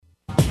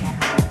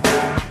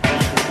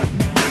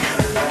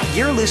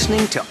You're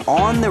listening to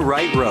On the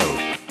Right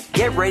Road.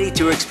 Get ready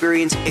to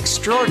experience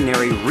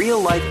extraordinary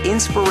real-life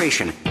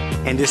inspiration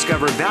and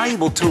discover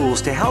valuable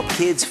tools to help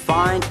kids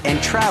find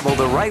and travel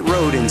the right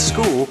road in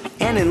school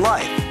and in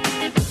life.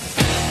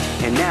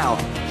 And now,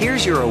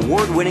 here's your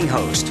award-winning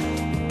host,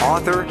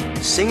 author,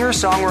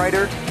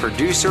 singer-songwriter,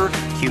 producer,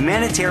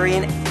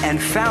 humanitarian,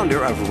 and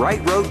founder of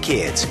Right Road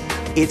Kids.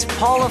 It's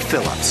Paula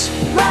Phillips.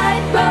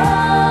 Right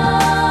Road.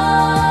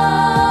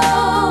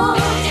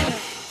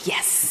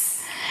 Yes.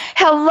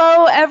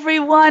 Hello,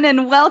 everyone,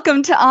 and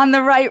welcome to On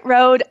the Right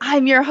Road.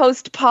 I'm your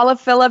host, Paula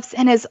Phillips,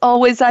 and as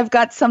always, I've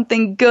got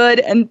something good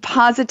and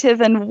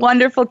positive and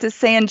wonderful to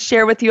say and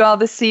share with you all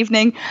this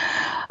evening.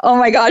 Oh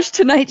my gosh,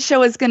 tonight's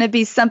show is going to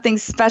be something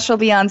special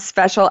beyond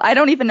special. I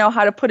don't even know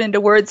how to put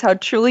into words how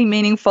truly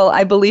meaningful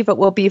I believe it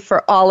will be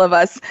for all of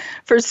us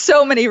for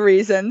so many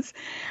reasons.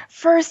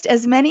 First,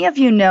 as many of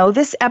you know,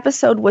 this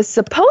episode was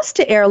supposed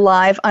to air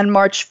live on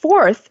March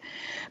 4th,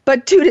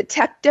 but due to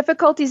tech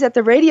difficulties at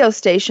the radio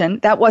station,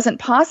 that wasn't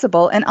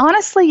possible. And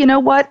honestly, you know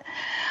what?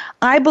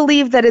 I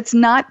believe that it's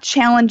not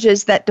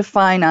challenges that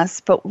define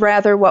us, but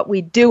rather what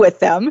we do with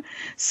them.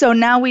 So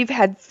now we've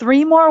had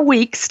 3 more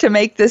weeks to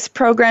make this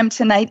program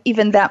tonight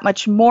even that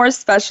much more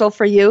special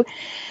for you.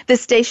 The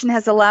station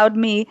has allowed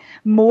me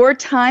more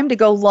time to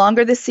go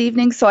longer this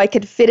evening so I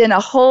could fit in a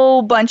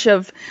whole bunch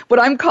of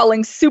what I'm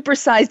calling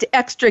supersized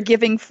extra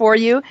giving for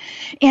you.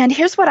 And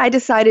here's what I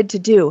decided to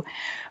do.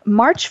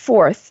 March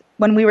 4th,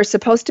 when we were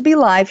supposed to be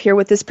live here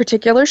with this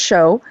particular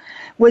show,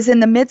 was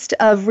in the midst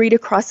of Read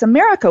Across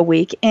America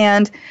Week,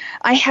 and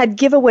I had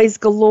giveaways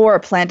galore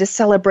planned to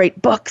celebrate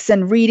books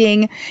and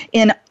reading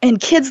in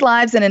kids'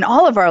 lives and in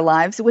all of our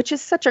lives, which is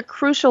such a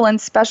crucial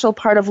and special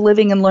part of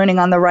living and learning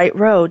on the right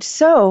road.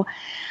 So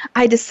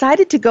I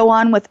decided to go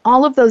on with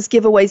all of those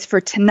giveaways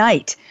for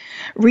tonight.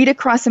 Read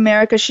Across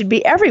America should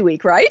be every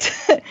week, right?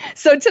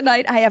 So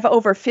tonight I have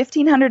over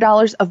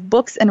 $1,500 of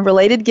books and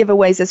related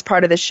giveaways as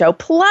part of the show,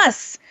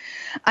 plus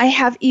I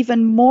have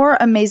even more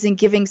amazing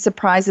giving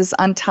surprises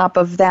on top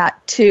of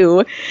that,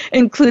 too,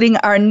 including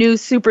our new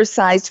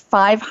supersized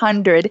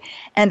 $500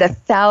 and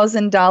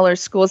 $1,000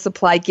 school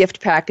supply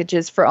gift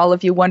packages for all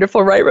of you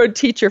wonderful Right Road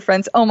teacher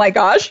friends. Oh, my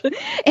gosh.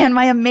 And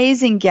my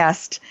amazing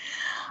guest,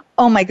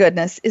 oh my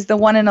goodness, is the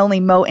one and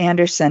only Mo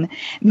Anderson.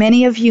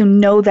 Many of you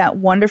know that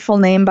wonderful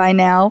name by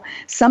now.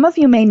 Some of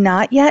you may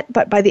not yet,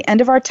 but by the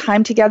end of our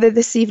time together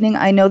this evening,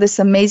 I know this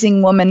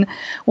amazing woman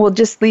will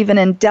just leave an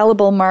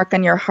indelible mark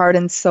on your heart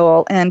and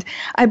soul. And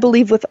I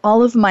believe with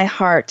all of my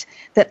heart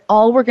that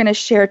all we're going to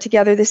share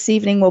together this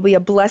evening will be a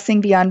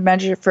blessing beyond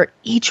measure for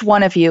each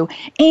one of you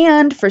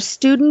and for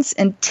students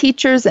and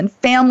teachers and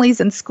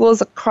families and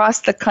schools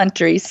across the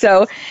country.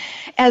 So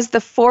as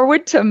the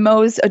Forward to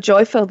Mo's A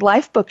Joy-Filled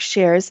Life book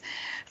shares,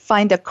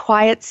 find a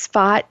quiet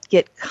spot,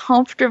 get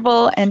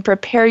comfortable, and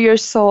prepare your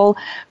soul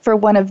for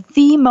one of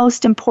the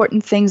most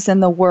important things in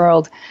the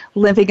world,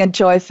 living a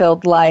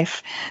joy-filled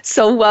life.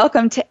 So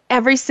welcome to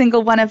every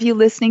single one of you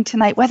listening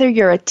tonight, whether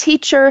you're a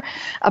teacher,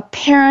 a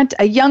parent,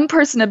 a young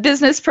person, a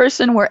business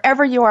person,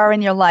 wherever you are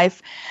in your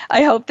life.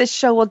 I hope this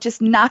show will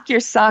just knock your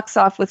socks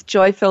off with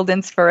joy-filled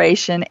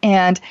inspiration.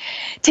 And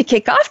to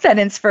kick off that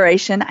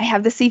inspiration, I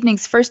have this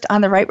evening's first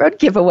On the Right Road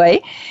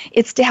giveaway.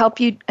 It's to help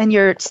you and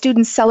your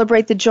students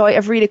celebrate the joy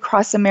of Read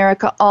Across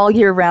America all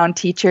year round,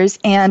 teachers.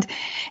 And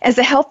as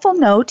a helpful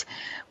note,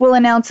 we'll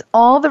announce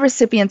all the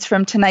recipients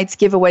from tonight's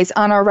giveaways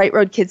on our Right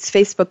Road Kids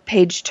Facebook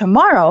page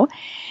tomorrow.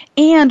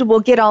 And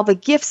we'll get all the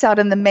gifts out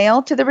in the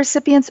mail to the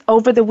recipients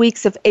over the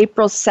weeks of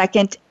April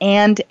 2nd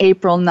and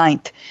April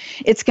 9th.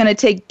 It's going to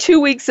take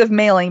 2 weeks of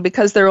mailing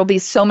because there will be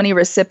so many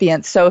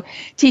recipients. So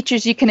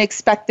teachers, you can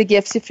expect the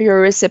gifts if you're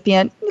a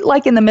recipient,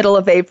 like in the middle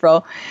of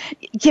April.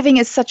 Giving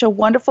is such a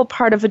wonderful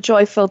part of a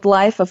joy-filled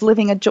life, of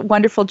living a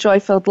wonderful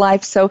joy-filled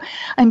life. So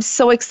I'm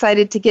so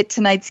excited to get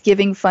tonight's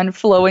giving fund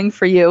flowing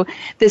for you.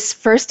 This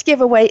first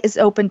giveaway is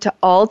open to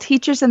all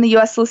teachers in the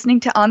U.S.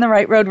 listening to On the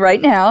Right Road right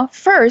now.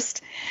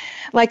 First,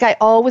 like I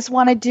always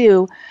want to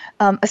do,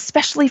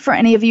 especially for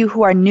any of you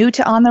who are new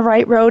to On the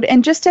Right Road,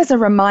 and just as a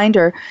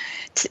reminder,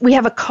 we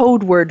have a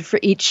code word for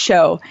each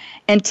show.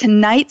 And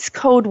tonight's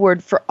code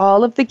word for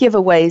all of the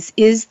giveaways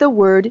is the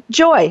word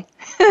joy.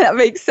 That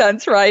makes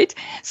sense, right?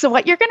 So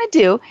what you're going to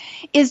do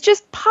is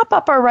just pop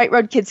up our Right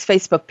Road Kids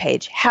Facebook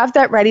page. Have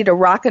that ready to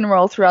rock and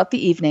roll throughout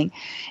the evening.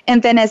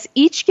 And then as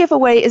each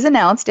giveaway is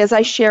announced, as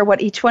I share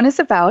what each one is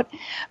about,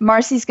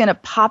 Marcy's going to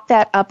pop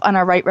that up on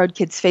our Right Road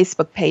Kids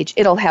Facebook page.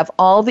 It'll have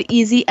all the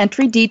easy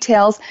entry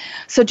details.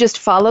 So just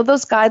follow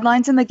those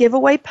guidelines in the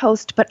giveaway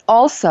post, but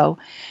also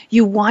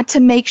you want to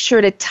make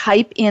sure to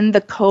type in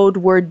the code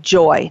word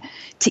joy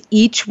to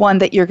each one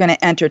that you're going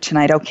to enter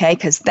tonight, okay?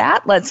 Because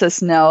that lets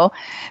us know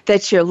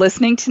that you're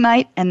listening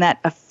tonight, and that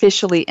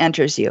officially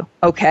enters you,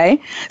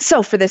 okay?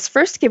 So for this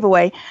first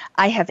giveaway,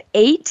 I have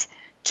 8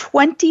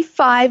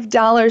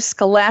 $25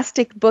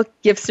 Scholastic book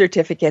gift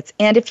certificates.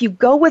 And if you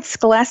go with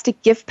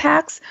Scholastic gift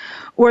packs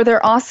or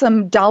their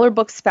awesome dollar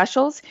book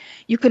specials,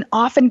 you can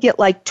often get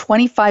like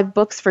 25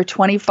 books for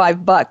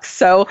 $25.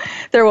 So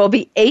there will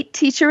be 8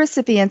 teacher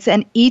recipients,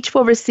 and each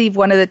will receive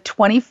one of the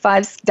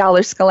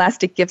 $25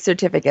 Scholastic gift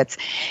certificates.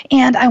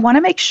 And I want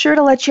to make sure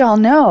to let you all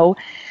know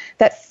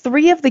that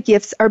 3 of the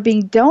gifts are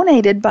being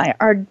donated by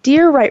our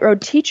dear Right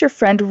Road teacher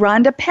friend,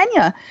 Rhonda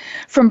Pena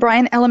from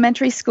Bryan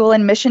Elementary School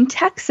in Mission,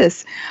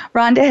 Texas.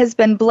 Rhonda has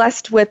been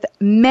blessed with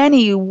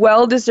many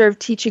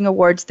well-deserved teaching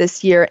awards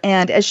this year,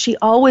 and as she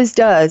always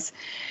does,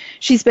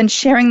 she's been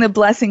sharing the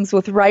blessings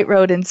with Right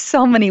Road in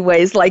so many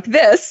ways like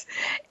this.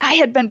 I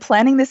had been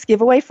planning this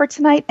giveaway for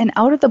tonight, and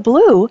out of the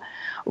blue,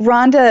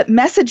 Rhonda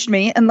messaged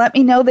me and let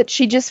me know that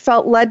she just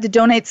felt led to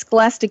donate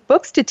Scholastic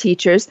books to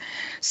teachers.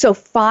 So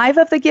 5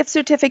 of the gift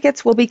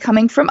certificates will be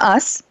coming from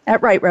us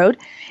at Right Road,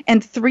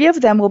 and 3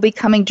 of them will be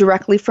coming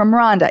directly from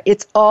Rhonda.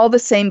 It's all the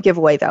same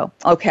giveaway, though,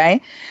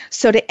 okay?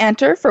 So to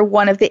enter for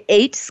one of the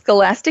 8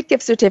 Scholastic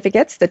gift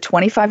certificates, the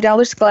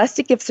 $25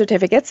 Scholastic gift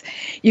certificates,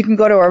 you can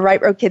go to our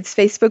Right Road Kids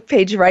Facebook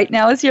page right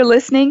now as you're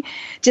listening.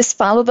 Just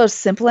follow those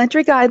simple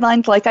entry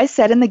guidelines, like I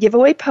said in the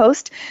giveaway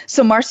post.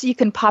 So, Marcy, you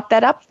can pop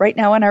that up right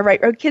now on our Right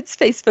Road Kids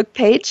Facebook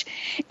page,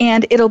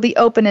 and it'll be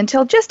open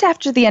until just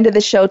after the end of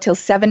the show, till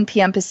 7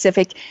 p.m.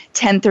 Pacific,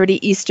 10:30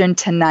 Eastern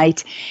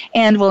tonight.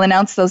 And we'll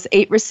announce those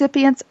 8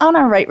 recipients on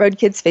our Right Road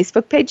Kids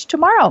Facebook page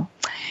tomorrow.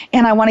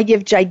 And I want to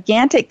give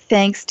gigantic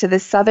thanks to the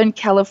Southern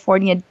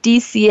California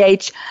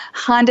DCH,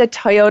 Honda,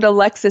 Toyota,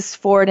 Lexus,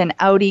 Ford, and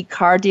Audi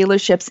car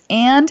dealerships,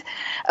 and,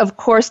 of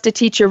course, to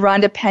teacher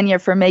Rhonda Pena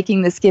for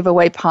making this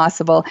giveaway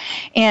possible.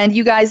 And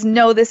you guys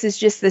know this is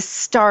just the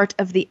start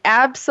of the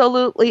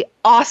absolutely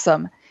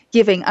awesome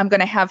giving I'm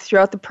going to have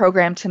throughout the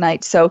program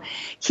tonight. So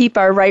keep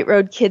our Right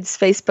Road Kids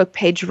Facebook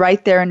page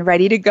right there and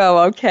ready to go,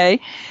 okay?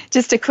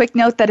 Just a quick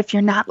note that if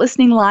you're not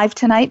listening live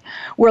tonight,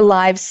 we're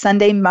live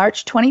Sunday,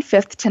 March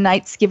 25th.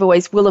 Tonight's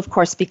giveaways will, of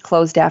course, be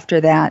closed after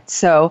that.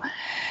 So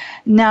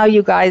now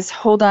you guys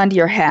hold on to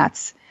your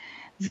hats.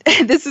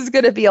 This is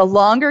going to be a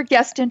longer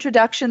guest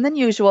introduction than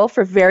usual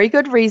for very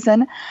good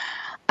reason.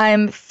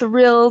 I'm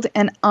thrilled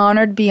and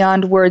honored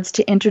beyond words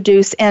to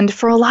introduce, and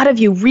for a lot of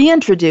you,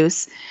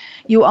 reintroduce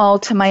you all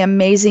to my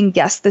amazing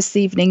guest this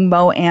evening,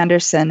 Mo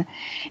Anderson.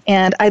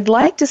 And I'd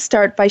like to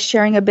start by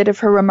sharing a bit of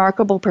her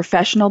remarkable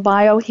professional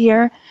bio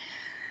here.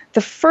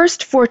 The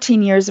first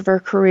 14 years of her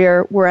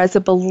career were as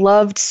a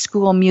beloved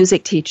school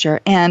music teacher,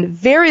 and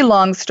very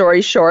long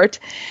story short,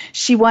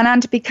 she went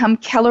on to become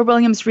Keller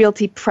Williams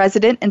Realty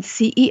president and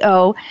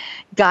CEO,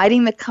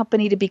 guiding the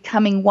company to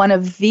becoming one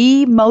of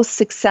the most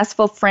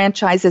successful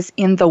franchises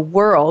in the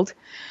world.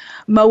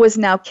 Mo is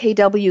now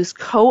KW's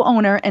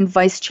co-owner and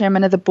vice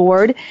chairman of the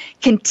board,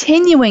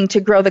 continuing to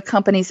grow the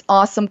company's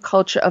awesome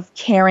culture of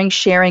caring,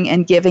 sharing,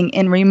 and giving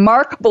in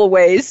remarkable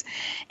ways.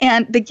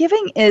 And the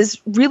giving is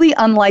really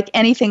unlike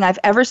anything I've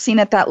ever seen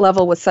at that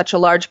level with such a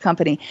large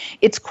company.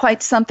 It's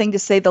quite something, to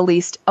say the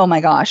least. Oh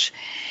my gosh.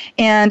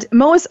 And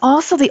Mo is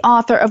also the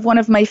author of one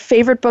of my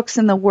favorite books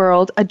in the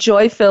world, A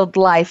Joy-Filled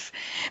Life.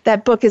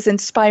 That book is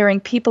inspiring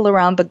people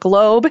around the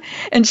globe.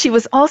 And she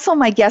was also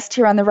my guest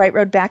here on the Right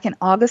Road back in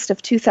August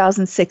of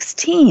 2016.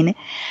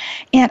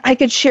 And I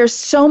could share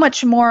so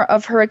much more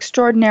of her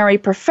extraordinary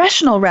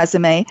professional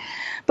resume,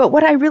 but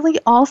what I really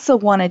also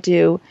want to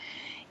do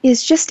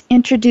is just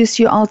introduce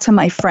you all to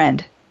my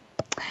friend.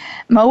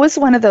 Mo is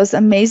one of those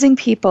amazing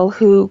people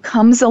who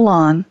comes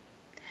along,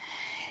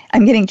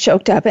 I'm getting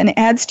choked up, and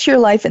adds to your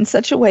life in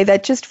such a way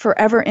that just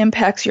forever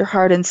impacts your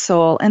heart and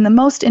soul. And the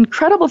most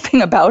incredible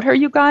thing about her,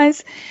 you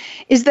guys,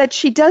 is that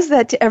she does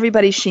that to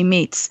everybody she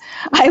meets.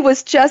 I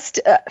was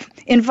just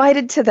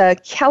invited to the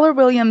Keller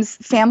Williams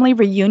Family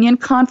Reunion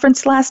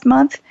Conference last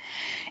month,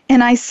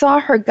 and I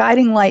saw her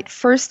guiding light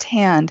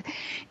firsthand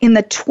in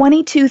the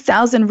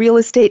 22,000 real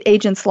estate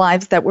agents'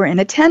 lives that were in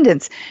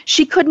attendance.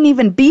 She couldn't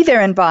even be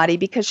there in body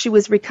because she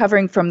was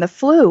recovering from the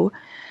flu.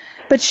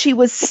 But she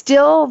was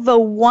still the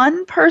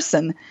one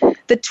person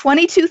the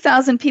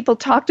 22,000 people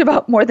talked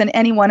about more than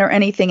anyone or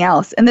anything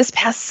else. And this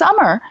past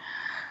summer,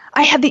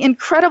 I had the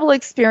incredible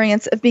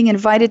experience of being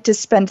invited to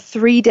spend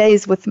 3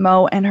 days with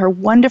Mo and her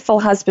wonderful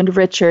husband,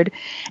 Richard,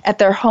 at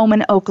their home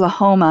in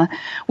Oklahoma.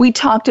 We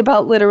talked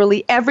about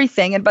literally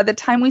everything, and by the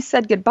time we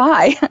said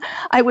goodbye,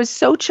 I was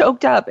so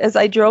choked up as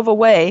I drove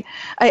away.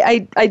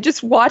 I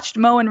just watched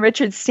Mo and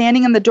Richard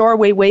standing in the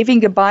doorway waving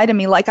goodbye to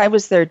me like I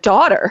was their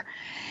daughter.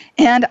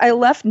 And I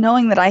left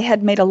knowing that I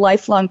had made a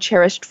lifelong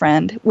cherished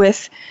friend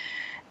with,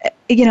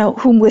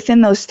 whom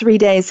within those 3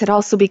 days had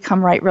also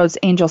become Right Road's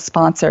angel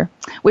sponsor,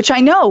 which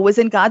I know was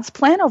in God's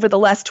plan over the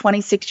last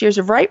 26 years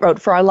of Right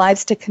Road for our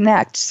lives to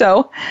connect.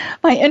 So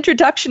my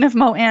introduction of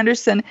Mo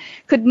Anderson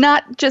could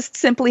not just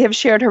simply have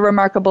shared her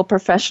remarkable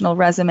professional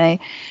resume.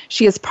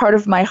 She is part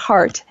of my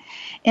heart.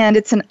 And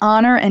it's an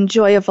honor and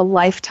joy of a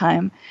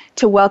lifetime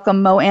to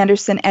welcome Mo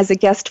Anderson as a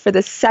guest for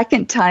the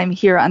second time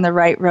here on the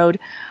Right Road.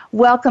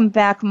 Welcome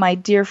back, my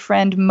dear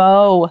friend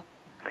Mo.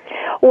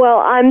 Well,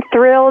 I'm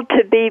thrilled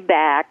to be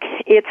back.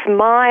 It's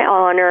my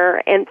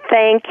honor, and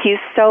thank you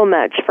so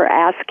much for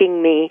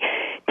asking me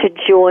to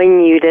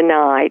join you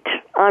tonight.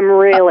 I'm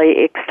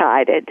really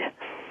excited.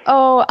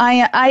 Oh,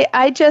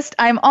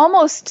 I'm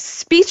almost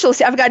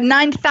speechless. I've got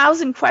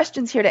 9,000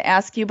 questions here to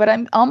ask you, but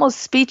I'm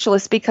almost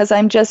speechless because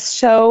I'm just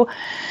so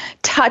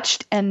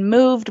touched and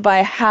moved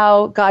by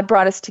how God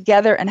brought us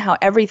together and how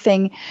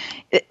everything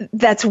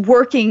that's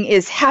working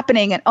is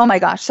happening. And oh my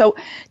gosh. So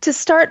to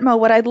start, Mo,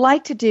 what I'd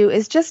like to do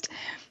is just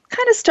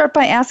kind of start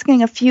by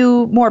asking a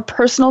few more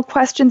personal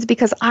questions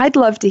because I'd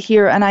love to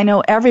hear, and I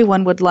know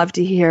everyone would love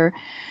to hear,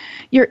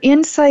 your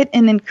insight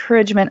and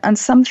encouragement on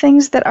some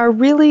things that are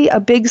really a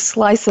big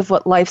slice of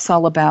what life's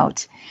all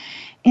about.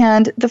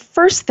 And the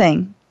first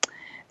thing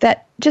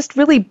that just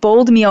really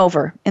bowled me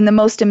over in the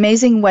most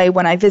amazing way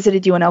when I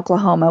visited you in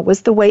Oklahoma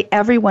was the way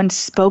everyone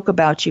spoke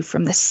about you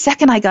from the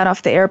second I got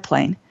off the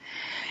airplane,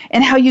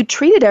 and how you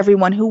treated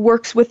everyone who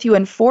works with you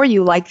and for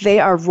you like they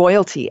are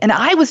royalty. And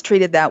I was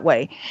treated that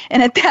way.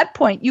 And at that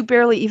point, you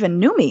barely even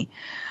knew me.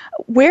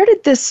 Where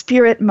did this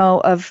spirit, Mo,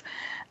 of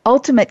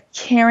ultimate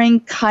caring,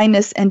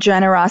 kindness, and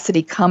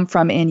generosity come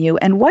from in you,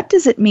 and what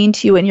does it mean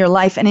to you in your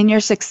life and in your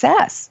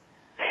success?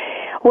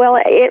 Well,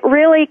 it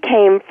really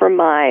came from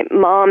my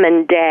mom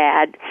and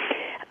dad.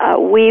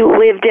 We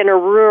lived in a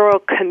rural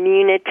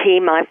community.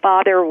 My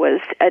father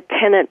was a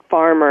tenant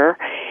farmer,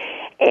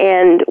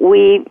 and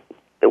we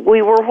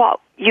were what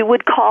you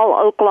would call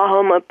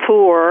Oklahoma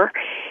poor,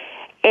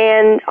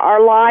 and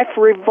our life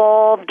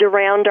revolved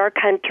around our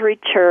country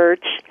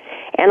church.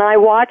 And I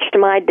watched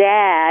my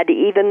dad,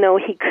 even though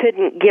he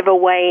couldn't give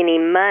away any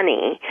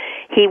money,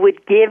 he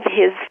would give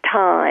his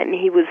time.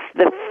 He was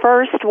the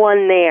first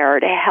one there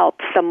to help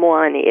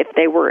someone if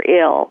they were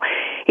ill.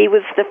 He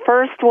was the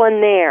first one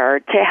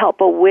there to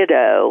help a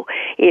widow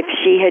if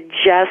she had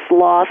just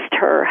lost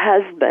her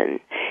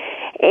husband.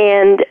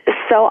 And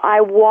so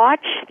I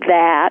watched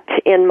that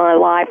in my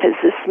life as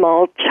a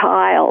small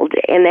child,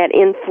 and that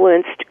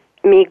influenced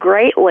me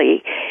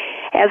greatly.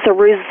 As a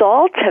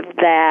result of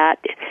that,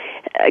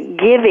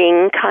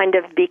 giving kind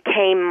of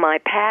became my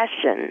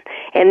passion.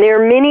 And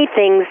there are many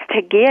things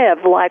to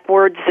give, like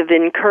words of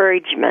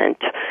encouragement,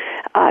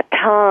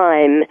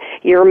 time,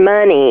 your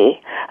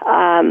money,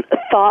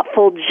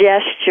 thoughtful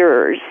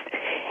gestures,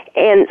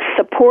 and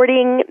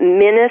supporting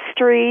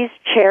ministries,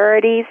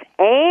 charities,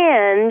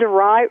 and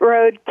Right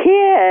Road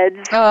Kids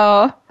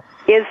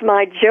is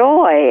my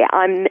joy.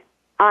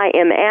 I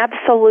am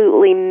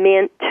absolutely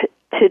meant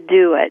to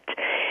do it.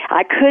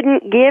 I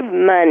couldn't give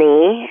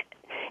money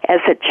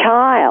as a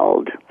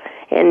child,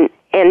 and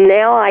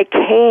now I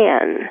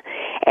can.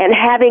 And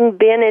having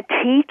been a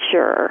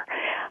teacher,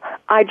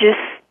 I just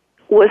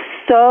was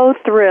so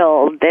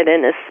thrilled that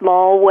in a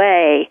small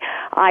way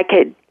I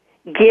could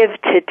give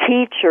to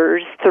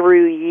teachers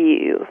through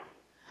you.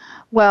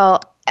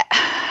 Well,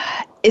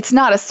 it's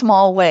not a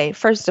small way,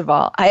 first of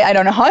all. I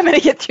don't know how I'm going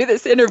to get through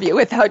this interview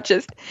without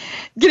just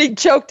getting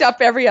choked up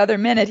every other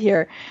minute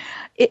here.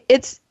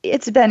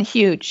 It's been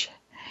huge.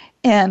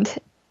 And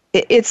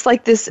it's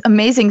like this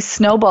amazing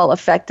snowball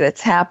effect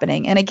that's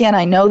happening. And again,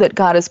 I know that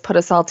God has put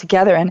us all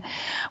together. And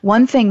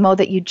one thing, Mo,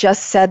 that you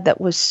just said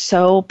that was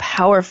so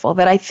powerful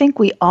that I think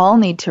we all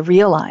need to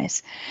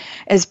realize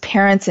as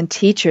parents and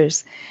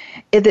teachers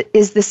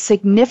is the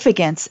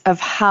significance of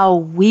how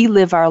we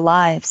live our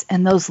lives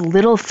and those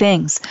little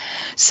things.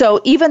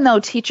 So even though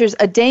teachers,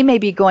 a day may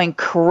be going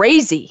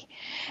crazy,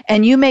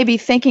 and you may be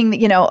thinking,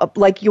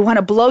 like you want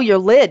to blow your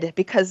lid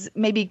because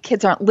maybe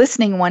kids aren't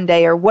listening one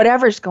day or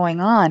whatever's going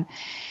on.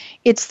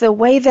 It's the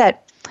way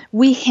that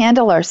we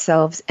handle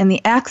ourselves and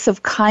the acts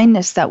of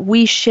kindness that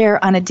we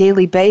share on a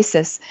daily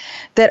basis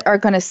that are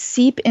going to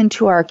seep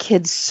into our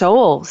kids'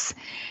 souls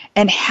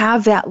and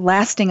have that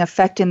lasting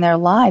effect in their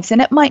lives. And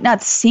it might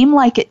not seem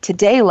like it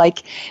today,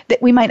 like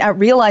that we might not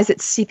realize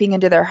it's seeping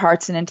into their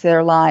hearts and into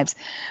their lives.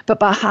 But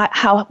by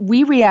how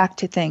we react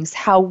to things,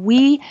 how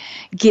we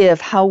give,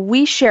 how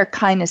we share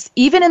kindness,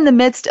 even in the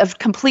midst of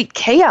complete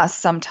chaos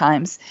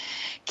sometimes,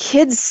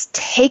 kids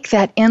take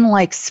that in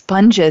like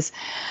sponges.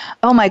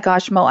 Oh my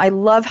gosh, Mo, I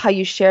love how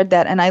you shared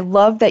that. And I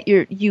love that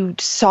you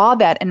saw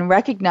that and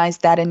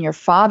recognized that in your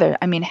father.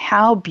 I mean,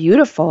 how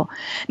beautiful.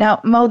 Now,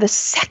 Mo, the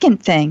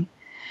second thing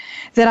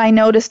that I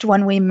noticed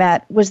when we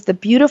met was the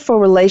beautiful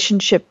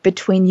relationship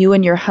between you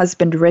and your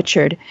husband,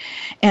 Richard.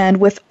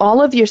 And with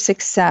all of your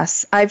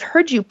success, I've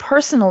heard you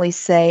personally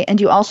say, and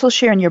you also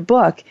share in your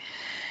book,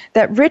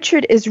 that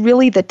Richard is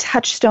really the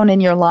touchstone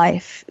in your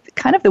life,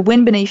 kind of the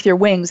wind beneath your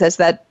wings, as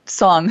that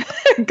song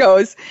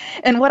goes.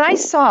 And what I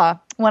saw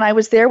when I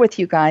was there with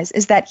you guys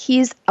is that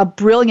he's a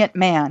brilliant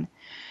man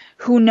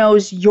who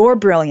knows your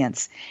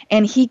brilliance,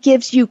 and he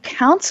gives you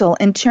counsel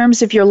in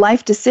terms of your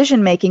life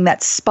decision making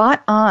that's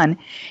spot on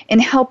in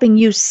helping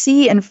you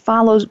see and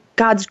follow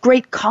God's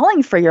great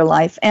calling for your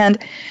life. And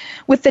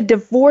with the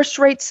divorce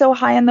rate so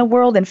high in the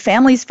world and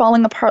families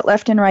falling apart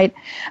left and right,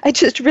 I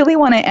just really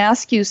want to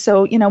ask you,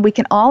 so we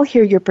can all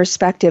hear your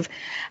perspective.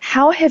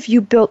 How have you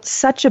built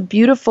such a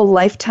beautiful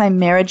lifetime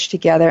marriage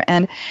together?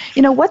 And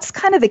what's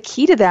kind of the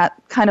key to that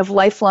kind of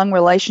lifelong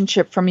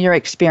relationship from your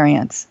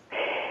experience?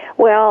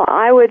 Well,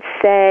 I would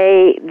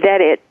say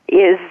that it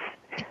is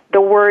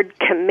the word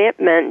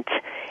commitment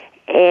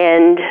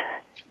and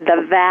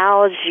the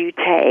vows you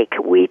take.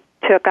 We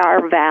took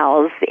our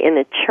vows in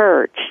a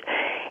church,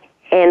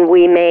 and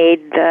we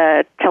made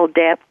the till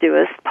death do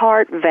us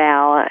part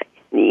vow,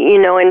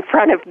 in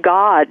front of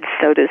God,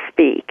 so to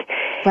speak.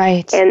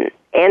 Right.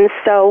 And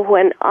so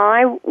when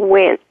I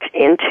went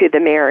into the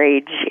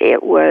marriage,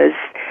 it was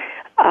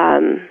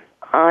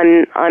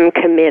I'm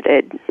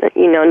committed.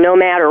 No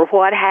matter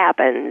what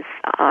happens,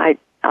 I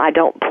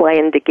don't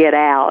plan to get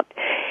out.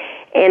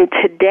 And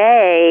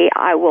today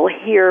I will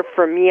hear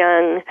from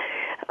young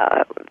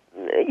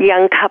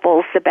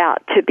couples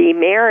about to be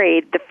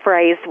married the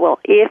phrase, well,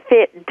 if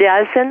it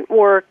doesn't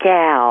work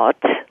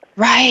out.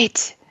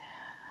 Right.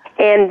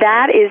 And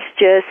that is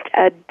just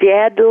a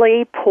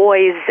deadly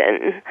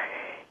poison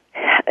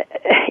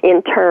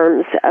in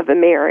terms of a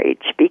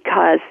marriage,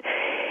 because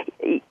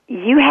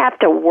you have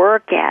to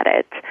work at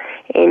it,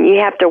 and you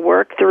have to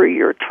work through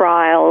your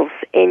trials,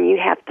 and you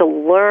have to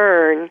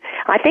learn.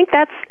 I think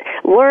that's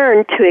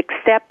learn to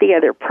accept the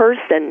other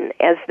person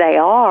as they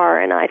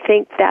are, and I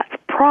think that's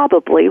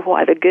probably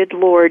why the good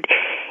Lord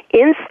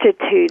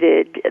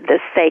instituted the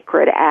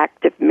sacred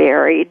act of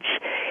marriage.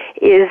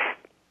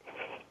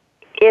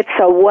 It's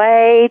a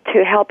way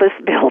to help us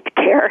build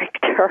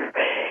character.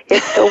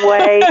 It's a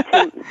way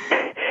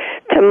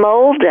to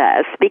mold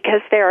us,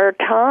 because there are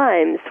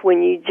times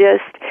when you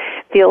just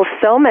feel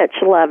so much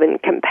love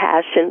and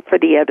compassion for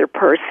the other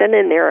person,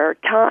 and there are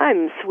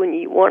times when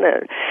you want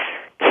to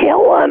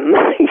kill them.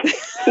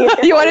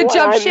 You want to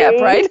jump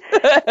ship, right?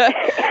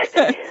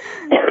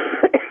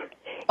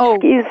 Oh.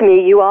 Excuse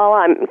me, you all,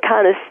 I'm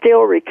kind of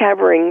still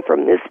recovering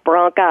from this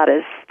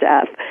bronchitis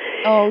stuff.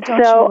 Oh,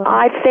 don't So you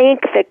I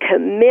think the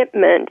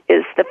commitment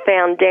is the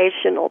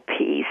foundational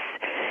piece.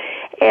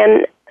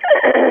 And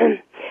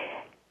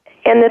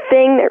and the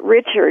thing that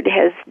Richard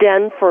has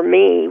done for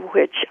me,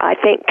 which I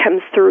think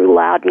comes through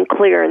loud and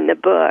clear in the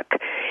book,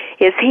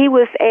 is he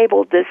was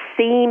able to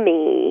see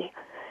me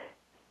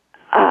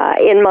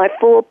in my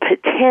full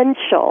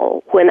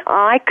potential when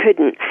I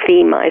couldn't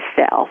see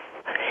myself.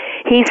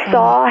 He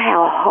saw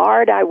how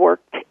hard I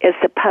worked as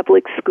a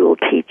public school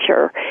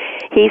teacher.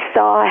 He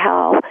saw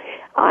how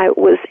I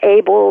was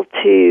able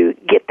to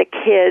get the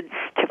kids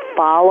to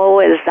follow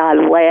as I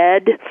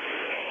led.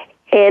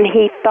 And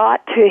he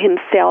thought to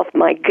himself,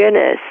 my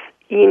goodness,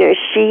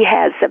 she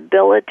has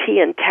ability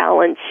and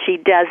talent she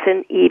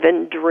doesn't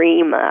even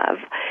dream of.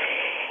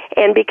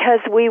 And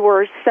because we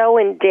were so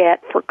in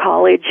debt for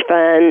college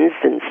funds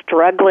and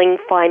struggling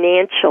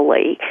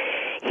financially,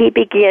 he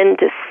began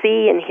to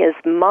see in his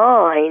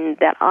mind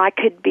that I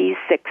could be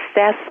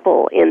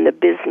successful in the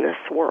business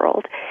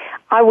world.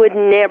 I would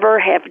never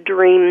have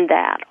dreamed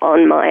that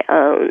on my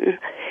own.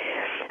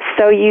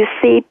 So you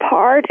see,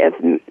 part of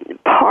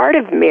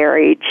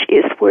marriage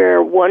is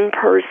where one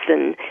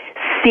person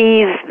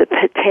sees the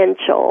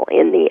potential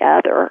in the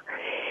other.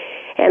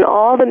 And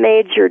all the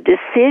major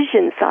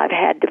decisions I've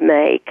had to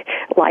make,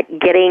 like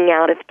getting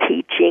out of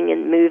teaching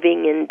and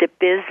moving into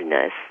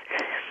business,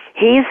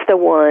 he's the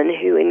one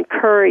who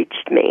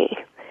encouraged me.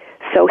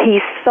 So he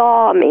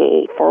saw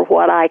me for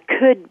what I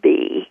could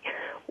be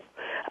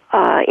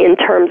in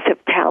terms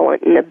of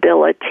talent and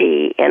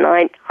ability, and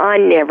I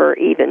never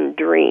even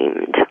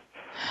dreamed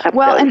of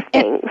those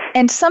things.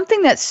 And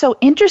something that's so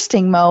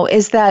interesting, Mo,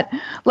 is that,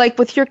 like,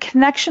 with your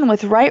connection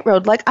with Right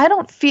Road, like, I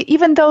don't feel,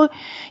 even though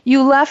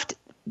you left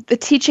the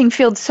teaching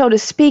field, so to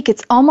speak,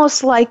 it's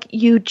almost like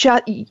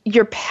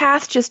your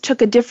path just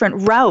took a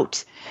different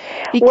route.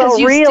 Well,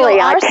 really,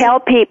 I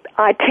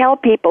tell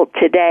people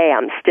today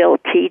I'm still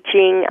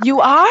teaching. You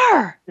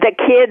are. The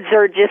kids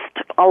are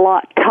just a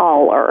lot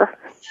taller.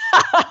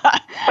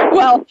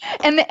 Well,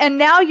 and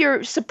now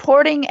you're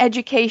supporting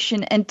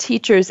education and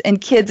teachers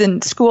and kids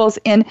and schools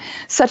in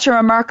such a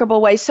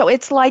remarkable way. So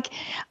it's like,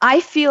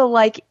 I feel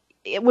like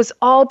it was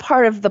all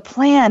part of the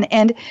plan,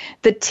 and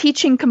the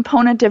teaching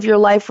component of your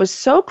life was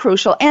so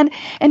crucial. And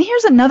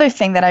here's another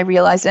thing that I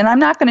realized, and I'm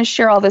not going to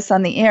share all this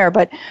on the air,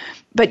 but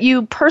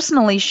you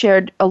personally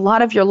shared a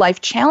lot of your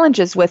life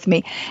challenges with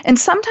me. And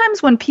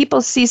sometimes when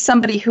people see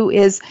somebody who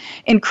is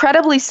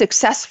incredibly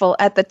successful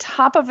at the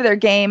top of their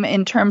game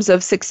in terms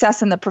of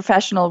success in the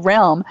professional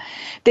realm,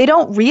 they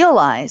don't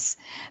realize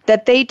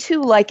that they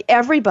too, like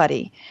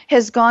everybody,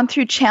 has gone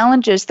through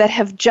challenges that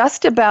have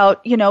just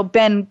about,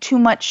 been too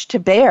much to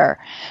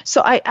bear.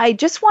 So I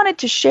just wanted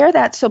to share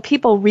that so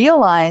people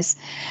realize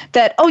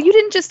that, you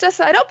didn't just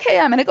decide, okay,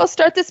 I'm going to go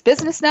start this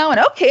business now, and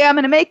okay, I'm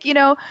going to make,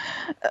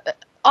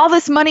 all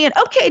this money and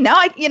okay,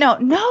 now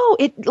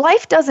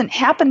life doesn't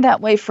happen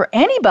that way for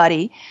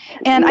anybody.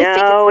 And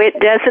no, it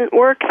doesn't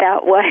work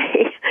that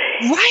way.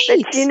 Right.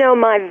 But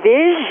my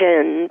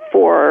vision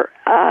for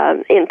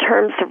in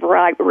terms of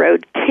Right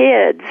Road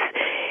Kids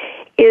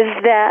is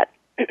that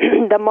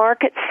the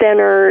market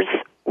centers,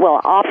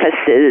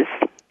 offices,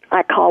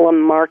 I call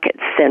them market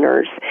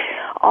centers,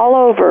 all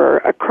over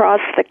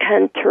across the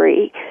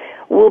country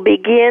will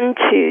begin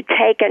to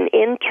take an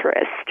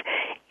interest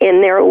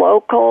in their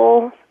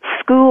local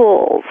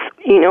schools,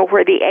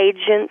 where the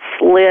agents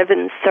live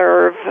and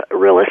serve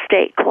real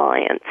estate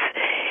clients.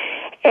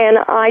 And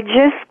I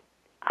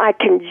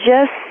can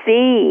just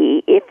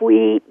see if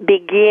we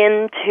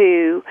begin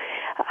to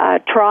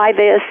try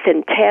this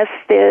and test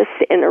this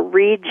in a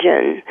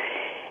region,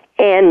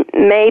 and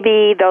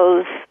maybe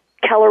those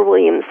Keller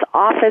Williams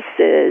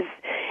offices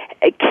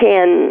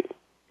can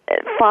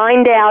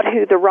find out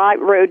who the Right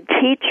Road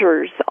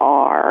teachers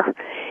are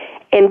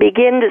and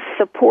begin to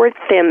support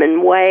them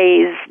in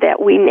ways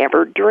that we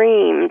never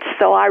dreamed.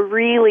 So I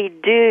really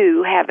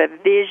do have a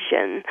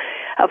vision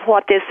of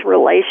what this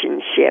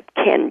relationship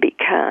can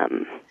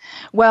become.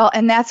 Well,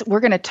 and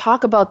we're going to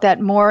talk about that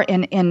more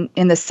in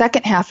the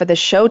second half of the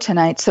show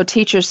tonight. So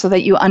teachers, so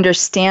that you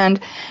understand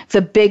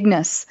the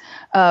bigness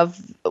of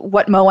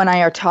what Mo and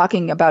I are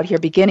talking about here,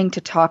 beginning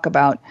to talk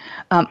about.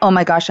 Oh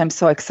my gosh, I'm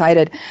so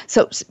excited.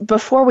 So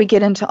before we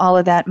get into all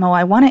of that, Mo,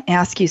 I want to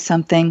ask you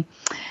something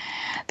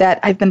that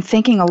I've been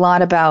thinking a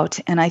lot about,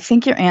 and I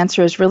think your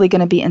answer is really going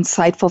to be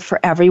insightful for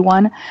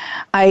everyone.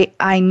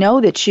 I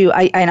know that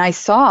I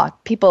saw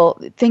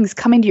things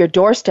coming to your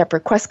doorstep,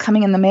 requests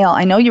coming in the mail.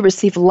 I know you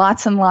receive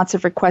lots and lots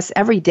of requests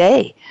every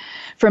day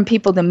from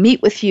people to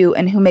meet with you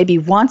and who maybe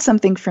want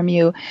something from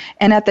you.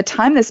 And at the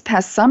time this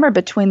past summer,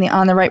 between the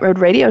On the Right Road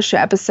radio show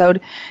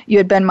episode you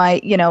had been my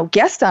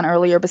guest on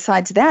earlier,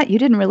 besides that, you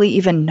didn't really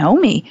even know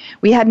me.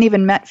 We hadn't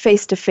even met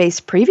face to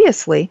face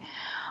previously.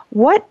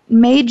 What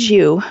made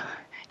you,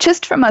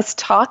 just from us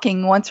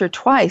talking once or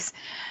twice,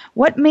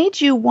 what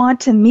made you want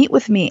to meet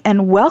with me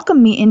and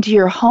welcome me into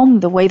your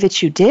home the way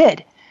that you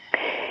did?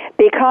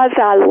 Because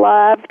I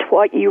loved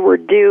what you were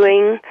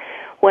doing.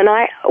 When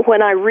I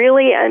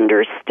really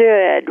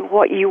understood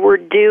what you were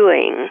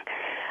doing,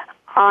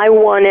 I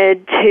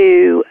wanted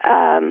to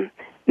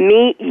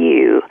meet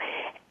you,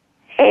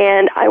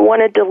 and I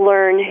wanted to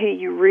learn who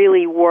you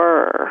really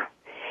were.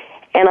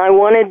 And I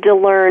wanted to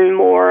learn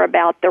more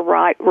about the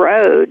Right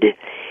Road,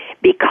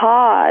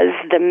 because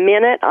the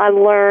minute I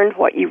learned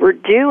what you were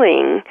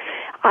doing,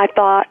 I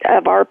thought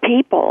of our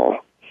people.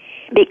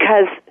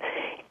 Because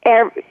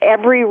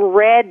every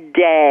Red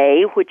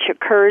Day, which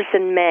occurs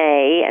in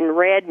May, and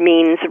red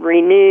means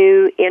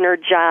renew,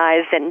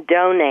 energize, and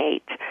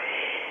donate,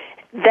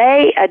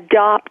 they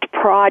adopt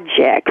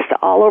projects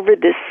all over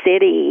the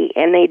city,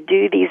 and they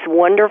do these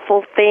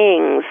wonderful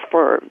things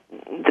for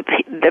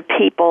the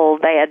people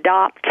they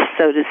adopt,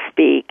 so to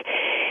speak.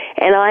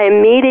 And I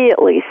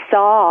immediately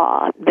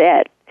saw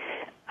that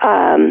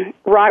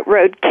Right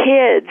Road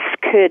Kids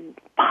could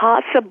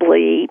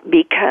possibly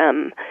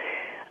become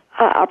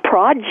a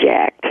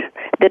project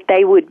that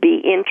they would be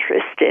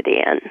interested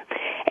in.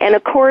 And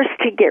of course,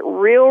 to get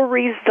real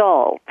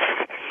results,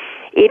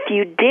 if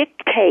you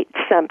dictate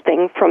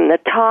something from the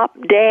top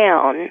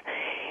down,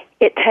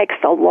 it takes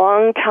a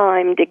long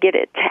time to get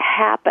it to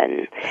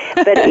happen.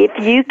 But if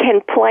you can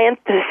plant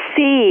the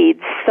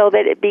seeds so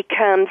that it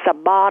becomes a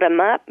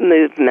bottom-up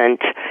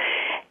movement,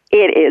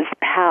 it is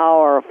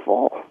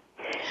powerful.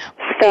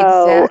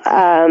 So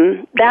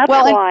that's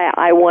why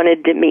I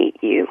wanted to meet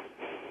you.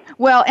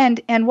 Well,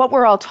 and what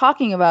we're all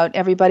talking about,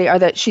 everybody, are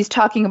that she's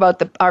talking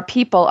about our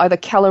people are the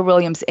Keller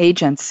Williams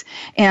agents.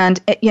 And,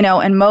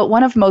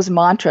 one of Mo's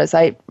mantras,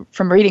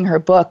 from reading her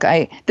book,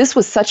 this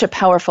was such a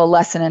powerful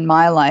lesson in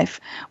my life.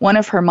 One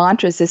of her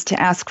mantras is to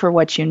ask for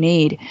what you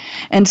need.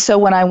 And so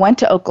when I went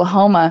to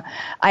Oklahoma,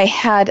 I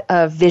had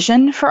a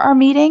vision for our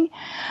meeting,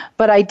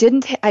 but I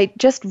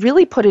just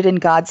really put it in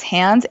God's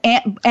hands.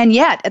 And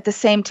yet, at the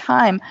same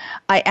time,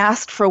 I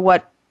asked for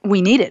what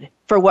we needed,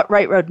 for what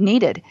Right Road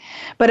needed.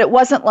 But it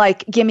wasn't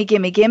like, gimme,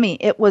 gimme, gimme.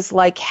 It was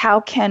like, how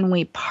can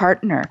we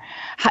partner?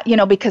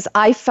 Because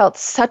I felt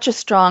such a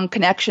strong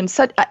connection.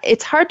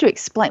 It's hard to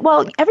explain.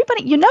 Well,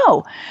 everybody,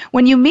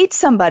 when you meet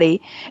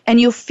somebody and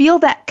you feel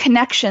that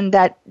connection,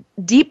 that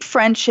deep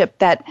friendship,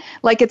 that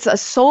like it's a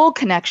soul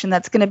connection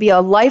that's going to be a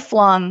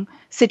lifelong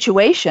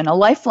situation, a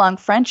lifelong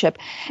friendship.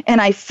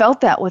 And I felt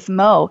that with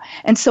Mo.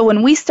 And so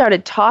when we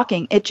started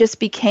talking, it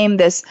just became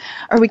this,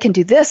 or we can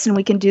do this and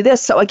we can do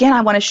this. So again, I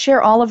want to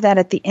share all of that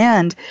at the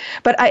end.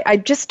 But I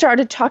just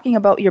started talking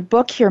about your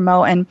book here,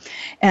 Mo,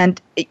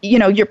 and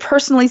you're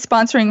personally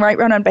sponsoring Right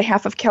Road on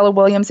behalf of Keller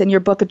Williams and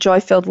your book, A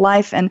Joy-Filled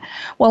Life. And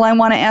I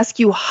want to ask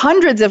you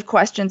hundreds of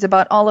questions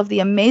about all of the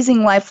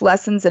amazing life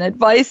lessons and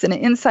advice and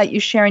insight you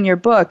share in your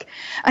book.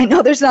 I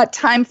know there's not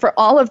time for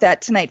all of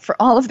that tonight, for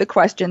all of the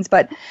questions,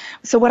 but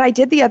so what I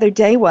did the other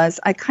day was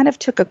I kind of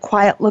took a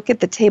quiet look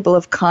at the table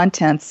of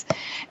contents,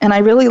 and I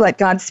really let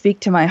God speak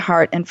to my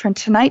heart. And for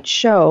tonight's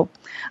show,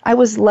 I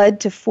was led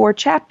to 4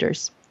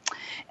 chapters.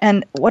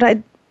 And what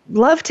I'd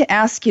love to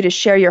ask you to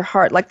share your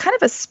heart, like kind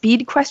of a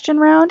speed question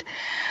round.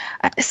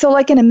 So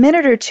like in a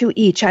minute or two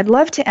each, I'd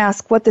love to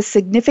ask what the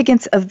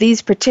significance of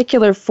these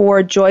particular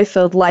 4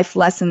 joy-filled life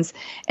lessons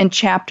and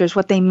chapters,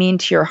 what they mean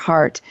to your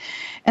heart.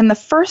 And the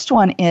first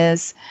one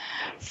is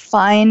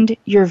find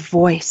your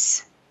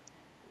voice.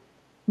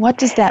 What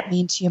does that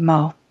mean to you,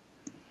 Mo?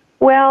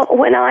 Well,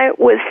 when I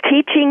was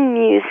teaching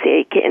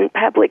music in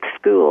public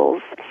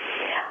schools,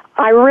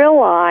 I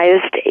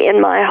realized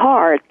in my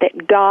heart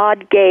that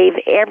God gave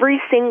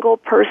every single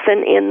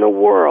person in the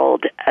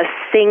world a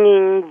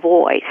singing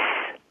voice.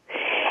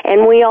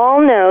 And we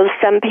all know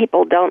some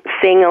people don't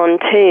sing on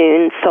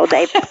tune, so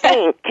they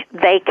think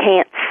they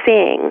can't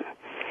sing.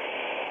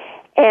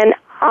 And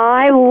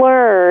I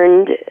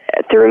learned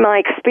through my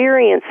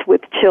experience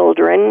with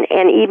children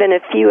and even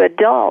a few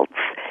adults,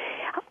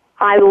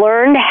 I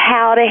learned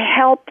how to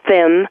help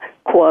them,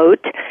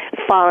 quote,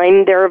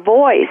 find their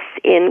voice,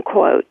 end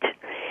quote.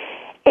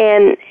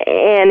 And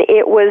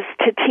it was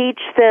to teach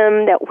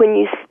them that when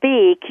you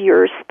speak,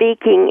 you're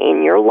speaking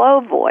in your low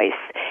voice.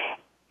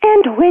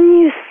 And when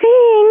you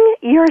sing,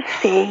 you're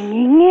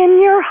singing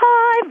in your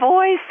high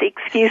voice.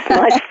 Excuse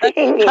my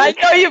singing. I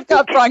know you've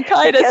got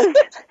bronchitis.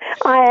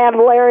 I have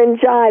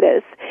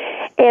laryngitis.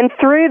 And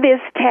through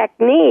this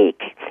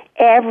technique,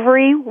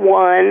 every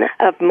one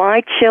of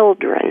my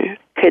children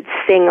could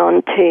sing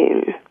on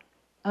tune.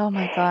 Oh,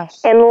 my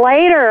gosh. And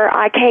later,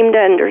 I came to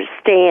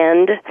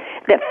understand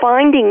that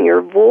finding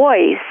your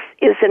voice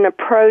is an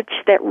approach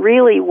that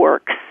really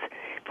works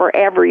for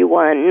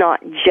everyone, not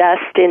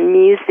just in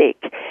music,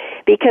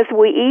 because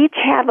we each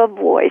have a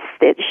voice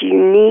that's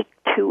unique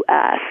to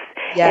us,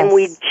 and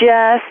we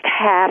just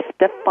have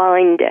to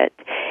find it.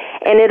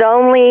 And it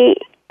only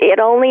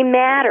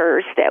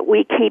matters that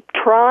we keep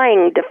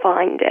trying to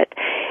find it.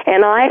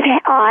 And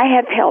I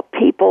have helped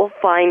people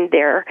find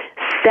their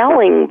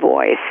selling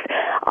voice.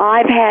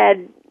 I've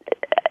had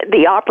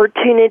the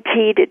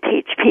opportunity to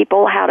teach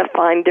people how to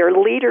find their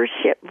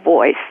leadership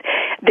voice,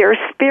 their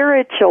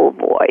spiritual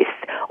voice,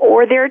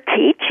 or their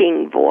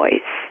teaching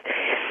voice.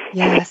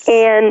 Yes.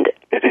 And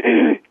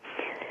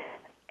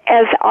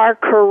as our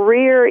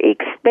career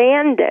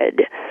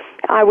expanded,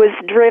 I was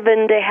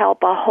driven to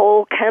help a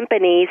whole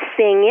company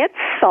sing its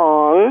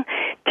song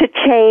to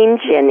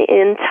change an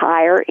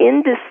entire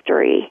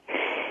industry.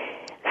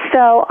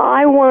 So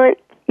I want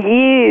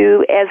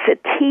you as a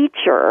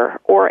teacher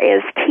or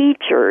as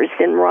teachers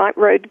in Right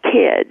Road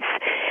Kids,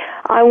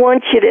 I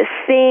want you to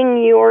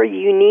sing your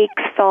unique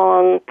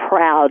song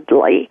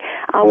proudly.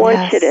 I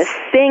want you to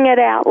sing it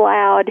out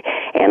loud,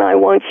 and I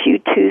want you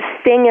to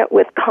sing it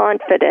with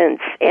confidence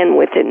and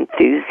with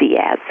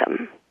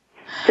enthusiasm.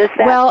 Does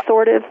that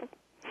sort of...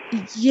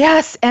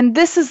 Yes, and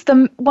this is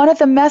one of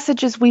the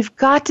messages we've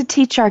got to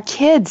teach our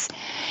kids.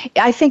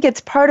 I think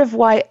it's part of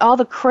why all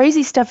the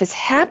crazy stuff is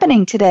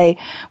happening today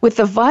with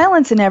the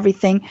violence and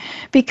everything,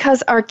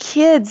 because our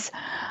kids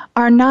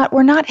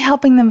we're not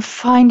helping them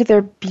find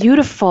their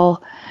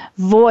beautiful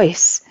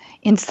voice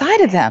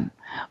inside of them.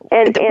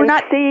 And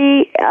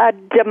democracy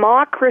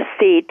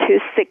to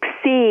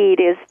succeed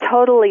is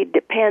totally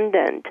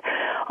dependent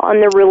on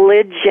the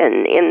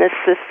religion in the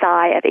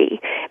society,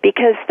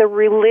 because the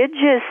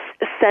religious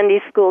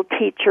Sunday school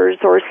teachers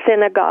or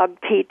synagogue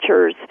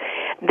teachers,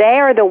 they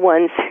are the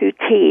ones who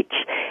teach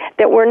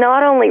that we're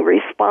not only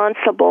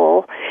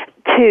responsible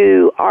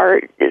to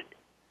our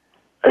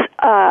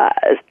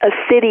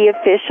city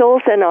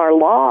officials and our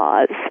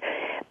laws,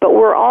 but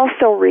we're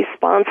also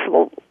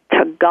responsible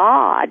to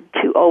God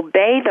to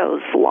obey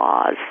those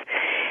laws.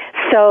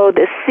 So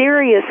the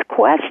serious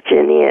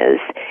question is,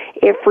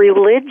 if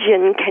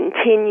religion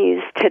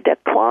continues to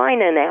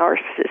decline in our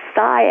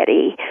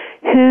society,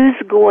 who's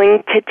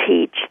going to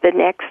teach the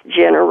next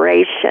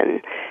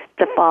generation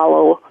to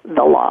follow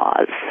the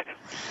laws?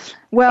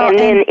 Well, and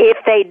then if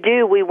they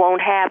do, we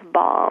won't have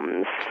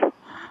bombs.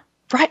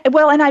 Right.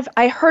 Well, and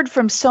I heard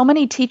from so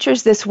many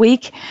teachers this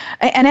week,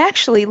 and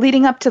actually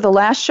leading up to the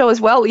last show as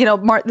well,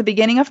 the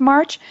beginning of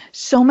March,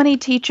 so many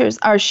teachers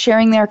are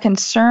sharing their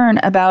concern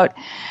about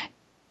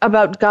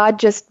God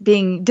just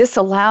being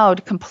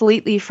disallowed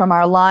completely from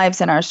our lives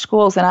and our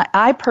schools. And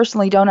I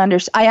personally don't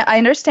understand. I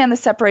understand the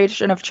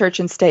separation of church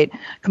and state,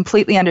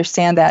 completely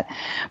understand that.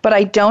 But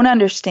I don't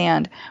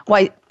understand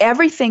why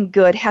everything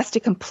good has to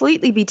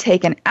completely be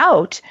taken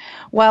out,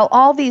 while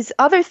all these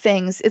other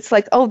things, it's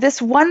like, oh,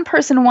 this one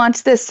person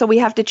wants this, so we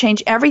have to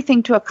change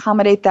everything to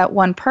accommodate that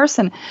one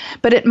person.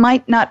 But it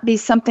might not be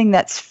something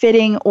that's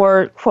fitting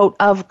or, quote,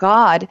 of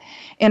God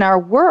in our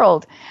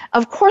world.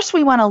 Of course,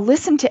 we want to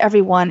listen to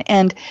everyone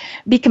and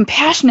be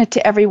compassionate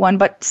to everyone,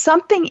 but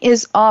something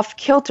is off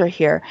kilter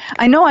here.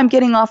 I know I'm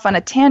getting off on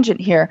a tangent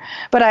here,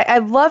 but I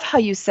love how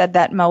you said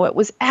that, Mo. It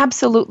was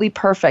absolutely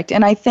perfect.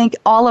 And I think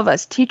all of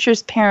us,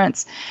 teachers,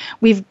 parents,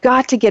 we've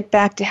got to get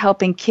back to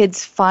helping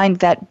kids find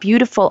that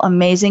beautiful,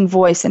 amazing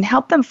voice and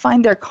help them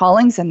find their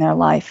callings in their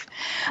life.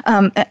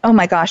 Oh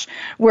my gosh,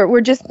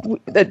 we're just,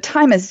 the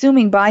time is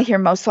zooming by here,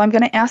 Mo, so I'm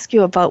going to ask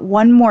you about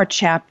one more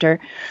chapter.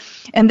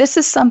 And this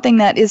is something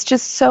that is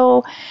just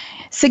so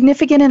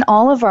significant in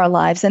all of our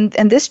lives. And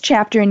this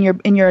chapter in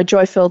your A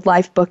Joy-Filled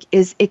Life book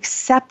is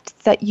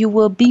accept that you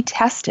will be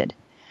tested.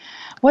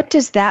 What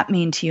does that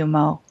mean to you,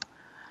 Mo?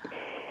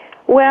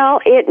 Well,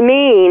 it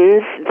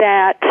means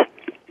that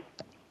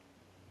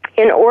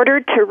in order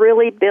to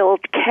really build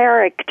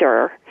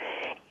character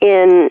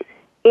in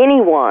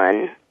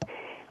anyone,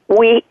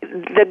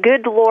 the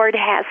good Lord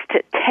has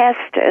to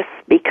test us,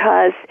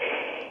 because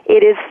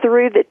it is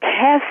through the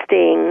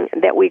testing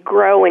that we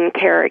grow in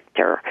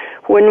character.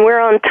 When we're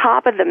on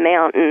top of the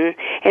mountain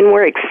and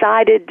we're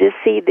excited to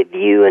see the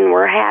view and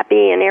we're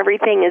happy and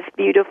everything is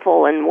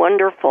beautiful and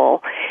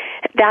wonderful,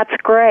 that's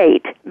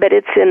great. But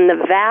it's in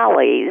the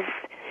valleys,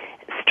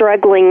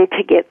 struggling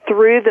to get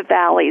through the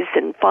valleys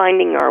and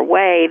finding our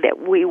way,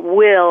 that we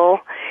will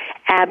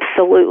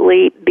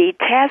absolutely be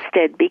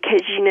tested,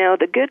 because,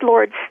 the good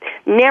Lord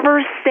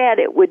never said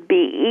it would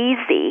be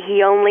easy.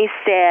 He only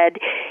said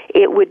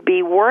it would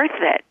be worth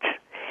it.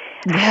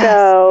 Yes.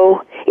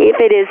 So if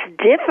it is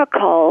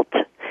difficult,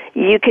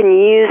 you can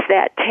use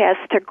that test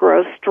to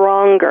grow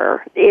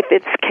stronger. If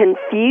it's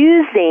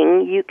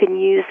confusing, you can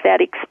use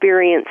that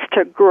experience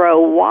to grow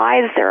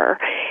wiser.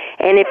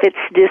 And if it's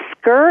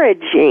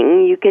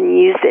discouraging, you can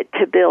use it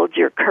to build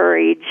your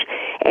courage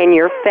and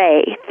your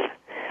faith.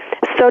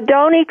 So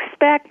don't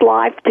expect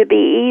life to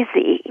be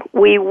easy.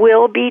 We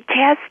will be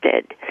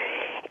tested.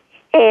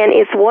 And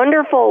it's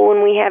wonderful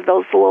when we have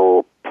those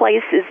little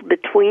places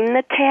between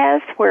the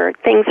tests where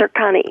things are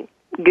kind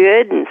of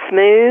good and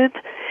smooth.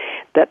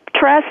 But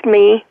trust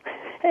me,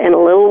 in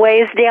a little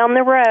ways down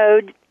the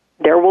road,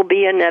 there will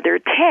be another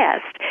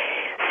test.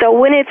 So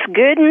when it's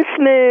good and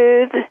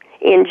smooth,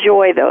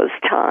 enjoy those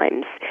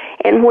times.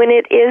 And when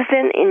it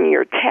isn't and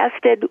you're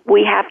tested,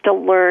 we have to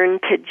learn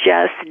to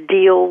just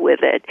deal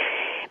with it.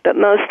 But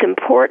most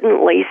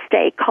importantly,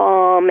 stay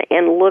calm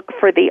and look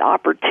for the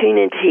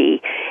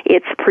opportunity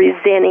it's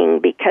presenting,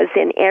 because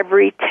in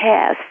every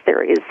test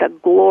there is a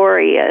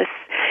glorious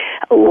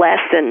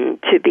lesson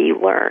to be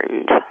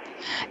learned.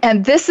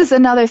 And this is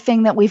another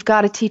thing that we've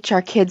got to teach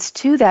our kids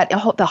too, that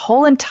the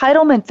whole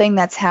entitlement thing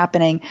that's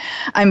happening.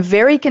 I'm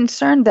very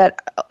concerned that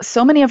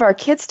so many of our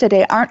kids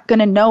today aren't going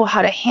to know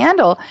how to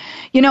handle,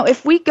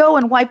 if we go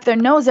and wipe their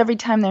nose every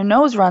time their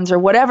nose runs or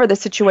whatever the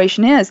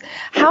situation is,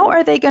 how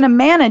are they going to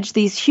manage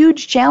these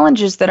huge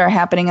challenges that are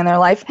happening in their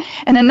life?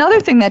 And another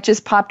thing that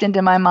just popped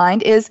into my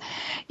mind is,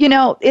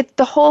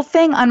 the whole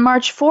thing on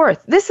March 4th.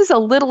 This is a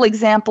little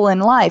example in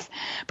life,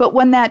 but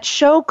when that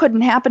show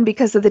couldn't happen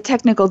because of the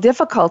technical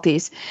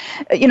difficulties,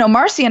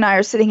 Marcy and I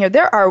are sitting here.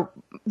 There are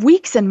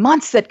weeks and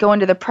months that go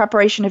into the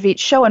preparation of each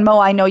show. And Mo,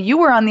 I know you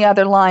were on the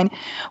other line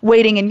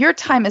waiting, and your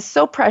time is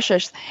so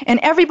precious. And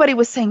everybody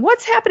was saying,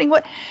 what's happening?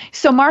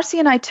 So Marcy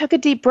and I took a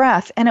deep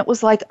breath, and it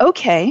was like,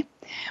 okay,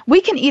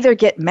 we can either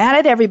get mad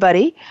at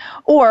everybody,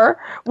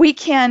 or we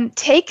can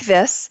take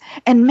this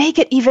and make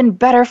it even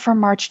better for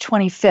March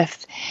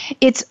 25th.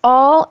 It's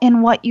all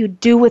in what you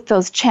do with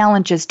those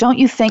challenges, don't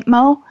you think,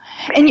 Mo?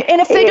 And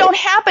if they don't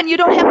happen, you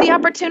don't have the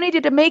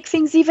opportunity to make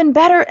things even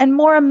better and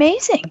more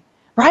amazing,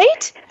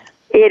 right?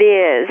 It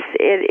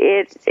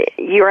is.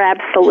 You're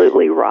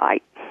absolutely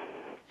right.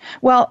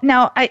 Well,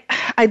 now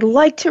I'd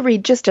like to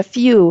read just a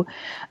few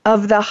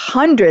of the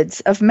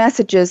hundreds of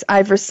messages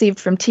I've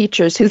received from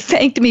teachers who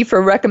thanked me for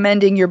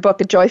recommending your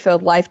book, A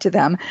Joy-Filled Life, to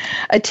them.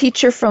 A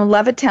teacher from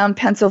Levittown,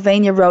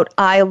 Pennsylvania wrote,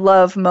 I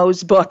love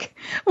Mo's book.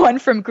 One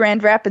from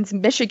Grand Rapids,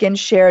 Michigan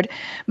shared,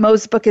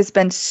 Mo's book has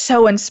been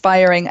so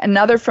inspiring.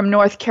 Another from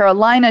North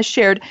Carolina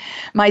shared,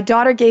 my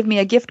daughter gave me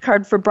a gift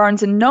card for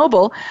Barnes &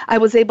 Noble. I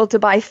was able to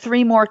buy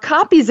 3 more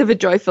copies of A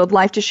Joy-Filled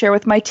Life to share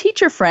with my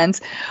teacher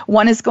friends.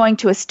 One is going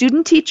to a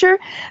student teacher.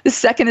 The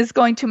second is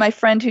going to my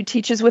friend who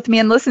teaches with me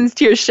and listens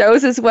to your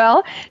shows as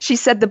well. She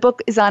said the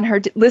book is on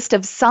her list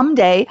of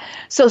someday.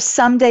 So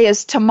someday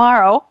is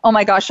tomorrow. Oh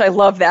my gosh, I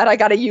love that. I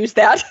got to use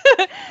that.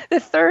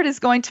 The third is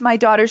going to my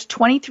daughter's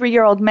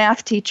 23-year-old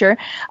math teacher.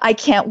 I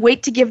can't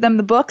wait to give them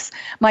the books.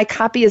 My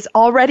copy is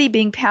already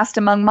being passed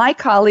among my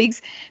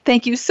colleagues.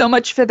 Thank you so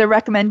much for the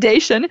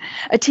recommendation.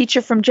 A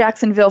teacher from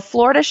Jacksonville,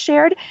 Florida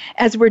shared,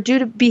 as we're due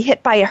to be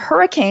hit by a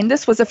hurricane,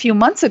 this was a few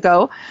months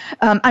ago,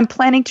 I'm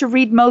planning to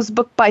read Mo's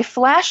book by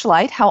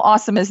flashlight. How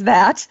awesome is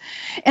that?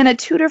 And a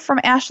tutor from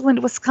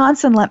Ashland,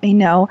 Wisconsin let me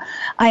know,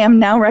 I am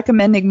now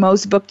recommending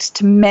Mo's books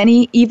to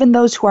many, even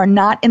those who are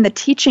not in the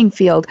teaching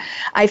field.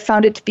 I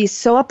found it to be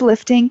so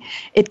uplifting.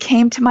 It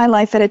came to my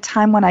life at a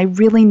time when I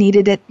really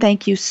needed it.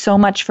 Thank you so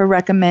much for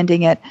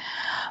recommending it.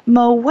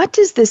 Mo, what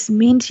does this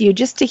mean to you,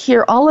 just to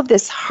hear all of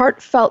this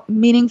heartfelt,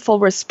 meaningful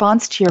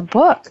response to your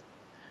book?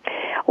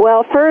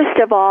 Well, first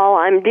of all,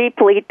 I'm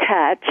deeply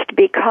touched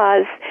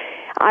because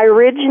I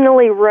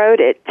originally wrote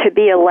it to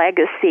be a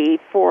legacy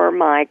for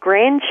my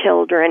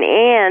grandchildren,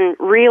 and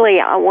really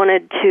I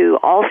wanted to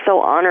also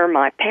honor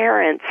my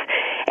parents.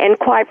 And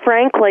quite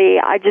frankly,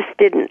 I just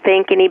didn't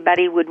think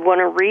anybody would want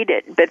to read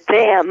it but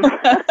them.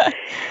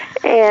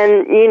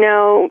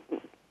 And,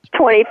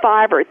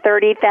 25 or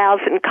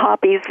 30,000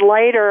 copies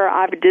later,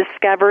 I've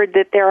discovered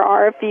that there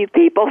are a few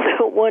people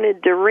who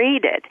wanted to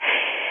read it.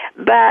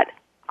 But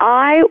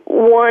I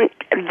want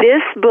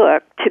this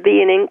book to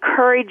be an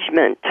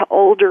encouragement to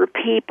older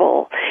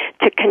people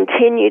to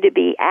continue to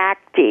be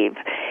active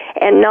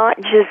and not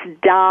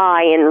just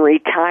die in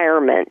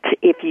retirement,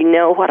 if you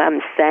know what I'm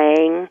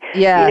saying.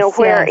 Yes, you know,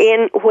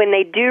 when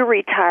they do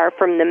retire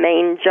from the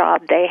main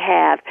job they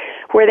have,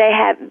 where they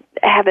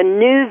have a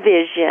new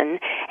vision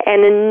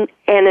and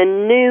a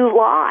new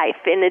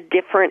life in a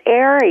different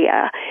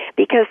area,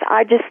 because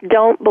I just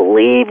don't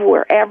believe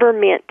we're ever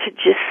meant to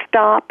just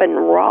stop and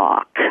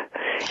rock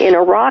in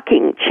a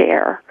rocking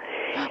chair.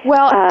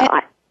 Well,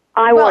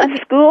 I want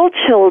school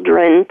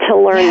children to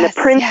learn the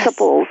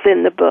principles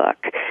in the book.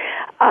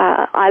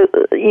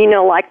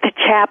 Like the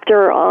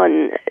chapter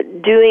on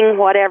doing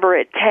whatever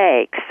it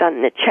takes,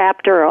 and the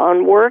chapter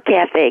on work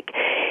ethic.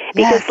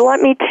 Because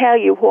let me tell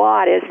you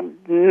what, as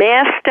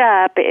messed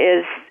up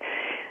as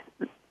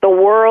the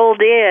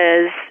world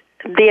is,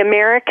 the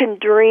American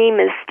dream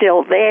is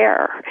still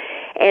there.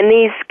 And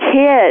these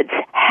kids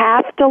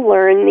have to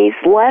learn these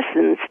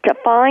lessons to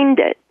find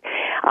it.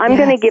 I'm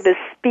going to give a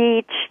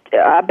speech,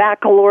 a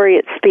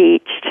baccalaureate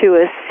speech, to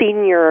a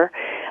senior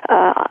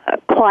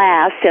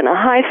class in a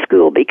high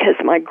school because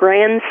my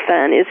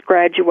grandson is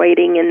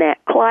graduating in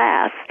that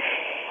class.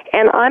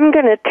 And I'm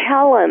going to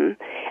tell them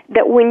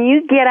that when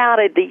you get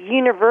out of the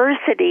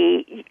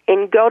university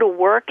and go to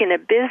work in a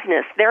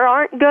business, there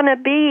aren't going to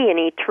be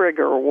any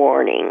trigger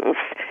warnings.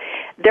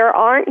 There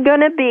aren't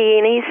going to be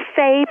any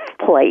safe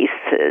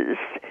places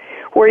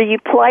where you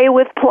play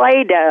with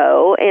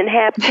Play-Doh and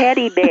have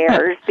teddy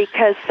bears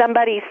because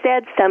somebody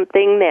said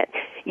something that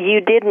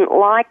you didn't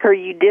like or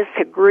you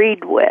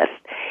disagreed with.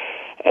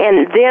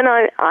 And then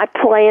I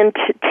plan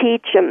to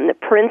teach them the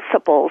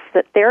principles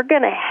that they're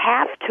going to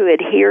have to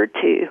adhere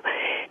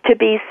to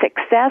be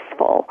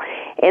successful.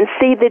 And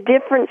see, the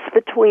difference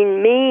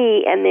between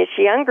me and this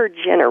younger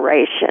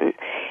generation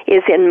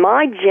is in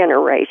my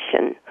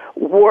generation,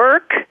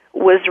 work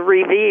was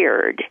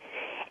revered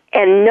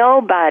and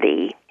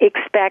nobody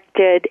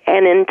expected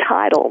an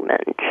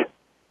entitlement.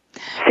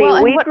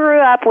 See, we grew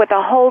up with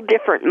a whole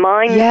different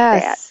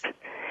mindset.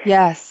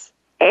 Yes.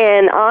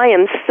 And I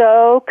am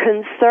so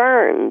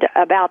concerned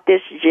about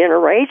this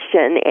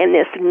generation and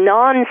this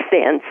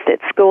nonsense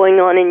that's going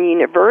on in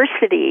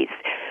universities,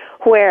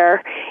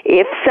 where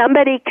if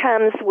somebody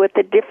comes with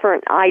a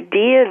different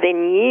idea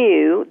than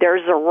you,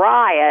 there's a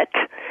riot,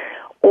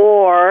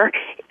 or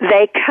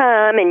they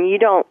come and you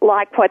don't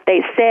like what they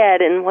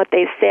said and what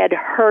they said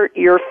hurt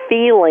your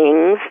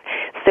feelings,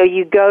 so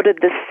you go to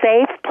the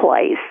safe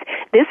place.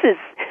 This is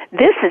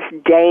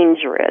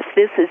dangerous.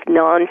 This is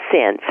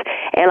nonsense.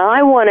 And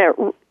I want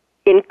to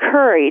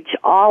encourage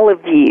all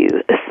of you,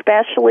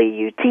 especially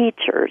you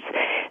teachers,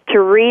 to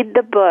read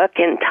the book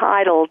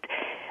entitled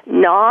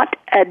Not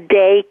a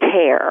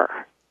Daycare.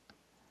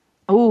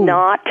 Ooh.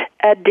 Not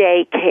a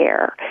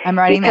Daycare. I'm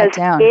writing that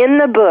down. Because in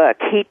the book,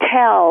 he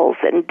tells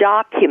and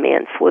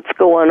documents what's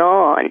going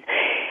on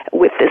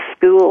with the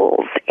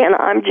schools. And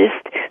I'm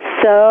just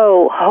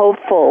so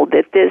hopeful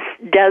that this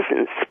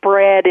doesn't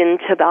spread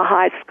into the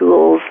high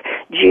schools,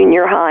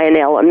 junior high, and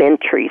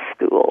elementary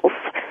schools.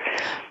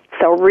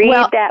 So read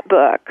that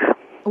book.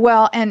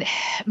 Well, and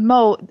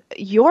Mo,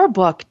 your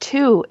book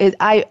too is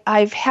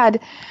I've had,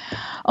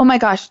 oh my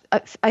gosh,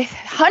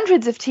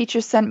 hundreds of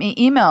teachers sent me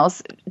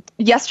emails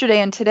yesterday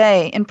and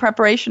today in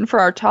preparation for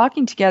our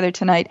talking together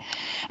tonight.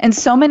 And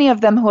so many of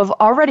them who have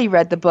already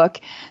read the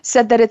book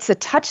said that it's a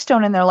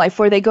touchstone in their life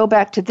where they go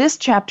back to this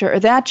chapter or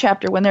that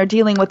chapter when they're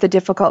dealing with a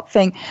difficult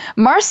thing.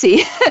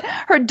 Marcy,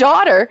 her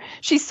daughter,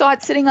 she saw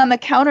it sitting on the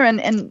counter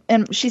and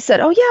she said,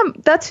 oh yeah,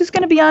 that's who's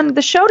going to be on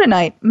the show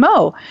tonight,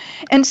 Mo.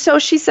 And so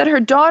she said her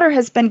daughter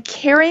has been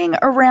carrying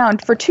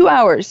around for 2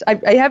 hours.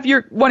 I have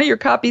one of your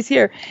copies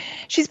here.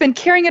 She's been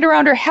carrying it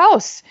around her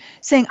house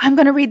saying, I'm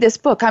going to read this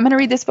book. I'm going to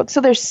read this book.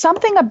 So there's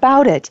something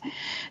about it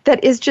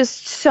that is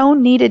just so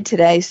needed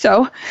today.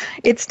 So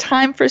it's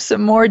time for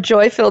some more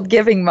joy-filled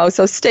giving, Mo.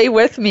 So stay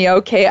with me,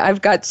 okay?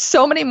 I've got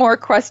so many more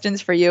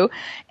questions for you.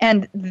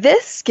 And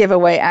this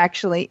giveaway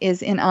actually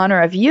is in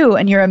honor of you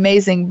and your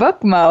amazing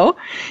book, Mo.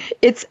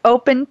 It's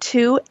open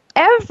to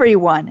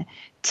everyone.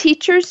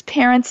 Teachers,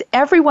 parents,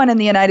 everyone in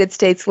the United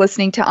States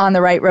listening to On the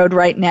Right Road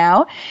right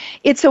now.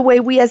 It's a way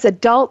we as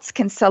adults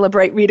can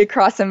celebrate Read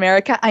Across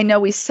America. I know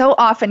we so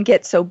often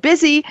get so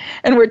busy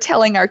and we're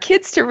telling our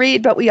kids to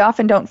read, but we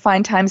often don't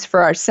find times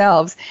for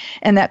ourselves.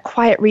 And that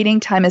quiet reading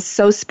time is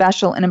so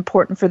special and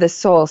important for the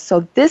soul.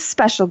 So this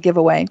special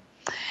giveaway,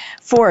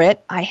 for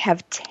it, I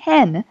have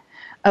 10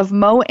 of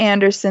Mo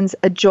Anderson's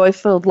A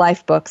Joy-Filled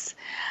Life books.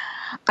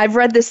 I've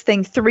read this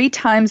thing 3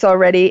 times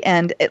already,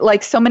 and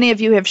like so many of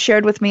you have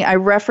shared with me, I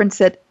reference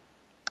it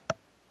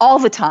all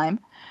the time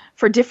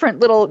for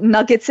different little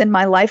nuggets in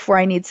my life where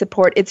I need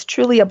support. It's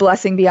truly a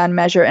blessing beyond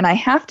measure, and I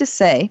have to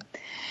say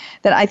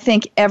that I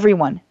think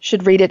everyone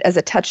should read it as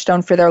a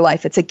touchstone for their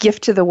life. It's a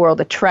gift to the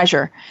world, a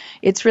treasure.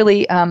 It's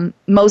really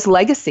Mo's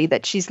legacy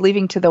that she's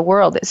leaving to the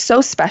world. It's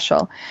so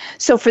special.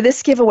 So for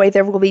this giveaway,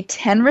 there will be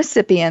 10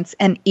 recipients,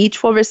 and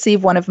each will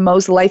receive one of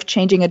Mo's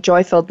life-changing A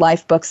Joy-Filled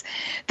Life books.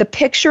 The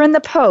picture in the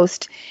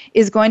post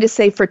is going to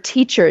say for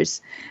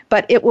teachers,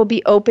 but it will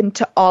be open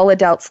to all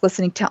adults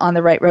listening to On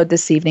the Right Road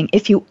this evening.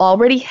 If you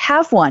already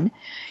have one,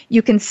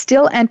 you can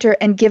still enter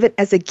and give it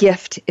as a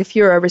gift if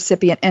you're a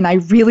recipient, and I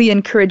really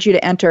encourage you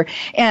to enter.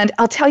 And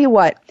I'll tell you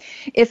what,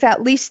 if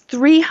at least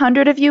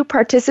 300 of you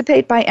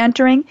participate by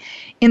entering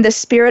in the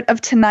spirit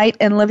of tonight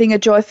and living a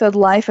joy-filled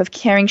life of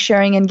caring,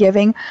 sharing, and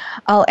giving,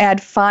 I'll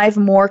add 5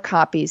 more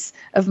copies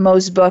of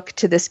Mo's book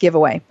to this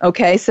giveaway.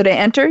 Okay, so to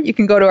enter, you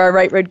can go to our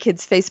Right Road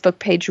Kids Facebook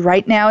page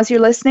right now as you're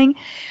listening.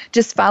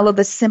 Just follow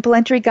the simple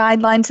entry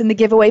guidelines in the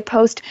giveaway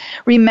post.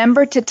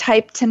 Remember to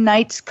type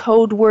tonight's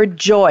code word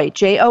JOY,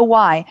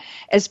 J-O-Y,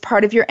 as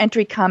part of your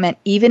entry comment,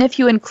 even if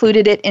you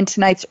included it in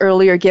tonight's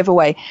earlier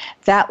giveaway.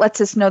 That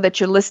lets us know that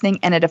you're listening,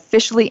 and it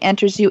officially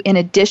enters you in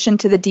addition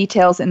to the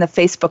details in the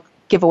Facebook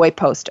giveaway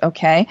post,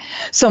 okay?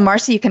 So,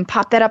 Marcy, you can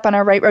pop that up on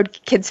our Right Road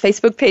Kids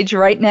Facebook page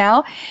right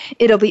now.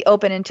 It'll be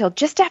open until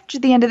just after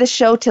the end of the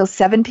show, till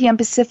 7 p.m.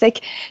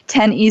 Pacific,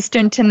 10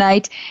 Eastern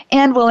tonight,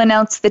 and we'll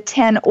announce the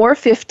 10 or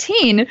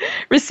 15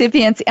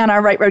 recipients on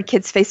our Right Road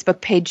Kids Facebook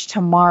page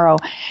tomorrow.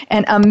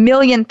 And a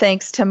million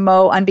thanks to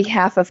Mo on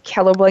behalf of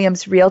Keller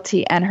Williams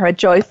Realty and her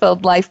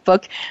Joy-Filled Life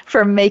book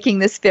for making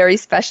this very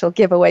special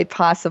giveaway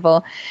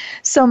possible.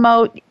 So,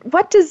 Mo,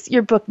 what does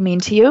your book mean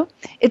to you?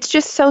 It's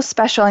just so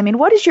special. I mean,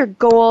 what is your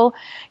goal,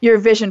 your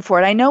vision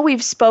for it? I know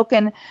we've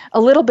spoken a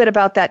little bit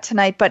about that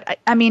tonight, but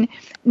I mean,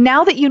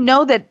 now that you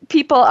know that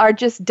people are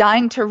just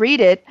dying to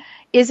read it,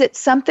 is it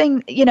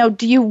something, you know,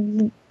 do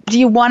you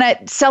want to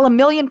sell 1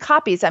 million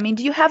copies? I mean,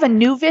 do you have a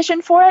new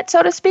vision for it,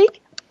 so to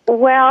speak?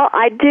 Well,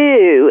 I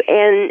do,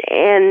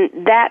 and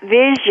that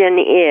vision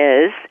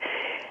is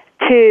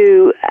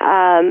to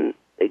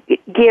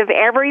give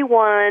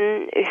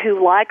everyone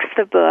who likes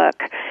the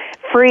book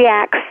free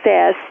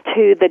access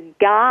to the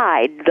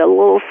guide, the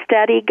little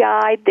study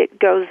guide that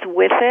goes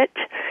with it.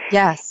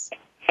 Yes.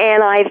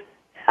 And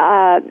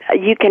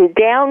you can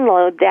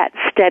download that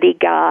study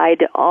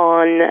guide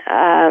on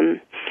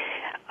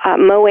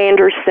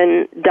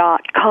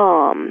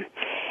moanderson.com.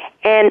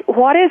 And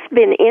what has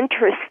been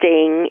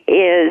interesting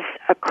is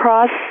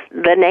across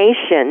the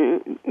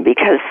nation,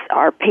 because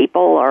our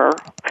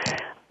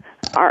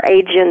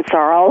agents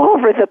are all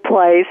over the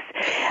place.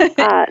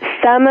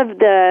 Some of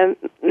the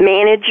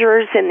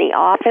managers in the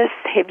office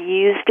have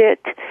used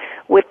it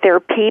with their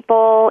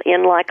people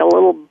in like a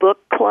little book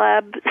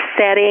club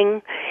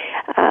setting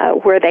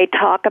where they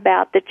talk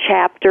about the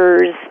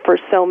chapters for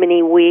so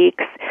many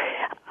weeks.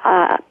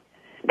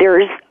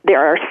 There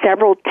are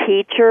several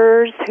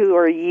teachers who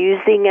are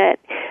using it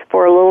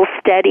for a little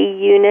study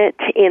unit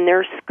in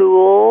their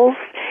schools.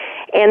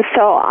 And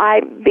so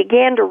I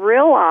began to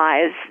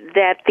realize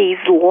that these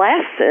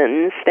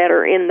lessons that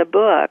are in the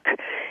book,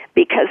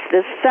 because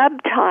the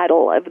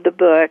subtitle of the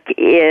book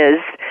is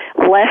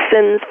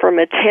Lessons from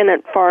a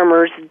Tenant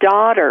Farmer's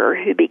Daughter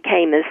Who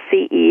Became a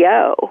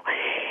CEO,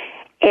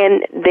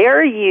 and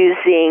they're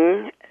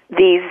using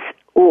these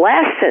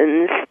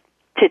lessons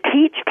to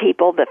teach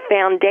people the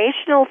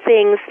foundational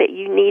things that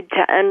you need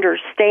to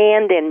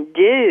understand and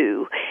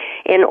do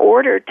in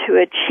order to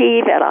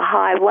achieve at a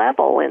high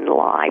level in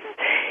life.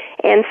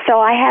 And so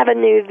I have a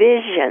new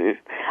vision.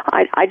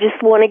 I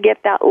just want to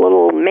get that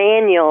little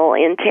manual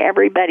into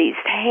everybody's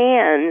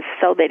hands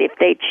so that if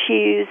they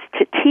choose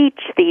to teach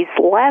these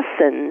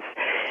lessons,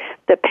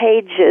 the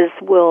pages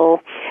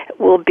will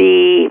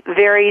be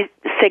very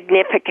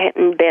significant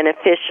and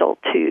beneficial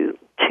to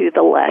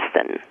the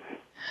lesson.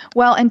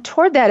 Well, and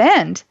toward that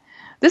end,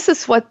 this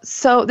is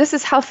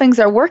how things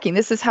are working.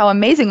 This is how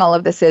amazing all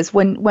of this is.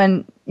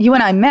 When you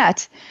and I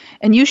met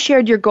and you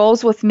shared your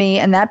goals with me,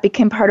 and that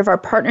became part of our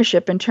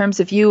partnership in terms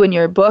of you and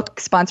your book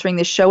sponsoring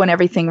this show and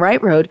everything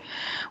Right Road,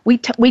 we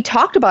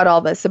talked about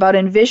all this, about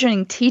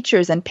envisioning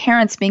teachers and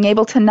parents being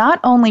able to not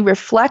only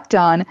reflect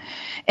on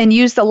and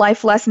use the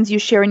life lessons you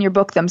share in your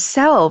book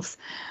themselves,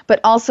 but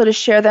also to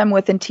share them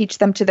with and teach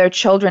them to their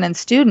children and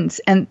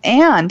students.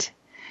 And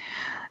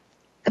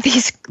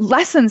these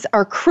lessons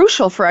are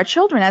crucial for our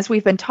children, as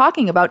we've been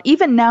talking about,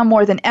 even now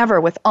more than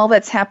ever with all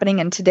that's happening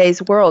in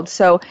today's world.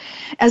 So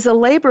as a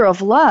labor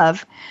of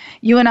love,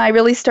 you and I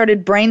really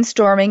started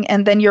brainstorming,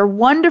 and then your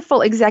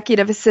wonderful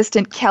executive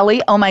assistant,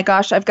 Kelly, oh my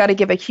gosh, I've got to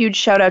give a huge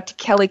shout out to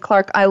Kelly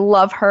Clark. I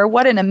love her.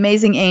 What an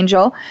amazing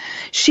angel.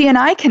 She and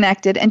I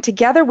connected, and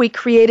together we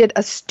created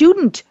a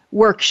student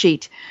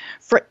worksheet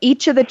for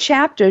each of the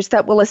chapters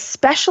that will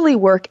especially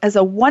work as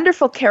a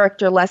wonderful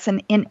character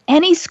lesson in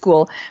any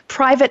school,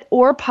 private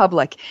or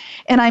public.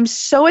 And I'm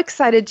so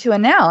excited to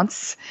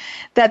announce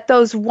that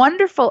those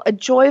wonderful A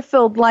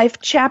Joy-Filled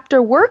Life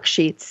chapter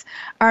worksheets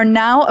are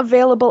now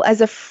available as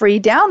a free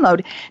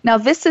download. Now,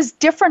 this is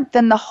different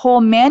than the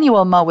whole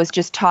manual Mo was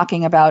just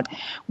talking about.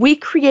 We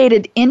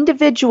created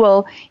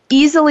individual,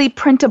 easily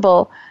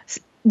printable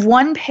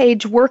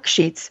one-page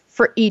worksheets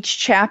for each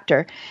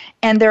chapter.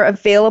 And they're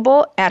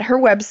available at her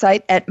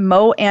website at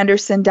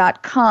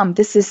moanderson.com.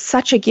 This is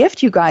such a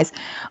gift, you guys.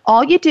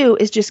 All you do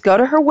is just go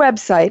to her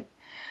website,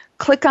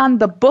 click on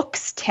the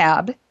Books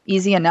tab,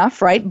 easy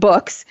enough, right?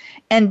 Books,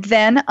 and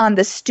then on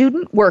the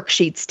Student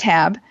Worksheets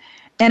tab,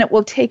 and it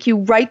will take you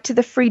right to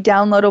the free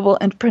downloadable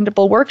and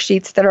printable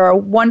worksheets that are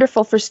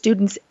wonderful for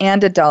students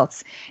and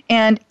adults.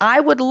 And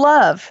I would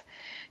love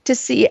to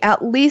see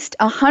at least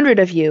 100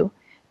 of you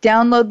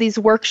download these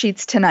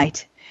worksheets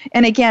tonight.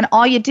 And again,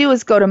 all you do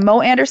is go to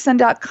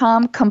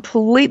moanderson.com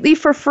completely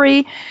for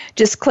free.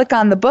 Just click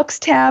on the Books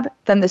tab,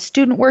 then the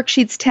Student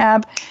Worksheets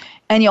tab,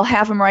 and you'll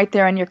have them right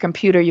there on your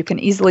computer. You can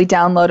easily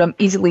download them,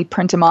 easily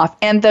print them off.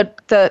 And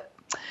the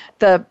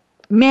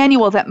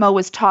manual that Mo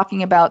was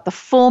talking about, the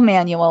full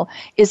manual,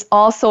 is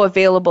also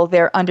available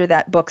there under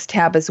that Books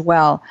tab as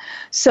well.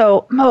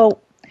 So, Mo,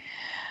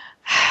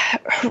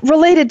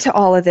 related to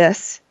all of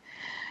this,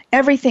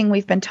 everything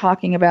we've been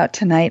talking about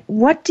tonight,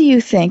 what do you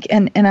think,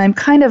 and I'm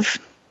kind of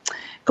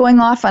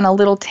going off on a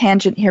little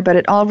tangent here, but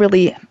it all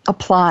really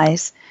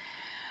applies.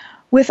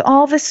 With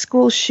all the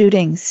school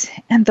shootings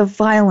and the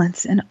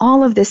violence and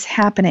all of this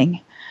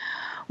happening,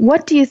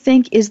 what do you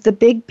think is the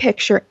big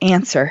picture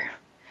answer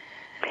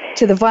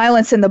to the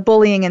violence and the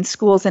bullying in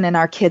schools and in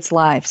our kids'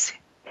 lives?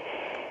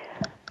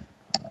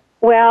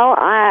 Well,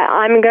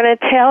 I'm going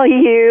to tell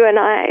you, and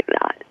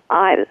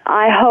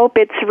I hope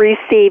it's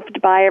received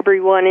by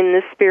everyone in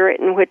the spirit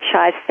in which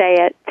I say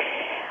it.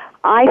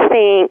 I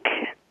think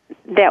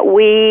that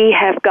we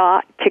have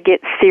got to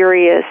get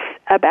serious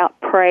about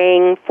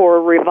praying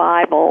for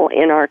revival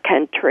in our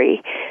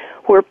country,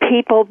 where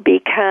people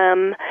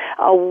become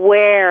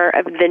aware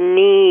of the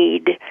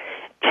need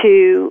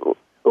to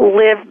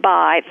live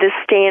by the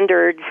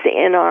standards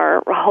in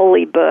our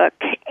holy book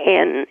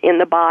and in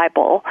the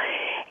Bible,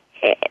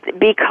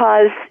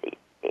 because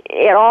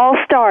it all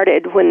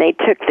started when they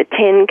took the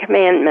 10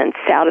 Commandments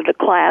out of the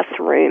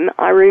classroom.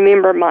 I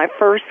remember my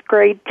first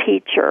grade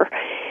teacher.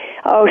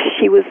 Oh,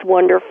 she was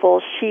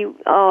wonderful. She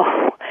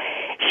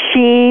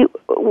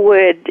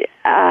would,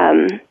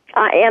 and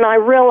I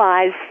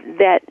realize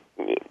that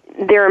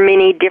there are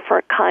many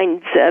different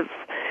kinds of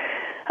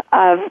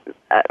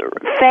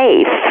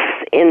faiths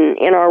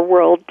in our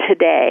world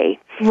today.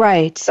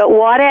 Right. But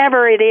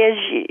whatever it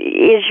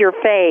is your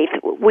faith,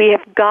 we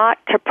have got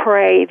to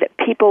pray that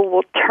people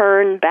will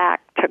turn back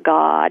to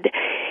God,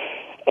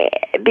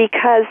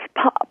 because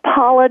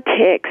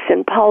politics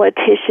and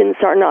politicians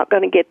are not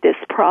going to get this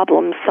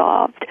problem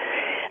solved.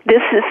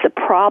 This is the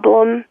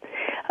problem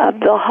of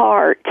the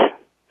heart,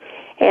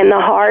 and the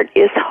heart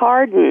is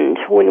hardened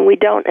when we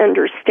don't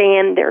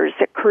understand there's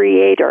a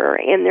creator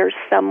and there's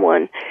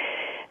someone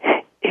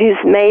who's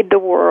made the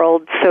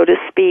world, so to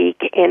speak,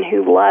 and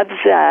who loves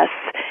us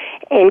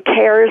and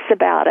cares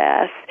about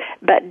us,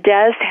 but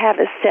does have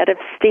a set of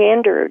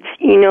standards.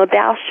 You know,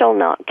 thou shalt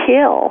not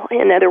kill.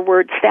 In other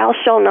words, thou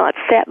shalt not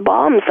set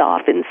bombs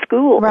off in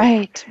school.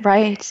 Right,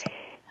 right.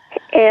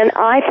 And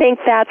I think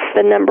that's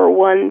the number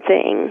one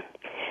thing.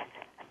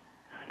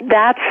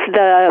 That's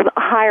the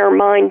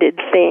higher-minded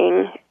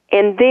thing.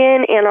 And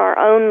then in our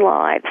own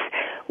lives,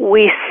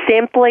 we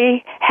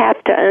simply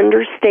have to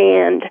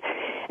understand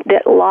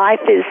that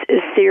life is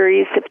a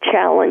series of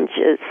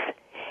challenges,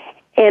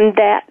 and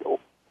that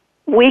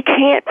we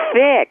can't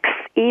fix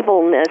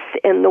evilness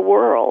in the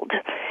world.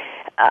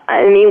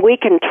 I mean, we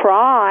can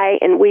try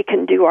and we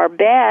can do our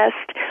best.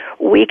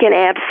 We can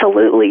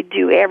absolutely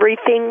do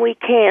everything we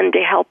can to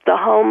help the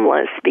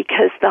homeless,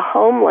 because the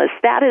homeless,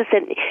 that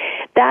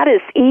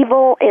is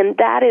evil, and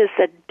that is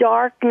a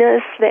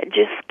darkness that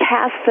just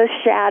casts a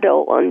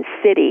shadow on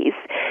cities.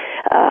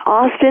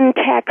 Austin,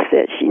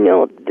 Texas, you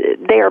know,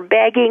 they are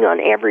begging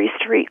on every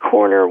street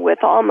corner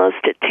with almost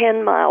a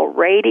 10-mile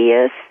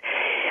radius.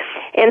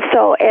 And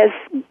so as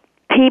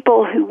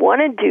people who want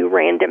to do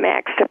random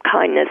acts of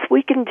kindness,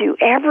 we can do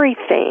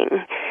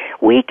everything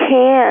we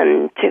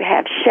can to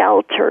have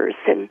shelters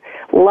and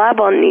love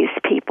on these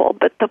people.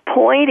 But the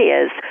point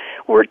is,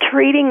 we're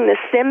treating the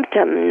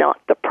symptom, not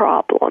the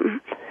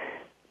problem.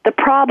 The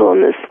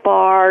problem is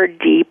far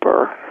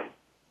deeper.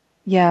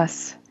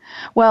 Yes.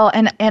 Well,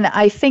 and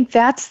I think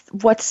that's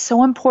what's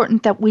so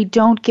important, that we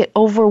don't get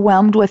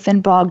overwhelmed with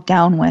and bogged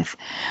down with.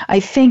 I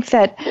think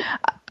that,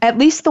 at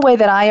least the way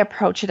that I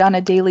approach it on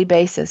a daily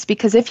basis,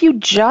 because if you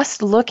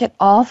just look at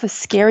all the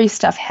scary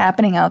stuff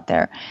happening out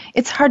there,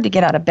 it's hard to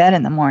get out of bed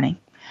in the morning.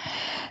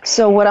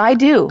 So what I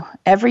do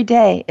every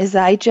day is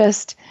I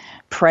just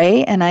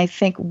pray and I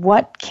think,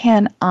 what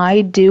can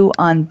I do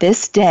on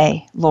this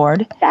day,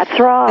 Lord? That's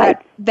right.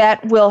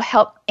 That will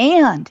help.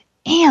 And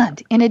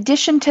in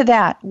addition to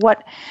that,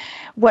 what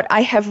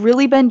I have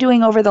really been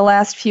doing over the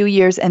last few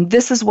years, and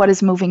this is what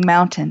is moving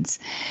mountains,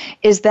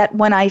 is that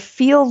when I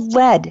feel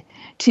led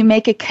to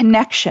make a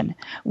connection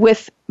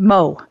with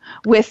Mo,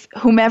 with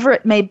whomever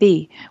it may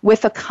be,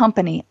 with a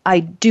company,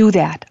 I do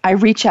that. I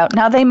reach out.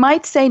 Now, they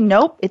might say,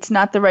 nope, it's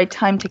not the right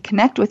time to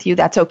connect with you.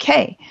 That's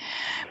okay.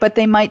 But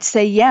they might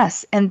say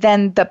yes. And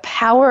then the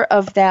power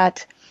of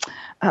that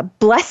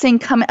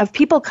blessing of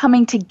people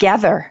coming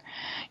together,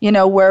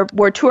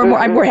 where two or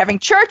more, we're having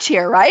church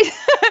here, right?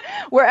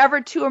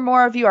 Wherever two or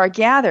more of you are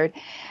gathered,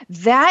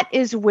 that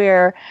is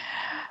where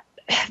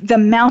the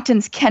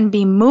mountains can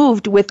be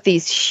moved with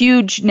these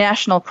huge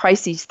national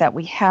crises that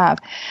we have.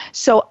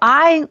 So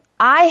I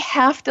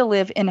have to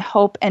live in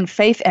hope and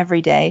faith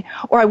every day,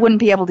 or I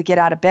wouldn't be able to get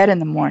out of bed in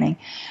the morning.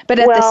 But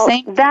at the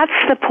same time, that's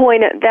the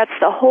point. That's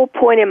the whole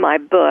point in my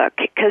book,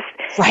 because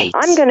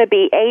I'm going to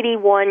be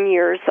 81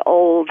 years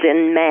old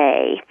in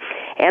May,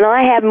 and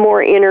I have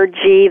more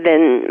energy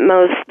than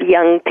most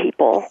young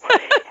people.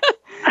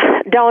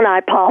 Don't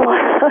I,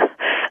 Paula?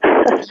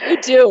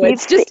 You do.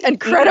 It's just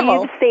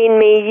incredible. You've seen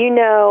me. You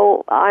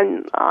know,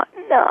 I'm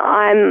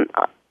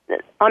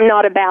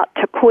not about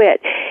to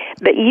quit,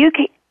 but you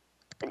can.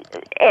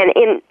 And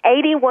in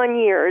 81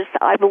 years,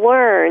 I've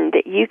learned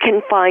that you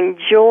can find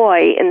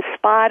joy in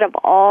spite of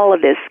all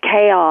of this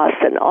chaos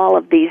and all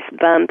of these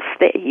bumps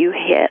that you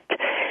hit.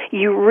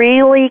 You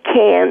really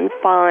can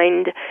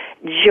find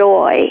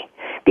joy,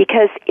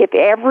 because if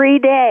every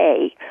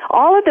day,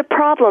 all of the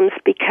problems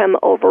become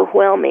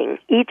overwhelming.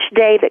 Each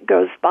day that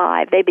goes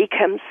by, they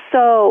become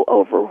so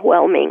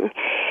overwhelming.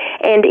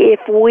 And if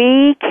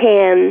we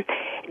can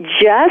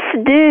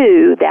just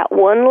do that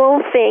one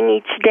little thing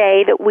each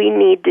day that we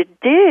need to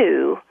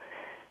do,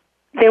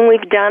 then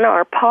we've done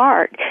our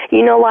part.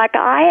 You know, like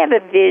I have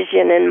a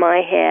vision in my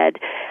head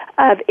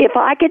of if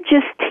I could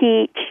just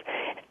teach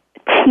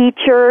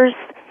teachers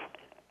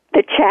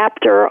the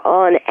chapter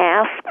on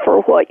ask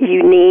for what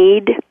you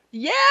need.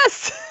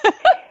 Yes!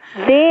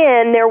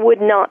 Then there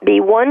would not be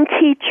one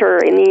teacher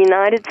in the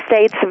United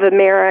States of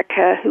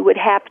America who would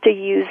have to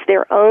use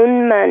their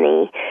own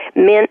money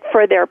meant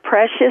for their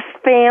precious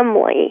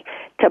family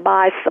to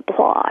buy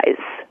supplies.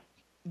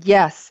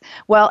 Yes.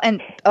 Well,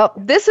 and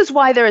this is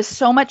why there is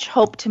so much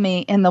hope to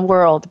me in the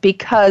world,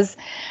 because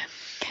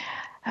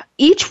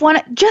each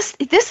one,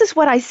 this is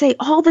what I say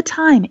all the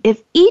time.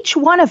 If each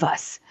one of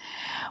us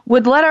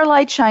would let our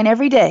light shine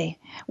every day,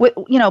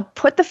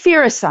 put the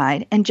fear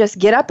aside and just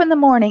get up in the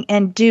morning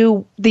and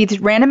do these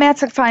random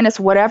acts of kindness,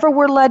 whatever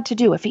we're led to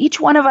do. If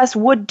each one of us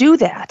would do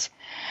that,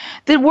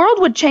 the world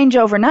would change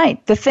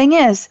overnight. The thing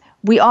is,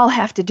 we all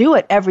have to do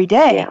it every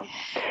day.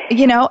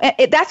 Yeah.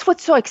 That's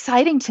what's so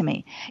exciting to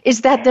me,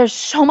 is that there's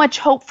so much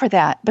hope for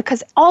that,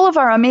 because all of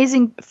our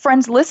amazing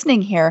friends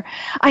listening here,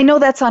 I know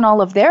that's on all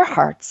of their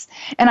hearts.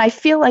 And I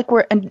feel like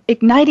we're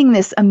igniting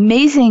this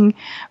amazing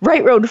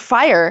Right Road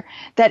fire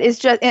that is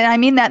just, and I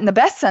mean that in the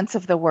best sense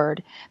of the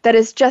word, that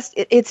is just,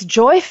 it's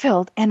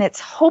joy-filled and it's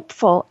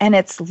hopeful and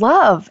it's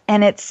love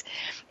and it's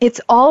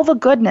all the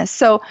goodness.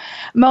 So,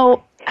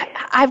 Mo,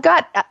 I've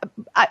got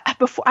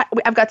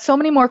so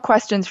many more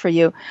questions for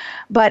you,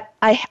 but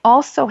I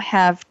also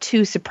have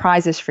two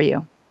surprises for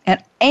you.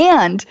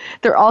 And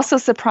they're also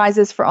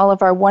surprises for all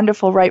of our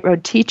wonderful Right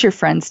Road teacher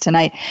friends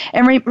tonight.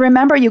 And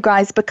remember, you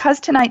guys,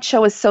 because tonight's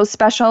show is so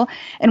special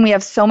and we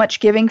have so much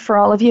giving for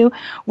all of you,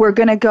 we're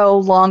going to go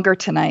longer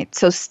tonight.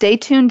 So stay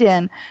tuned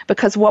in,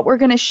 because what we're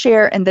going to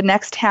share in the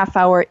next half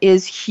hour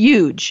is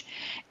huge,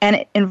 and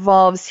it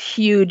involves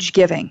huge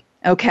giving.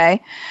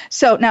 Okay?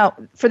 So now,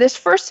 for this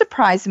first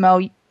surprise,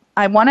 Mo,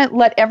 I want to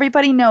let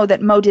everybody know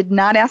that Mo did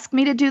not ask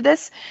me to do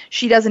this.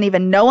 She doesn't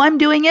even know I'm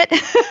doing it.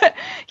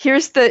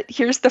 Here's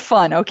the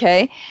fun,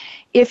 okay?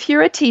 If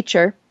you're a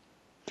teacher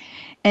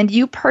and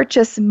you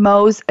purchase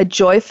Mo's A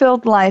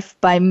Joy-Filled Life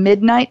by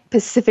midnight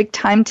Pacific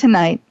time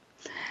tonight,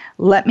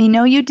 let me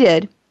know you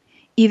did,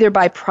 either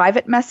by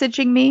private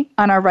messaging me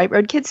on our Right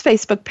Road Kids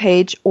Facebook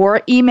page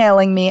or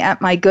emailing me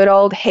at my good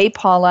old Hey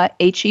Paula,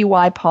 Hey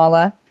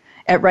Paula,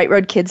 at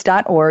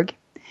rightroadkids.org,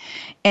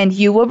 and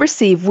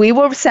we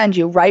will send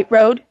you, Right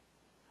Road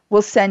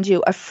will send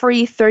you a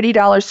free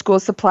 $30 school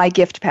supply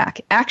gift pack.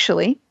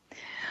 Actually,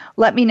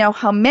 let me know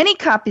how many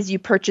copies you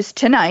purchased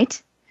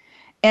tonight,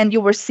 and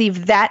you'll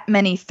receive that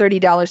many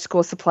 $30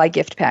 school supply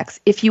gift packs.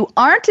 If you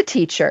aren't a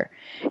teacher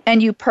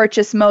and you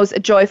purchase Mo's A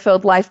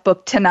Joy-Filled Life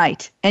book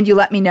tonight, and you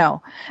let me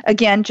know,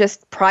 again,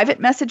 just private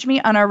message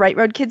me on our Right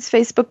Road Kids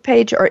Facebook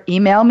page or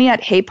email me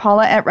at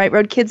heypaula at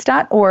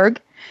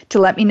rightroadkids.org to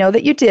let me know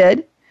that you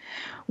did.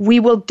 We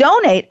will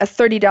donate a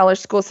 $30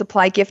 school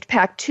supply gift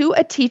pack to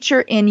a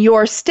teacher in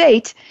your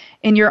state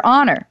in your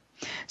honor.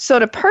 So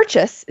to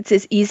purchase, it's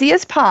as easy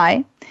as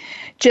pie.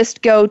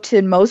 Just go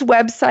to Mo's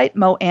website,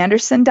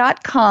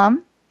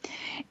 moanderson.com,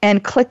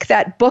 and click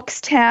that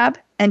Books tab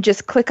and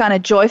just click on A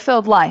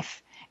Joy-Filled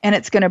Life. And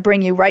it's going to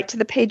bring you right to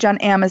the page on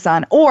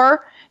Amazon.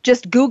 Or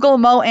just Google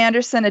Mo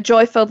Anderson, A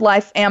Joy-Filled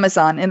Life,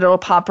 Amazon, and it'll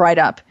pop right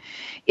up.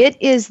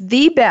 It is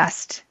the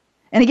best.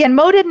 And again,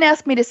 Mo didn't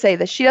ask me to say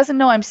this. She doesn't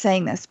know I'm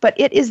saying this. But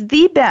it is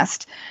the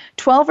best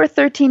 $12 or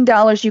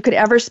 $13 you could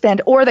ever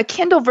spend. Or the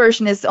Kindle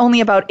version is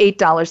only about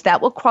 $8.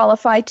 That will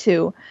qualify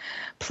too.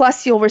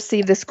 Plus, you'll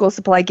receive the school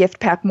supply gift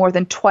pack more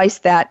than twice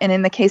that. And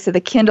in the case of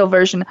the Kindle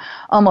version,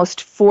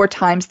 almost 4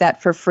 times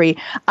that for free.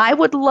 I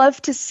would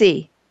love to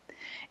see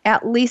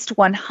at least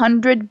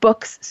 100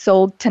 books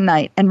sold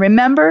tonight. And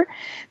remember,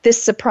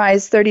 this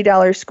surprise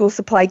 $30 school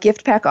supply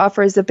gift pack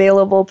offer is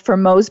available for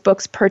Mo's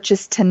books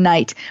purchased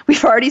tonight.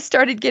 We've already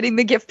started getting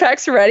the gift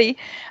packs ready.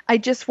 I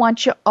just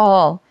want you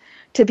all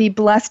to be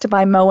blessed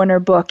by Mo and her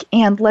book,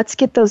 and let's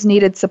get those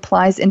needed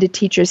supplies into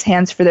teachers'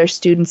 hands for their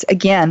students.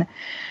 Again,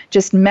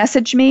 just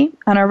message me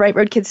on our Right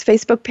Road Kids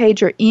Facebook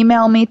page or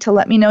email me to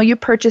let me know you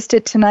purchased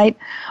it tonight,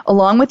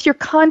 along with your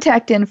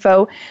contact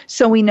info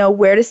so we know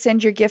where to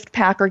send your gift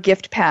pack or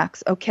gift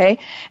packs, okay?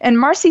 And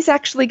Marcy's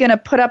actually going to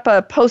put up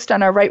a post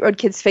on our Right Road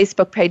Kids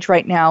Facebook page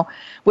right now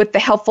with the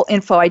helpful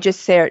info I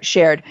just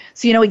shared,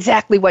 so you know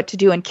exactly what to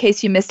do in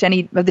case you missed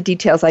any of the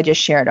details I just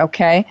shared,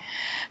 okay?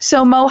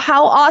 So, Mo,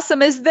 how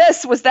awesome is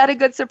this? Was that a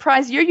good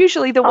surprise? You're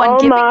usually the one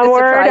giving the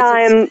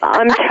surprises.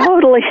 I'm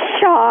totally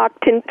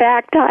shocked. In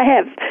fact, I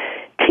have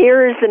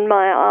tears in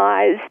my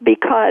eyes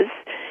because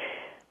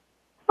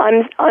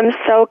I'm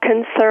so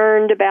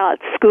concerned about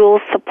school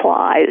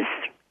supplies,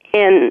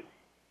 and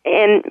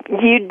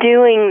you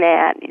doing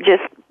that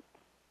just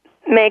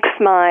makes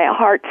my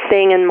heart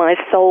sing and my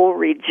soul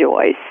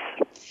rejoice.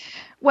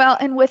 Well,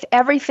 and with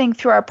everything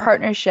through our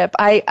partnership,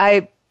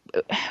 I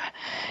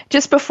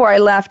just before I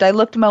left, I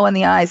looked Mo in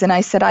the eyes and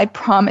I said, I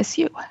promise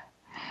you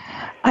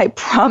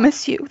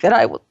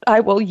that I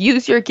will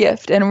use your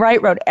gift, and Right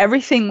Road,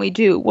 everything we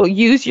do will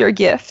use your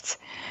gift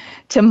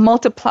to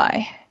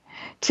multiply,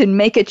 to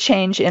make a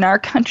change in our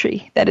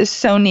country that is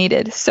so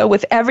needed. So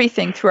with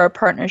everything through our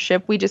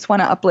partnership, we just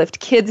want to uplift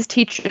kids,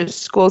 teachers,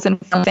 schools, and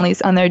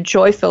families on their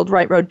joy-filled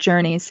Right Road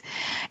journeys.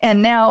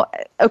 And now,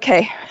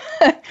 okay,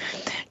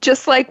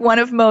 just like one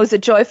of Mo's A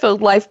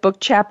Joy-Filled Life book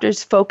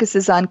chapters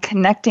focuses on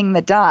connecting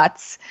the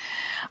dots,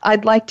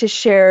 I'd like to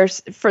share,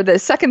 for the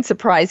second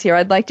surprise here,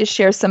 I'd like to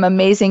share some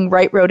amazing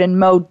Right Road and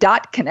Mo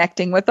dot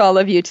connecting with all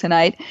of you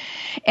tonight.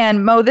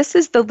 And Mo, this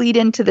is the lead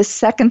into the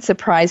second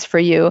surprise for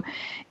you.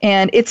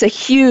 And it's a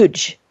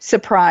huge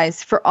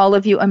surprise for all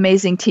of you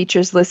amazing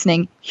teachers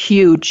listening.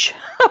 Huge.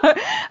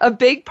 A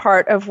big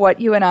part of what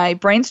you and I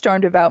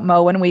brainstormed about,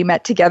 Mo, when we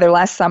met together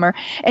last summer.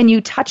 And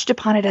you touched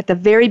upon it at the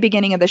very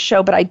beginning of the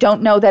show, but I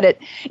don't know that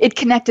it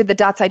connected the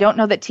dots. I don't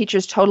know that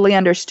teachers totally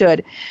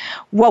understood.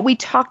 What we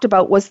talked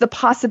about was the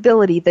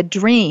possibility, the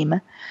dream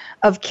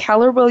of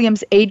Keller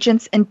Williams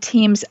agents and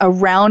teams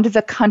around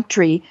the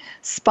country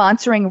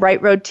sponsoring Right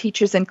Road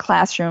teachers and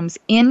classrooms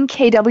in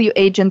KW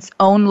agents'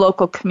 own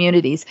local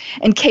communities.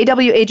 And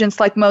KW agents,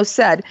 like Mo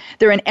said,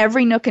 they're in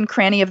every nook and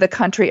cranny of the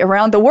country,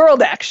 around the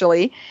world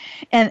actually.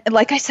 And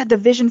like I said, the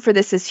vision for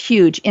this is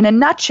huge. In a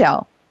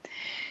nutshell,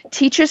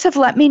 teachers have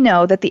let me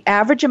know that the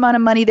average amount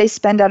of money they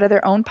spend out of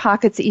their own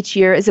pockets each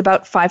year is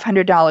about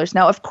 $500.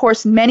 Now, of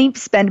course, many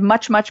spend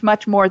much, much,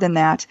 much more than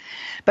that,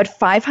 but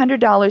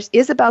 $500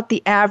 is about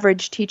the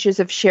average teachers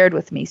have shared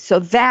with me. So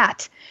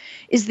that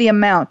is the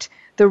amount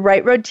the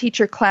Right Road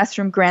Teacher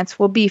Classroom grants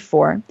will be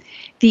for.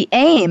 The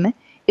aim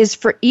is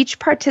for each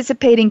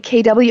participating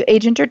KW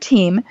agent or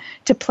team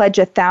to pledge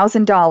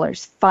 $1,000,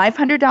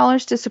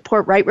 $500 to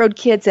support Right Road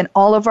Kids and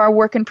all of our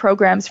work and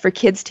programs for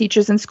kids,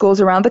 teachers, and schools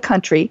around the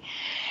country,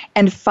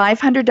 and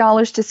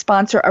 $500 to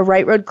sponsor a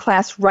Right Road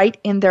class right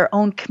in their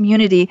own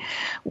community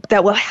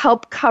that will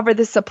help cover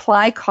the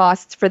supply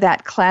costs for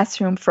that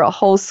classroom for a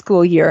whole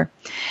school year.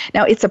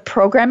 Now, it's a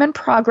program in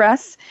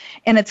progress,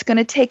 and it's going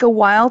to take a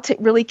while to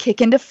really kick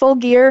into full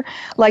gear.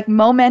 Like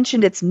Mo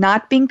mentioned, it's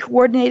not being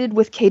coordinated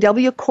with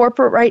KW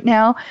Corporate right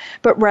now,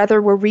 but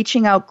rather we're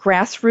reaching out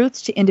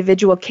grassroots to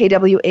individual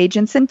KW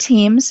agents and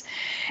teams.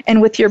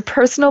 And with your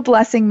personal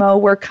blessing, Mo,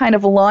 we're kind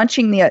of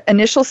launching the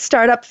initial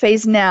startup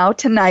phase now,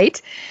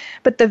 tonight.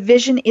 But the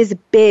vision is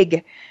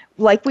big.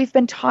 Like we've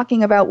been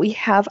talking about, we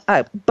have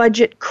a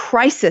budget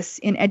crisis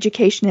in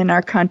education in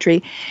our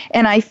country.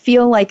 And I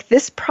feel like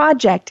this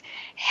project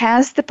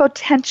has the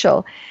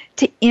potential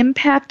to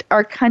impact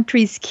our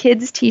country's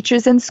kids,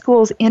 teachers, and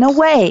schools in a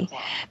way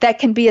that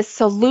can be a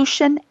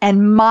solution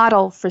and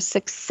model for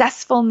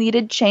successful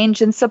needed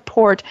change and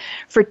support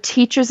for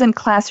teachers and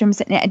classrooms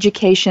and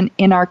education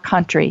in our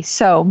country.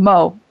 So,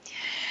 Mo,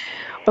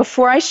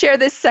 before I share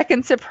this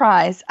second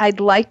surprise,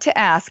 I'd like to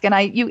ask,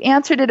 and you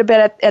answered it a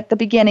bit at the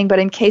beginning, but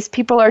in case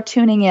people are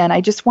tuning in,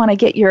 I just want to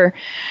get your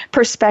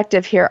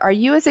perspective here. Are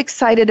you as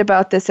excited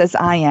about this as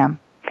I am?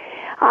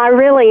 I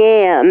really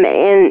am,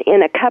 and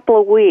in a couple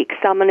of weeks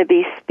I'm going to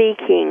be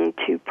speaking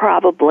to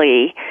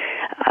probably,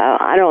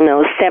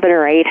 700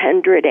 or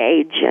 800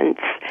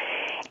 agents,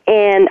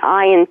 and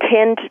I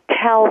intend to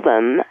tell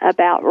them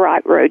about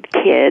Right Road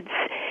Kids,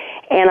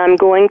 and I'm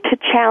going to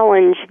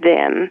challenge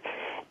them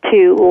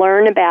to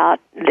learn about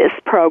this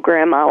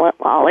program.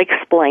 I'll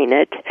explain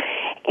it,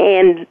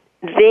 and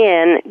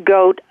then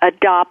go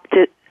adopt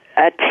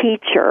a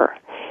teacher.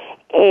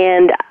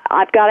 And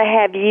I've got to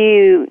have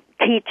you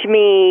teach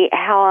me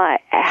how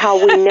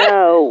we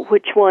know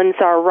which ones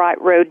are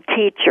Right Road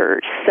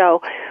teachers.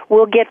 So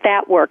we'll get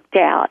that worked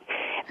out.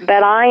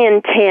 But I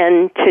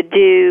intend to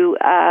do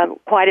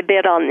quite a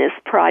bit on this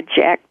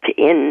project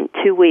in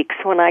 2 weeks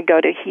when I go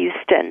to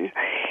Houston.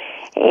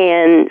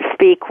 and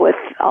speak with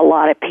a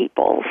lot of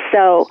people.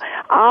 So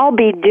I'll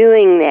be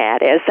doing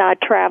that as I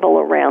travel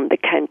around the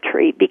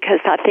country because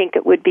I think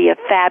it would be a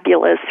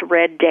fabulous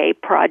Red Day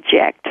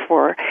project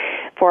for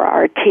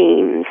our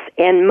teams.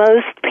 And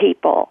most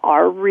people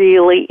are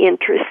really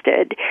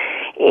interested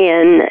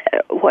in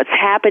what's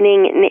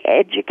happening in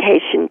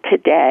education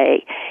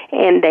today,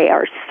 and they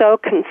are so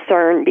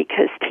concerned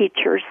because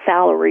teachers'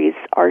 salaries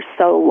are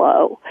so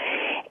low.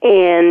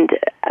 And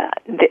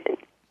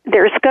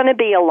there's going to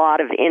be a lot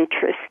of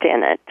interest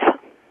in it.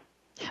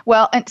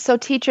 Well, and so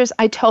teachers,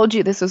 I told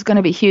you this was going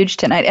to be huge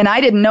tonight, and I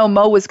didn't know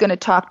Mo was going to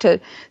talk to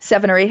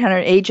 700 or 800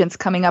 agents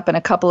coming up in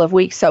a couple of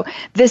weeks. So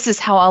this is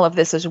how all of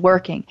this is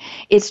working.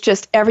 It's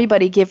just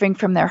everybody giving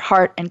from their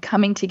heart and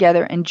coming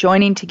together and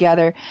joining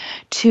together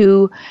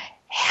to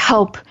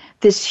help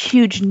this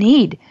huge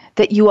need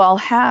that you all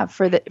have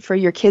for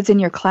your kids in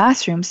your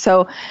classroom.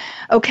 So,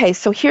 okay,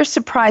 so here's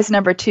surprise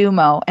number 2,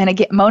 Mo. And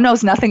again, Mo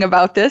knows nothing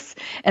about this,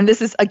 and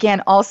this is,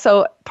 again,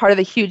 also part of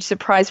the huge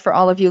surprise for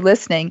all of you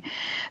listening.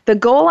 The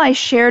goal I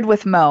shared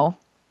with Mo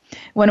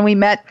when we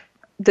met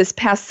this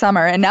past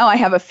summer, and now I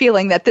have a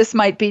feeling that this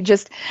might be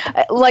just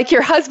like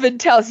your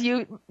husband tells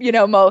you,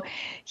 Mo,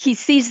 he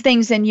sees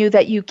things in you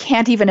that you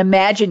can't even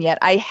imagine yet.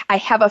 I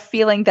have a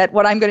feeling that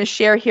what I'm going to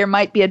share here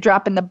might be a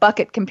drop in the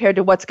bucket compared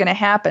to what's going to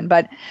happen.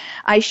 But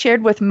I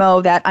shared with Mo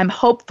that I'm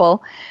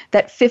hopeful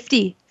that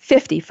 50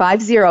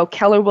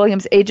 Keller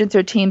Williams agents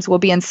or teams will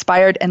be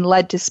inspired and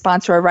led to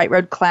sponsor a Right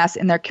Road class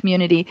in their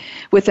community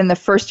within the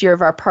first year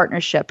of our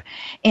partnership.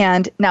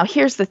 And now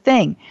here's the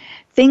thing.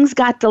 Things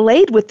got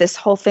delayed with this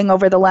whole thing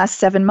over the last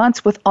 7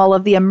 months with all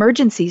of the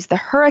emergencies, the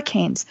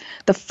hurricanes,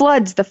 the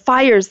floods, the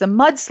fires, the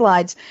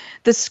mudslides,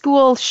 the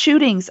school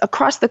shootings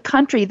across the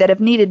country that have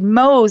needed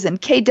Mo's and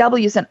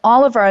KW's and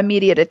all of our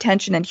immediate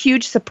attention and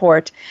huge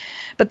support.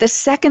 But the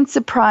second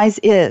surprise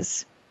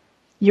is,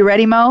 you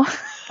ready, Mo?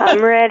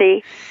 I'm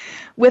ready.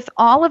 With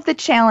all of the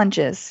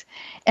challenges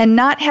and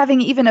not having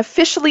even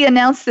officially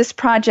announced this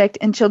project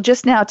until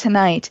just now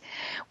tonight,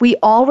 we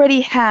already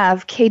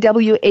have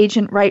KW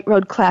Agent Right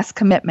Road class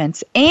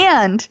commitments.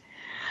 And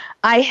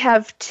I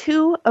have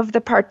 2 of the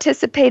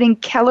participating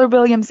Keller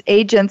Williams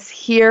agents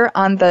here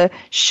on the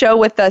show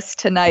with us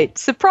tonight.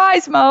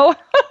 Surprise, Mo.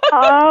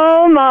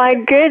 Oh, my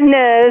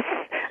goodness.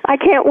 I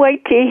can't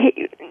wait to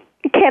hear.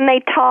 Can they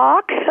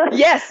talk?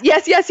 Yes.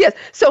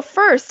 So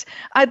first,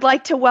 I'd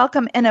like to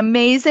welcome an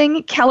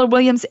amazing Keller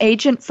Williams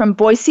agent from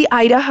Boise,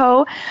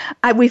 Idaho.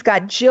 We've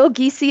got Jill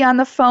Giese on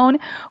the phone.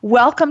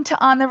 Welcome to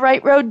On the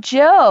Right Road,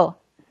 Jill.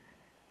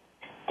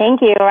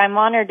 Thank you. I'm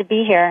honored to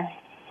be here.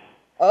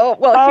 Oh,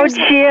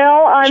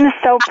 Jill, I'm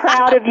so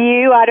proud of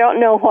you. I don't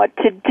know what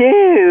to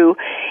do.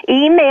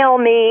 Email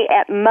me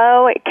at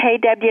mo@kw.com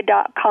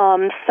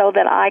so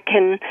that I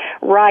can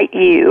write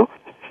you.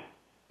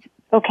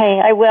 Okay,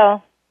 I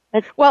will.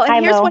 Well,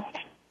 and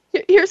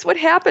here's what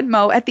happened,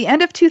 Mo. At the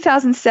end of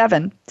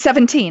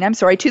 2017,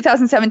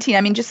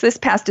 just this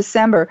past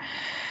December,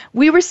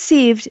 we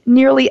received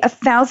nearly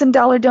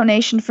 $1,000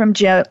 donation from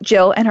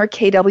Jill and her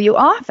KW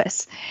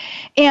office.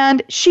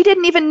 And she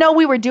didn't even know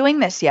we were doing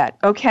this yet,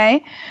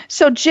 okay?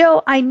 So,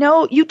 Jill, I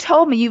know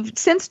you've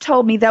since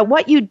told me that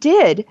what you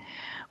did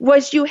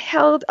was you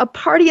held a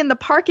party in the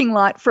parking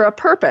lot for a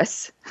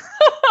purpose.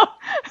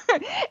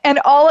 And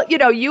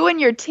you and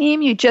your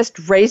team, you just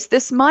raised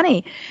this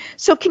money.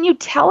 So can you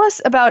tell us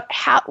about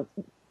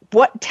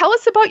tell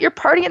us about your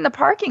party in the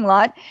parking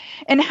lot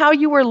and how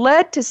you were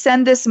led to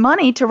send this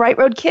money to Right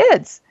Road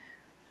Kids?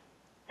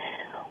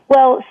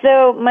 Well,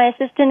 so my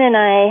assistant and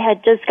I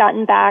had just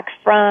gotten back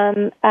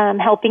from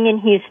helping in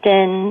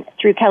Houston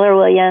through Keller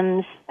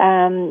Williams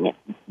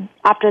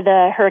after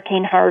the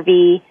Hurricane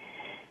Harvey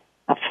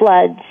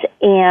floods,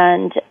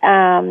 and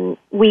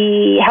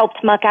we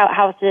helped muck out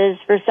houses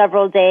for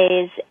several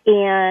days,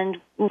 and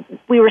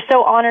we were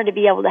so honored to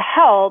be able to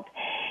help,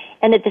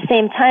 and at the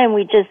same time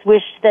we just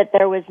wished that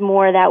there was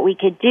more that we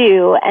could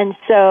do. And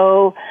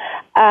so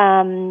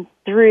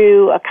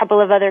through a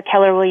couple of other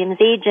Keller Williams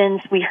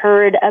agents, we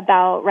heard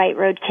about Right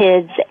Road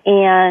Kids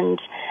and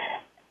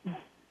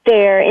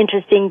their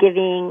interest in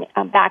giving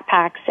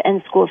backpacks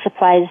and school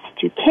supplies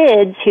to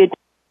kids who had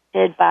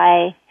been affected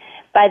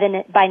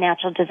by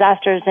natural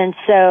disasters. And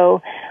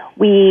so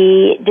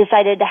we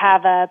decided to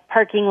have a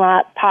parking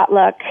lot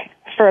potluck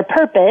for a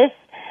purpose.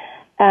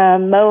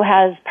 Mo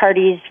has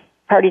parties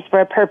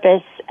for a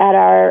purpose at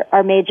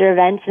our major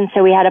events, and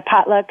so we had a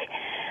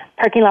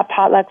parking lot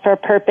potluck for a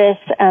purpose,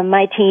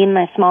 my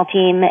small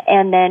team,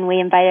 and then we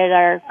invited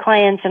our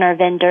clients and our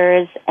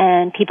vendors,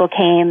 and people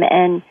came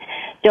and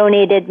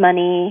donated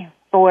money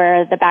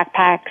for the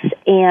backpacks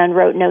and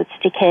wrote notes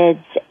to kids,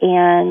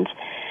 and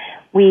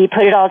we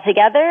put it all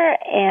together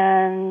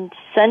and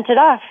sent it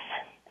off.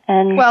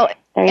 And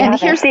there you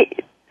have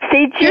it.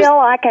 See, Jill,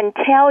 I can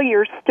tell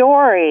your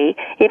story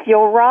if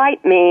you'll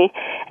write me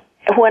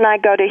when I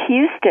go to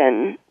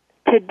Houston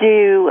to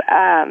do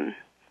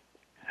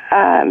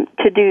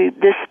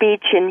the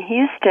speech in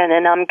Houston,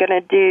 and I'm going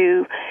to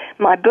do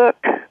my book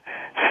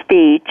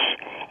speech.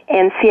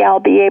 and see, I'll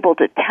be able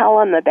to tell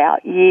them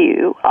about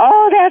you.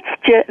 Oh, that's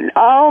just,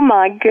 oh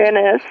my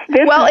goodness.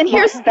 Well, and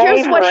here's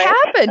what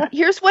happened.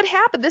 Here's what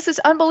happened. This is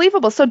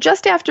unbelievable. So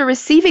just after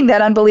receiving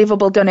that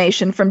unbelievable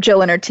donation from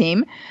Jill and her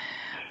team,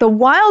 the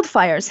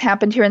wildfires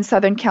happened here in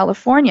Southern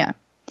California.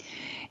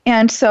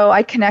 And so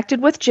I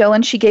connected with Jill,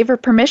 and she gave her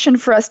permission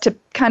for us to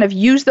kind of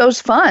use those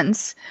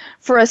funds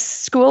for a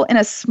school in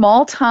a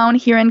small town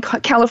here in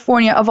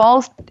California, of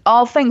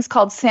all things,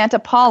 called Santa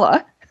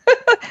Paula.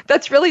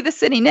 That's really the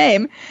city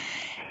name.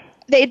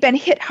 They had been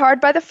hit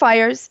hard by the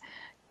fires.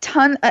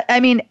 Tons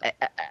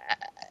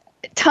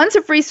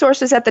of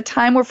resources at the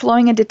time were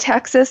flowing into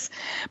Texas,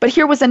 but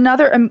here was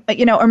another,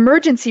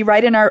 emergency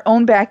right in our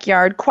own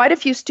backyard. Quite a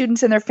few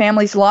students and their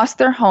families lost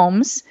their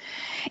homes,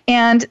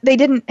 and they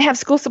didn't have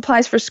school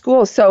supplies for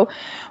school. So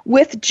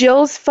with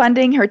Jill's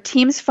funding, her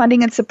team's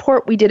funding and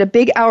support, we did a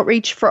big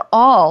outreach for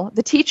all.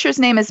 The teacher's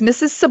name is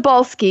Mrs.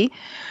 Sobolski.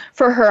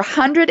 For her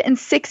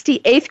 160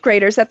 8th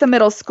graders at the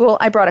middle school,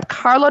 I brought a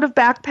carload of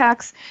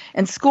backpacks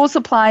and school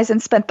supplies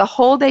and spent the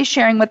whole day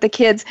sharing with the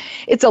kids.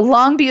 It's a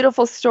long,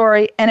 beautiful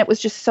story, and it was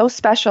just so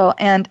special.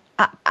 And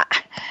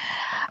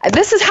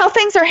this is how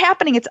things are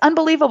happening. It's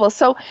unbelievable.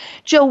 So,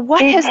 Jill,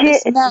 what has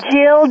this meant?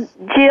 Jill,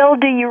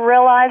 do you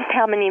realize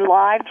how many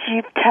lives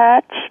you've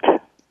touched?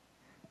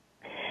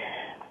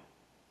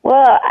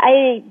 Well,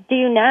 I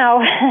do now.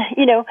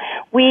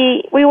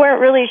 We weren't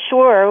really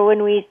sure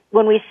when we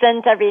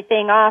sent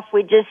everything off.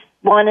 We just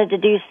wanted to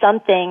do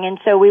something, and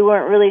so we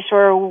weren't really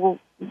sure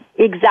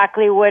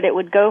exactly what it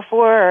would go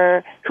for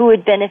or who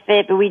would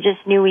benefit, but we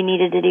just knew we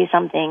needed to do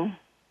something.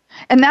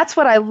 And that's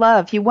what I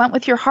love. You went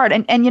with your heart.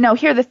 And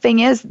here the thing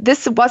is,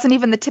 this wasn't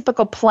even the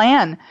typical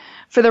plan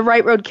for the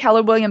Right Road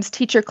Keller Williams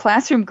Teacher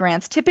Classroom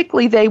Grants.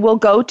 Typically, they will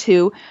go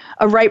to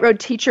a Right Road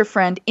teacher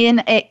friend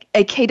in a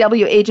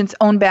KW agent's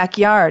own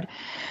backyard.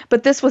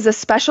 But this was a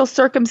special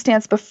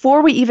circumstance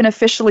before we even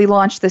officially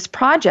launched this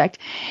project.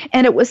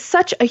 And it was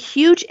such a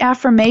huge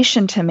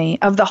affirmation to me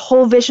of the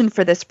whole vision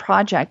for this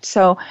project.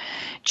 So,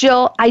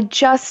 Jill, I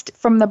just,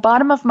 from the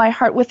bottom of my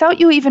heart, without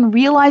you even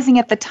realizing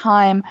at the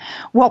time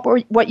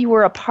what you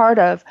were a part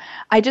of,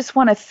 I just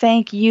want to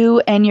thank you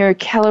and your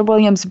Keller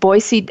Williams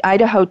Boise,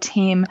 Idaho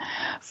team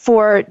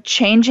for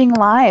changing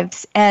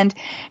lives and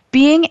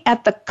being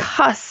at the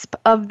cusp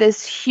of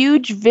this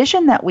huge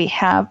vision that we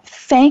have.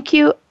 Thank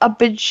you a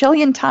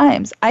bajillion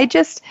times. I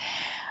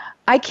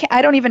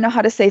don't even know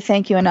how to say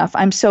thank you enough.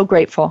 I'm so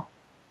grateful.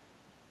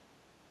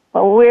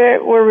 Well,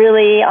 we're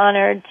really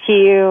honored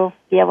to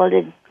be able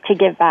to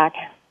give back.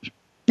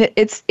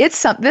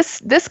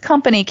 This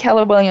company,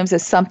 Keller Williams,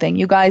 is something.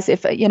 You guys,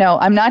 if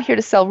I'm not here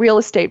to sell real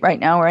estate right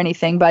now or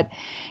anything, but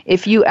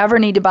if you ever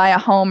need to buy a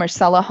home or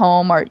sell a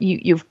home, or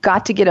you've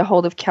got to get a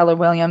hold of Keller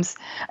Williams.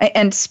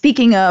 And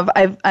speaking of,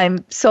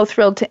 I'm so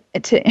thrilled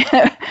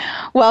to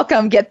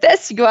welcome. Get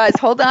this, you guys.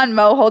 Hold on,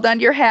 Mo. Hold on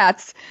to your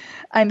hats.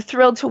 I'm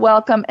thrilled to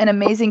welcome an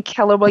amazing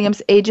Keller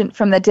Williams agent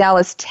from the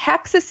Dallas,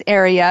 Texas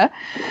area,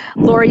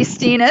 Lori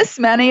Steenis.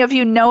 Many of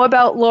you know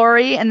about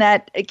Lori, and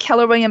that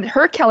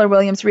her Keller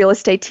Williams real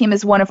estate team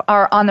is one of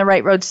our On the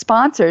Right Road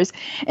sponsors,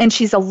 and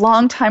she's a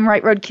longtime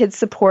Right Road Kids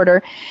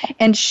supporter.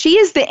 And she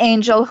is the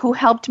angel who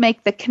helped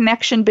make the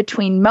connection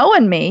between Mo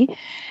and me.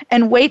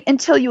 And wait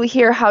until you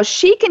hear how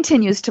she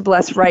continues to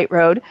bless Right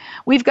Road.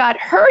 We've got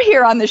her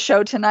here on the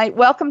show tonight.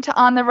 Welcome to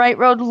On the Right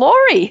Road,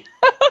 Lori.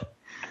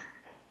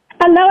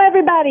 Hello,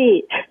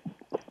 everybody.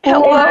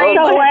 Hello.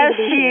 Bless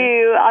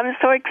you. I'm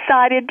so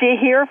excited to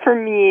hear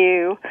from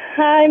you.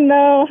 Hi,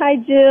 Mo. Hi,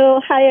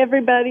 Jill. Hi,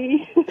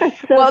 everybody.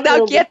 Well,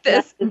 now get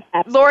this.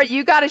 Lori,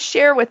 you got to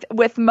share with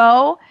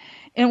Mo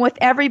and with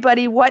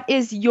everybody what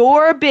is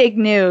your big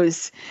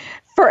news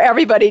for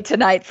everybody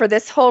tonight for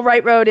this whole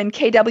Right Road and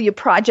KW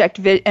project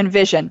and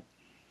vision.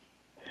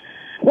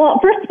 Well,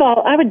 first of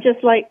all, I would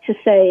just like to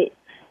say,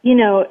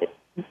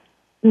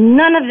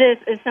 none of this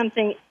is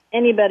something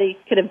anybody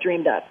could have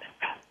dreamed up.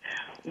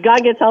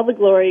 God gets all the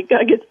glory.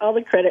 God gets all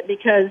the credit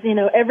because,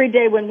 every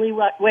day when we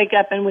wake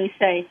up and we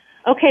say,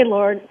 okay,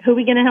 Lord, who are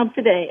we going to help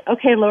today?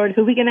 Okay, Lord,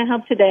 who are we going to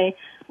help today?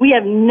 We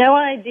have no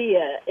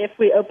idea, if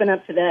we open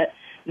up to that,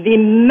 the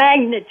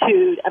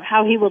magnitude of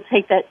how he will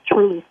take that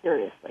truly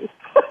seriously.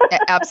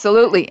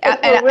 Absolutely.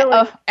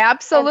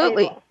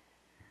 Absolutely.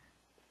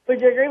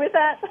 Would you agree with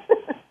that?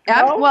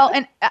 No? Well,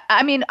 and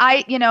I mean,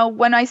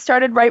 when I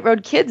started Right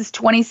Road Kids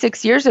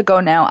 26 years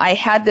ago now, I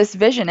had this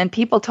vision and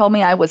people told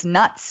me I was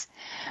nuts.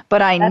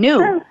 But I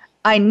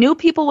knew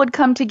people would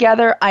come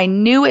together. I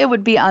knew it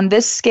would be on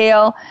this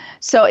scale.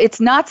 So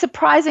it's not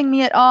surprising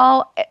me at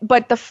all.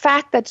 But the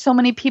fact that so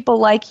many people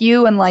like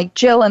you and like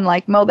Jill and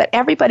like Mo, that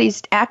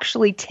everybody's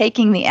actually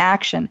taking the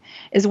action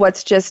is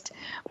what's just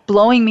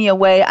blowing me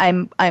away.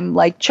 I'm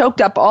like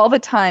choked up all the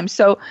time.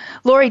 So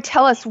Lori,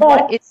 tell us,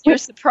 what is your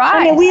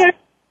surprise? I mean,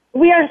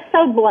 we are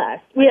so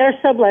blessed. We are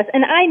so blessed.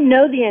 And I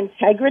know the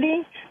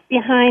integrity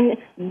behind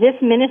this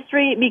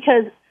ministry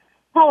because,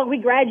 Paula, we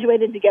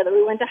graduated together.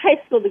 We went to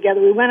high school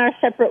together. We went our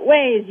separate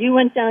ways. You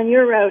went down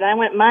your road. I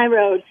went my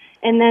road.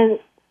 And then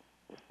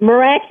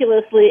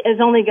miraculously,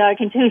 as only God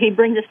can do, He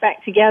brings us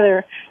back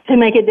together to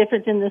make a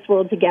difference in this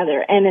world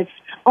together. And it's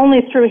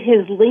only through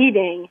His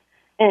leading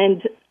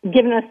and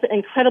giving us the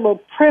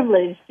incredible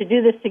privilege to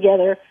do this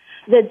together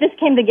that this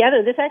came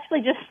together. This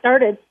actually just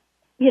started,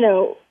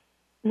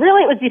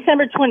 really it was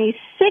December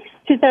 26,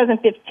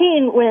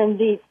 2015, when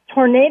the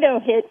tornado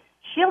hit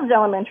Shields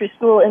Elementary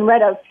School in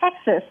Red Oak,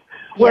 Texas,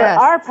 where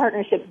our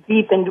partnership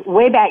deepened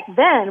way back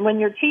then when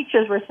your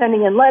teachers were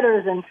sending in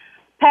letters and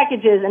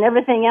packages and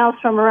everything else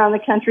from around the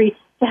country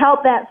to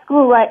help that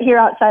school right here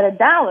outside of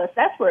Dallas.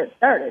 That's where it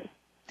started.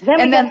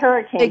 Then we got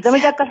hurricanes. Then we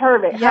got the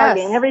Harvey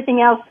and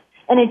everything else,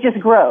 and it just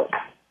grows.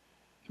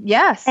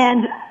 Yes.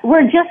 And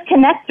we're just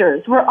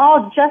connectors. We're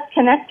all just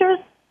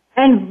connectors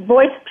and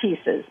voice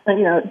pieces,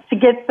 to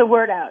get the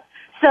word out.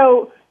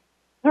 So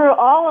through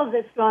all of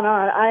this going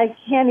on, I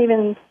can't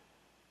even,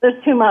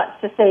 there's too much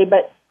to say,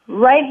 but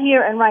right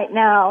here and right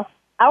now,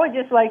 I would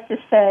just like to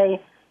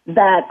say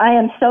that I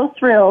am so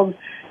thrilled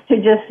to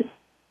just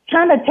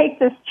kind of take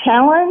this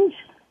challenge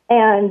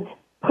and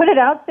put it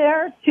out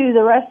there to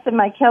the rest of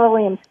my Keller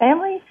Williams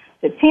family,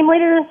 to team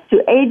leaders,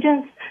 to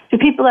agents, to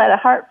people that have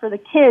a heart for the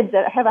kids,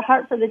 that have a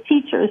heart for the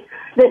teachers,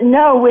 that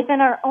know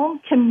within our own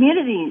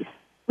communities,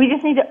 we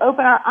just need to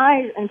open our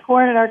eyes and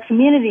pour in our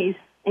communities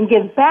and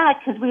give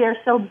back, because we are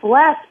so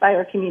blessed by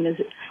our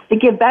communities, to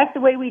give back the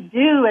way we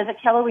do as a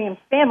Keller Williams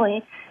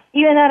family,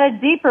 even at a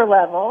deeper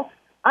level.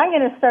 I'm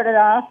going to start it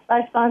off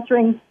by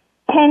sponsoring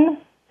 10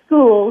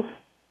 schools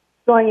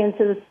going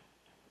into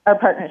our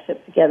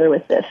partnership together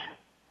with this.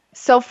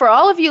 So for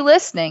all of you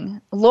listening,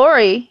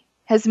 Lori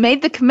has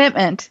made the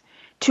commitment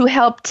to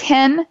help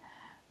 10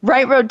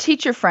 Right Road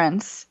teacher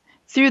friends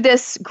through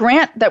this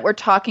grant that we're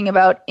talking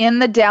about in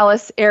the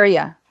Dallas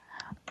area.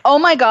 Oh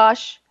my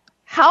gosh,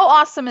 how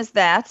awesome is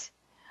that?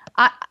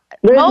 How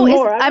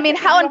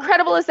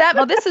incredible is that,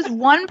 Mo? This is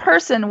one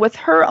person with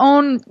her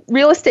own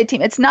real estate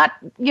team. It's not,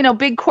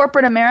 big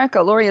corporate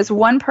America. Lori is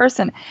one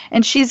person,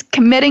 and she's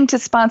committing to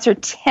sponsor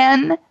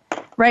 10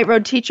 Right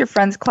Road Teacher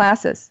Friends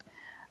classes.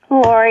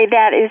 Lori,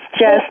 that is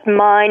just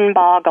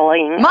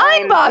mind-boggling.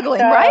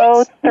 Mind-boggling, I'm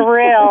right? so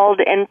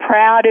thrilled and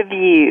proud of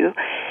you.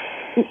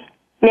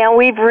 Now,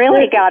 we've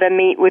really got to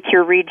meet with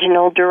your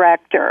regional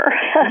director.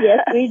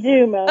 Yes, we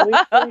do, Mo. We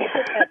put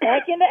that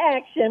back into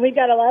action. We've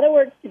got a lot of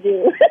work to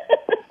do.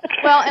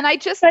 Well, and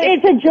But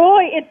it's a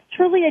joy. It's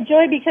truly a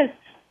joy because,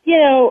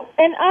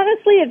 and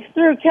honestly, it's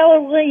through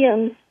Keller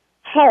Williams'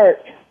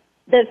 heart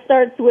that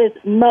starts with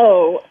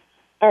Mo,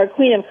 our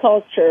Queen of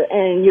Culture,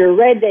 and your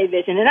Red Day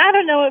vision. And I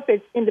don't know if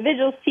it's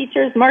individuals,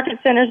 teachers, market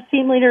centers,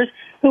 team leaders,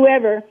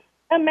 whoever.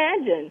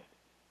 Imagine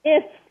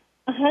if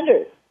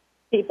 100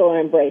 people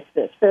embrace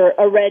this for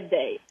a Red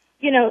Day.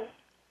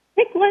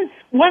 Pick one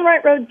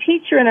Right Road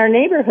teacher in our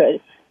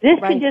neighborhood. This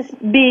could just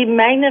be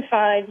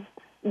magnified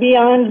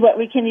beyond what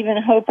we can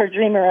even hope or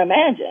dream or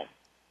imagine.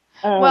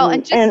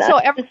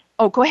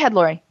 Go ahead,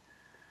 Lori.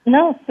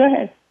 No, go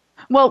ahead.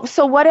 Well,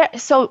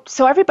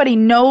 so everybody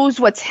knows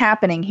what's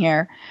happening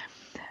here.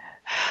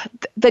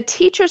 The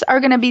teachers are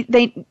going to be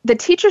the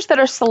teachers that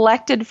are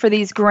selected for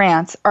these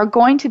grants are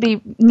going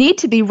to need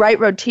to be Right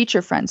Road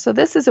teacher friends. So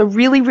this is a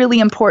really, really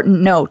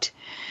important note.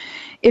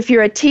 If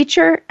you're a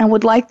teacher and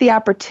would like the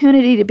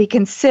opportunity to be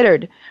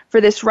considered for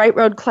this Right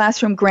Road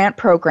Classroom Grant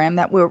Program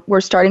that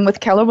we're starting with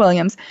Keller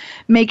Williams,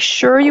 make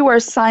sure you are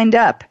signed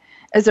up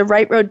as a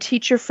Right Road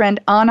teacher friend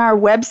on our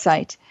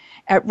website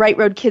at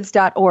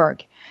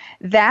rightroadkids.org.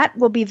 That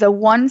will be the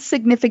one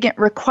significant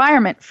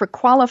requirement for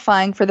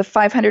qualifying for the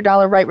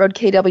 $500 Right Road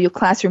KW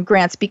Classroom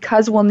grants,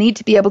 because we'll need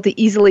to be able to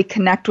easily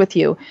connect with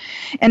you.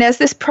 And as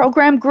this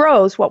program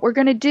grows, what we're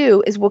going to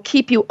do is we'll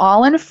keep you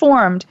all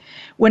informed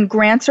when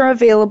grants are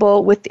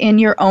available within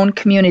your own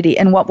community.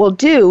 And what we'll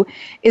do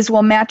is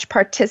we'll match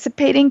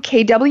participating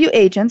KW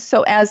agents.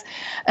 So as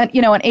an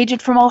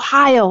agent from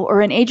Ohio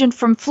or an agent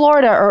from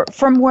Florida or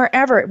from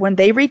wherever, when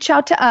they reach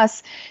out to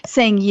us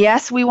saying,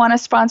 yes, we want to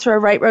sponsor a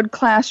Right Road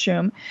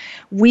Classroom,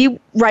 we,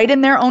 right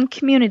in their own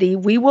community,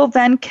 we will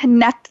then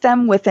connect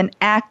them with an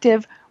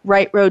active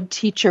Right Road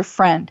teacher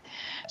friend.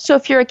 So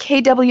if you're a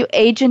KW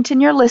agent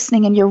and you're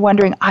listening and you're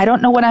wondering, I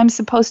don't know what I'm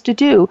supposed to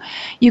do,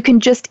 you can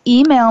just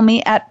email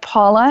me at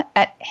Paula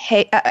at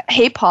Hey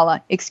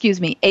Paula at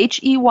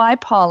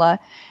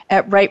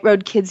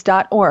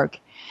rightroadkids.org,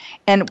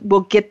 and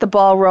we'll get the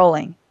ball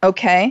rolling.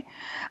 Okay,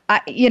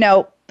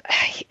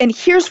 and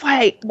here's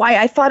why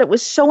I thought it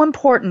was so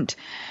important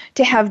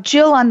to have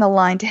Jill on the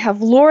line, to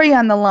have Lori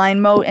on the line,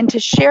 Mo, and to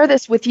share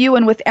this with you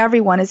and with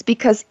everyone, is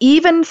because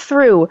even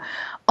through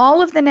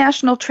all of the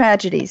national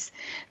tragedies,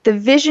 the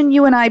vision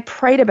you and I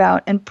prayed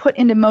about and put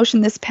into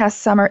motion this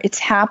past summer, it's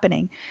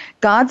happening.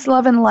 God's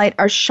love and light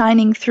are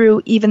shining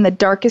through even the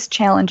darkest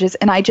challenges,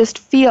 and I just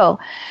feel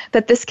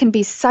that this can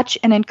be such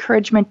an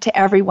encouragement to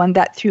everyone,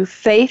 that through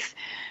faith,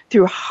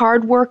 through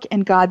hard work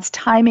and God's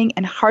timing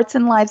and hearts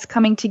and lives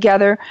coming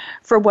together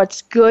for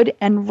what's good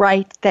and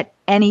right, that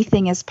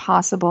anything is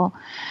possible.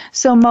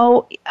 So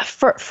Mo,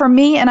 for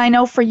me, and I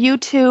know for you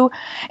too,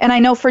 and I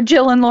know for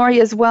Jill and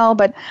Lori as well,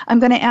 but I'm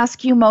going to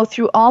ask you, Mo,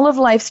 through all of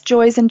life's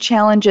joys and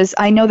challenges,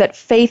 I know that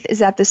faith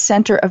is at the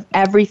center of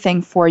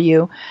everything for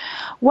you.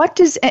 What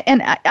does,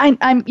 and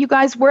I'm you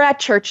guys, we're at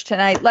church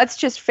tonight. Let's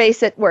just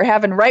face it, we're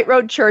having Right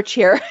Road Church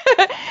here.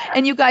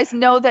 And you guys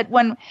know that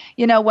when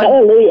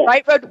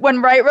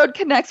Right Road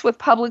connects with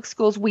public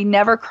schools, we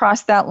never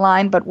cross that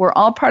line, but we're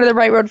all part of the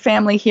Right Road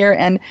family here,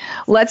 and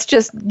let's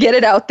just get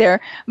it out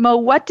there. Mo,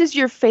 what does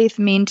your faith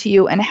mean to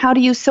you, and how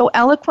do you so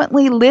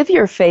eloquently live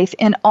your faith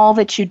in all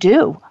that you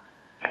do?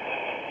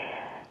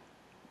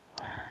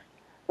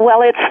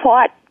 Well, it's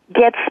what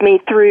gets me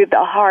through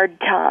the hard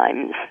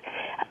times.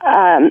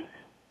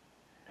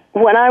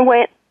 When I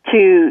went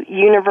to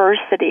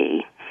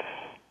university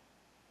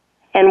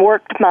and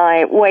worked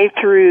my way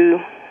through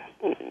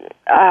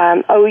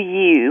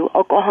OU,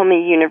 Oklahoma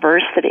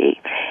University,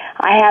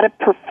 I had a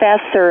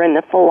professor in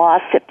the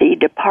philosophy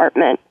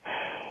department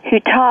who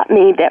taught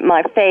me that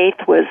my faith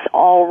was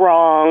all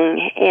wrong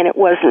and it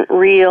wasn't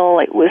real,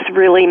 it was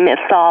really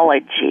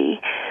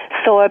mythology.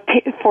 So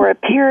for a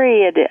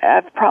period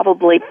of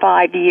probably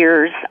 5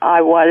 years,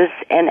 I was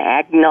an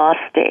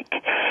agnostic.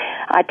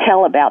 I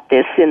tell about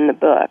this in the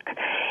book.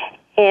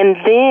 And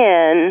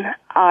then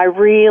I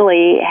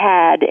really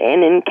had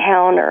an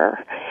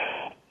encounter,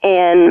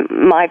 and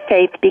my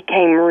faith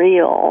became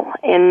real,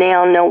 and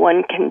now no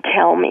one can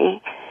tell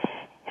me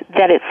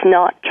that it's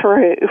not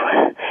true,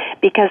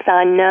 because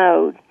I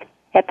know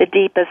at the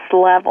deepest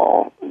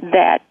level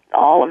that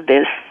all of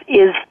this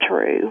is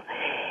true.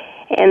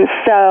 And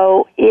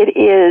so it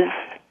is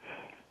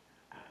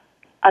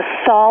a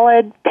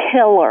solid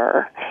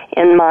pillar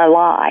in my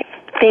life.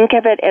 Think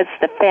of it as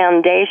the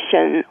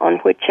foundation on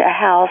which a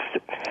house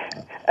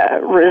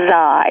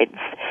resides.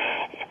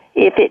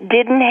 If it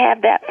didn't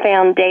have that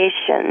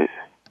foundation,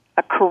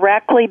 a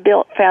correctly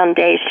built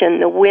foundation,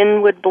 the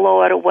wind would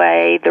blow it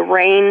away, the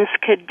rains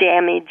could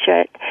damage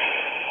it.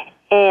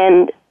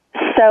 And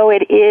so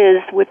it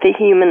is with the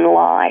human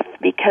life,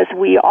 because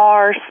we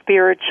are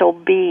spiritual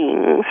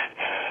beings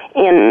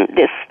in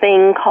this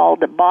thing called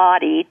the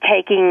body,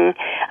 taking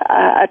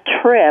a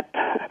trip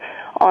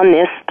on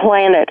this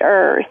planet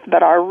Earth,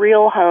 but our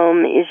real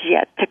home is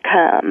yet to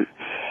come.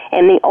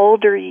 And the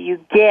older you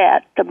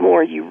get, the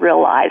more you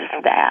realize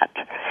that.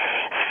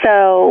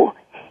 So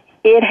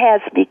it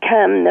has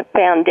become the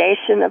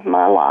foundation of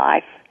my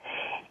life,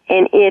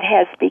 and it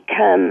has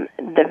become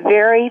the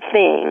very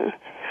thing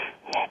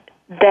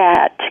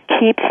that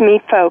keeps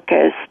me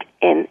focused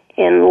and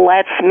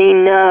lets me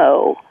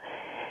know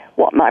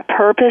what my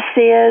purpose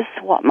is,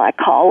 what my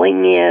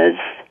calling is.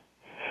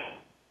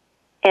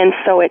 And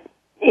so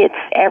it's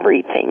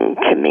everything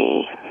to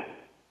me.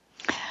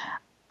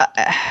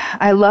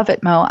 I love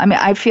it, Mo. I mean,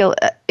 I feel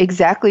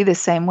exactly the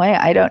same way.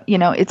 I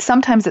don't,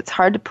 sometimes it's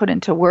hard to put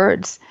into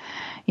words,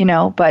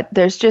 but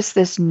there's just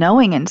this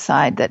knowing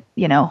inside that,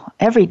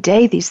 every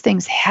day these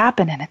things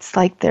happen, and it's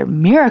like they're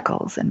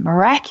miracles and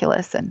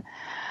miraculous, and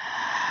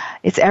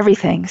it's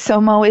everything. So,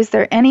 Mo, is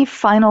there any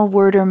final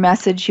word or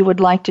message you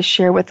would like to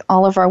share with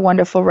all of our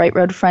wonderful Right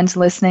Road friends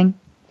listening?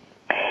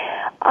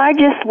 I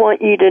just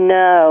want you to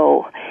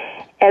know,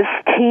 as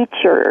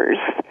teachers,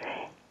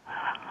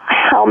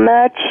 how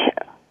much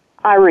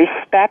I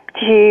respect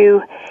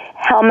you,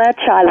 how much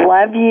I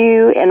love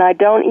you, and I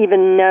don't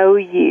even know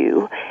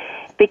you,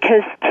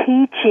 because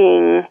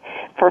teaching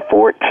for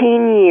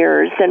 14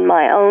 years in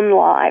my own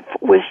life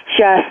was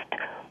just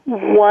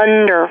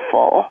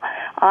wonderful.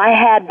 I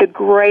had the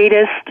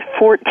greatest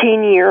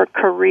 14-year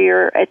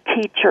career a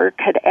teacher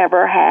could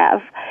ever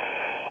have.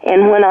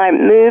 And when I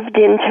moved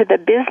into the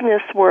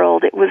business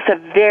world, it was a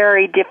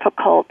very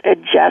difficult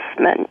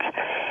adjustment.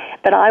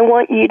 But I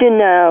want you to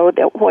know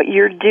that what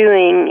you're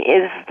doing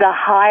is the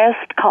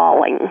highest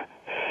calling,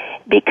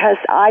 because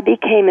I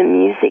became a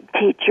music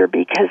teacher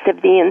because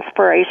of the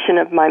inspiration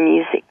of my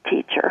music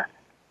teacher.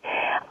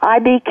 I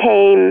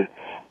became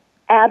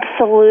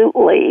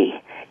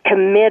absolutely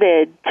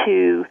committed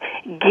to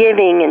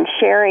giving and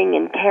sharing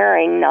and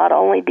caring, not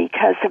only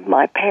because of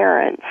my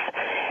parents,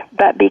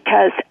 but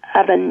because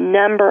of a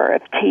number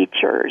of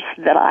teachers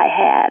that I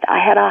had.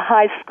 I had a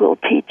high school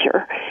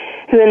teacher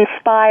who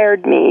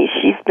inspired me.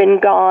 She's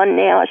been gone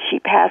now. She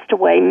passed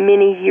away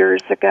many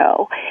years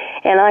ago,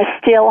 and I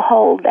still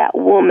hold that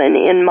woman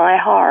in my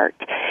heart.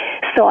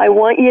 So I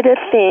want you to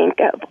think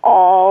of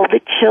all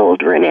the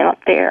children out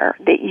there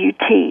that you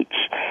teach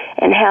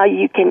and how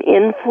you can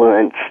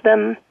influence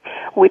them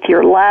with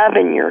your love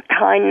and your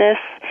kindness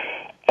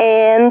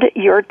and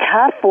your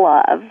tough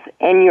love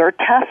and your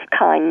tough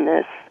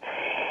kindness,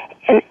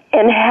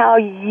 and how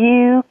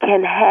you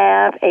can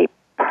have a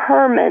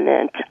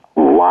permanent,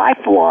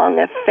 lifelong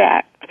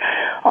effect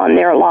on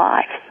their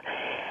life.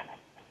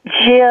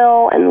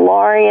 Jill and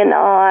Laurie and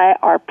I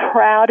are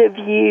proud of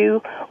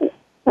you.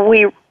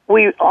 We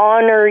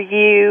honor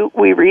you.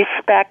 We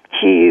respect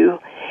you.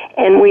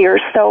 And we are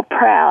so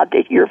proud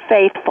that you're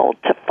faithful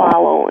to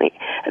following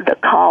the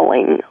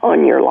calling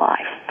on your life.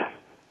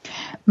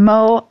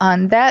 Mo,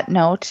 on that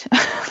note,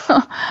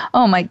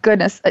 oh my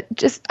goodness,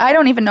 I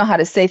don't even know how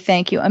to say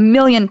thank you. A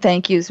million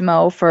thank yous,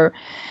 Mo, for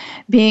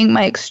being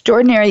my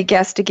extraordinary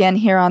guest again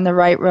here on The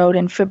Right Road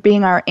and for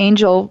being our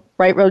Angel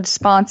Right Road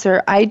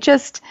sponsor.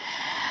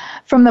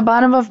 From the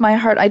bottom of my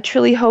heart, I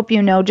truly hope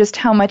you know just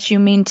how much you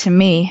mean to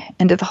me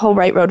and to the whole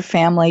Right Road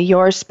family.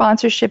 Your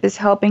sponsorship is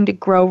helping to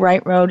grow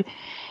Right Road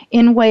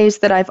in ways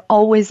that I've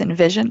always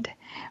envisioned.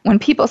 When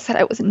people said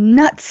I was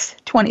nuts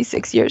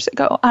 26 years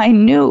ago, I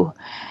knew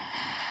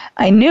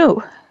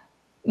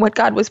what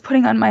God was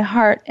putting on my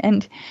heart,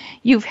 and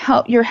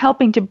you're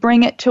helping to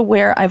bring it to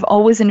where I've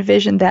always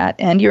envisioned that,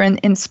 and you're an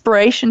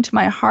inspiration to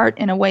my heart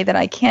in a way that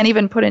I can't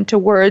even put into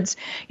words.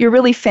 You're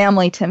really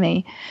family to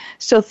me.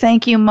 So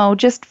thank you, Mo,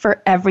 just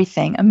for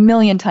everything. A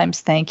million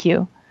times thank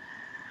you.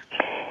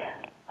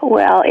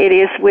 Well, it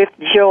is with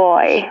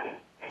joy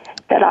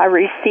that I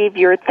receive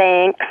your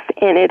thanks,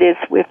 and it is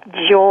with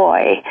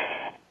joy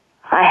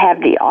I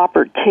have the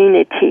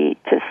opportunity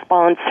to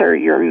sponsor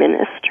your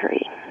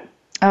ministry.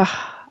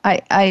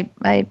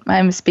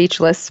 I'm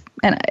speechless,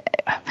 and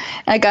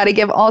I got to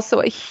give also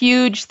a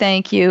huge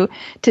thank you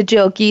to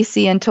Jill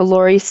Giese and to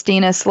Lori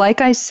Steenis.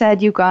 Like I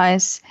said, you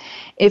guys,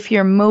 if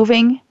you're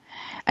moving,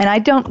 and I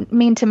don't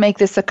mean to make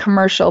this a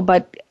commercial,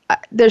 but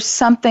there's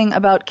something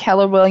about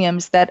Keller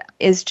Williams that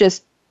is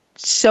just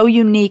so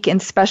unique and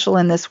special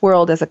in this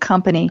world as a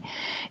company.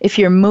 If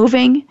you're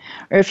moving,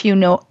 or if you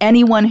know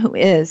anyone who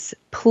is,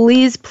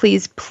 please,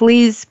 please,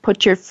 please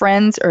put your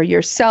friends or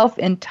yourself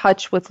in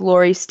touch with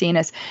Lori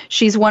Steenis.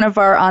 She's one of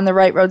our On the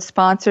Right Road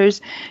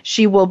sponsors.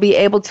 She will be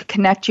able to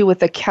connect you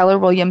with a Keller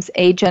Williams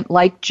agent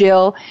like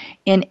Jill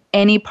in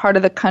any part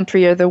of the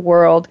country or the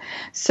world.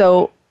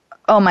 So,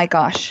 oh my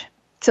gosh.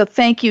 So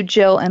thank you,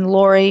 Jill and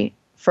Lori,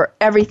 for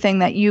everything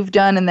that you've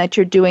done and that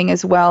you're doing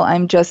as well.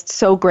 I'm just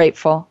so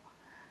grateful.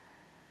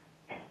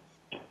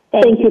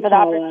 Thank you for the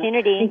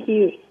opportunity. Thank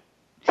you.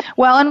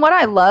 Well, and what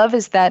I love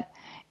is that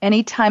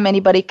anytime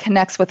anybody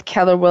connects with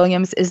Keller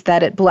Williams is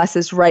that it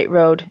blesses Right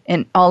Road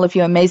and all of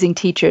you amazing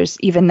teachers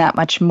even that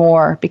much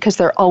more, because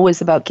they're always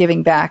about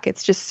giving back.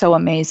 It's just so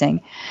amazing.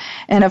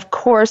 And of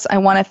course, I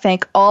want to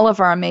thank all of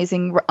our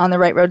amazing On the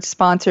Right Road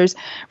sponsors,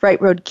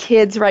 Right Road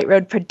Kids, Right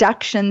Road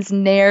Productions,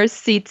 Nares,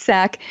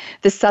 SeatSack,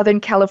 the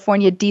Southern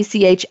California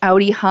DCH,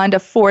 Audi, Honda,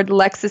 Ford,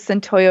 Lexus,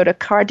 and Toyota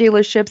car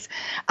dealerships,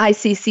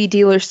 ICC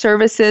Dealer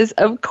Services,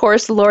 of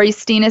course, Lori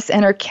Steenis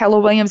and her Keller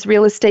Williams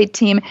real estate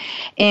team,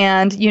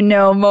 and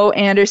Mo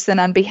Anderson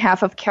on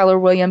behalf of Keller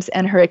Williams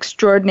and her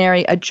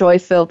extraordinary A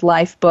Joy-Filled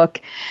Life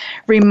book.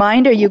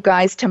 Reminder, you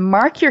guys, to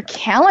mark your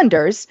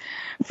calendars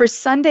for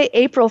Sunday,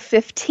 April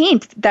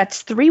 15th.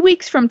 That's 3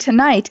 weeks from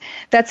tonight.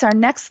 That's our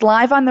next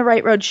Live on the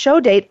Right Road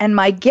show date, and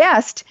my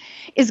guest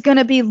is going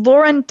to be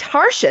Lauren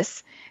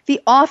Tarshis,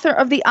 the author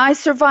of the I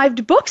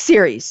Survived book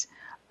series.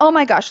 Oh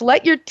my gosh,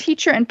 let your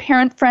teacher and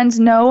parent friends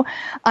know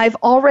I've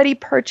already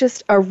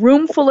purchased a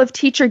room full of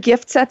teacher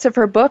gift sets of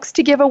her books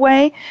to give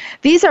away.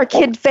 These are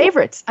kid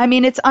favorites. I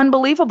mean, it's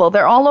unbelievable.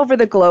 They're all over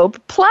the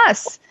globe.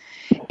 Plus,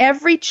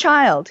 every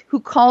child who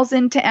calls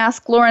in to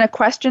ask Lauren a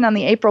question on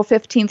the April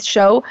 15th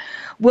show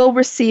will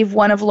receive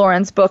one of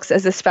Lauren's books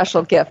as a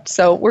special gift.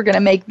 So we're going to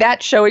make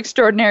that show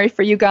extraordinary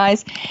for you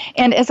guys.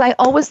 And as I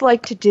always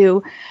like to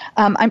do,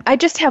 I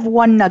just have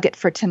one nugget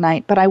for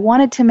tonight, but I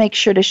wanted to make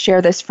sure to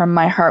share this from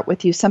my heart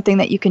with you, something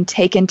that you can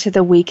take into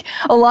the week,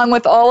 along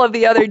with all of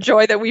the other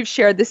joy that we've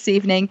shared this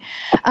evening.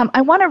 I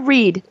want to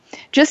read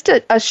just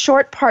a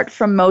short part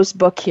from Mo's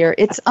book here.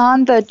 It's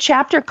on the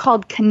chapter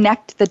called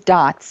Connect the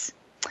Dots.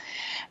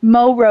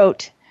 Mo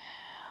wrote,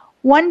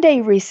 "One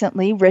day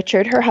recently,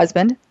 Richard, her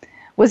husband,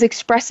 was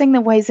expressing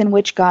the ways in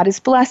which God has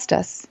blessed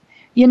us.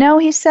 You know,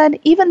 he said,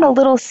 even the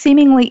little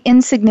seemingly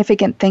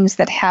insignificant things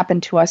that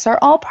happen to us are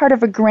all part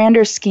of a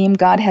grander scheme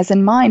God has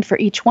in mind for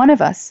each one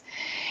of us.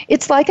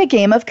 It's like a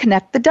game of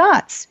connect the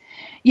dots.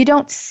 You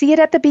don't see it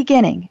at the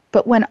beginning,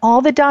 but when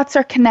all the dots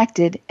are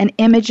connected, an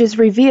image is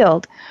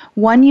revealed,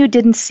 one you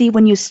didn't see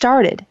when you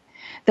started."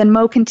 Then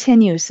Mo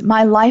continues,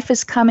 "My life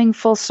is coming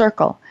full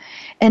circle,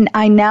 and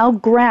I now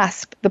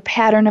grasp the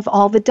pattern of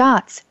all the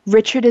dots.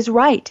 Richard is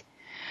right.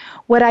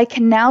 What I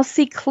can now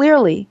see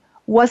clearly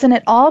wasn't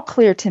at all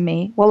clear to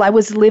me while I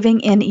was living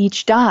in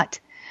each dot.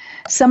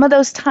 Some of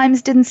those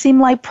times didn't seem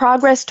like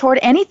progress toward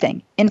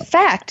anything. In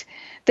fact,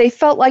 they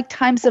felt like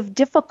times of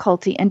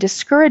difficulty and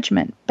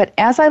discouragement. But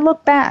as I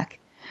look back,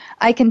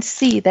 I can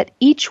see that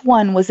each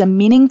one was a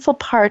meaningful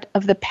part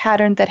of the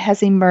pattern that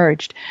has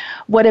emerged.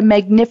 What a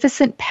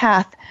magnificent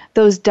path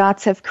those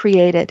dots have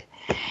created."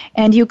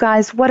 And you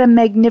guys, what a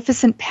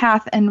magnificent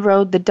path and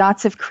road the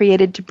dots have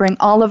created to bring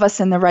all of us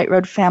in the Right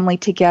Road family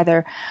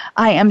together.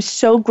 I am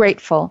so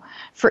grateful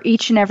for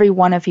each and every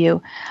one of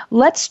you.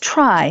 Let's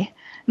try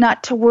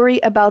not to worry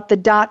about the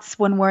dots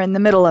when we're in the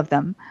middle of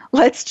them.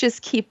 Let's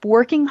just keep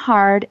working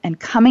hard and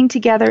coming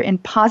together in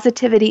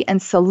positivity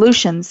and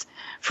solutions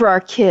for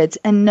our kids,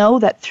 and know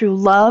that through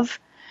love,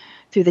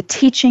 through the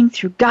teaching,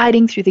 through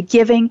guiding, through the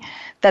giving,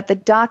 that the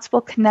dots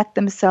will connect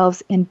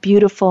themselves in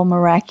beautiful,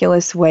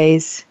 miraculous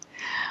ways.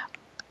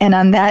 And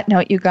on that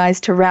note, you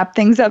guys, to wrap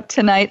things up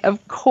tonight,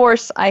 of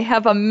course, I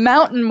have a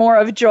mountain more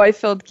of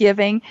joy-filled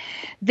giving.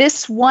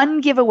 This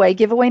one giveaway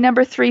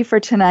number 3 for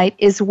tonight,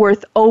 is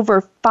worth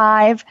over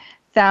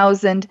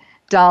 $5,000.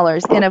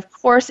 And of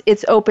course,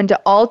 it's open to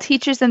all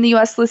teachers in the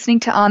U.S. listening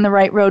to On the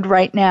Right Road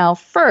right now.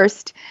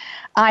 First,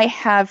 I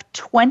have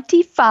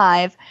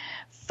 25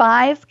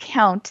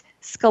 5-count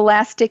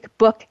Scholastic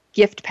book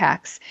gift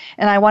packs.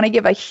 And I want to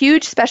give a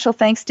huge special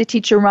thanks to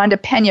teacher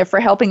Rhonda Pena for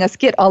helping us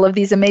get all of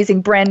these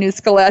amazing brand new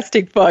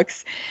Scholastic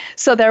books.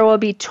 So there will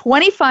be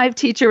 25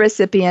 teacher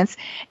recipients,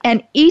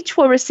 and each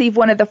will receive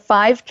one of the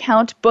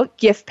 5-count book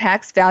gift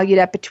packs valued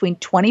at between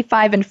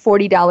 $25 and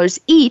 $40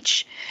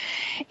 each.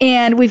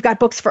 And we've got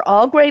books for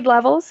all grade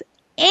levels.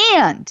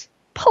 And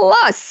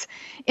plus,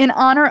 in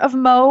honor of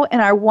Mo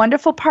and our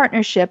wonderful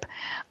partnership,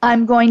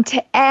 I'm going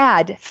to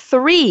add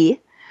 3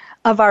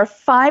 of our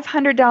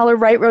 $500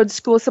 Right Road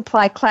School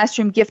Supply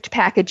Classroom gift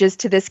packages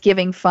to this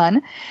giving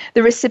fund.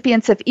 The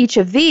recipients of each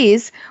of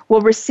these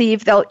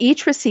they'll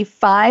each receive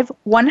 5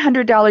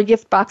 $100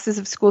 gift boxes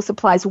of school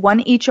supplies, one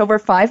each over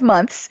 5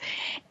 months.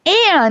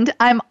 And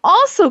I'm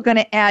also going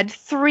to add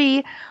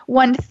 3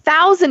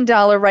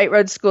 $1,000 Right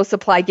Road School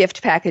Supply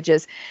gift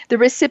packages. The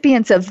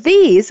recipients of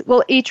these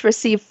will each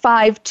receive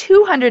 5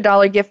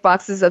 $200 gift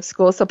boxes of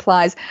school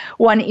supplies,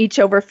 one each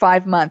over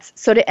 5 months.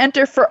 So to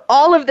enter for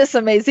all of this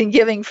amazing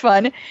giving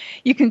fun,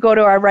 you can go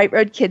to our Right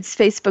Road Kids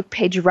Facebook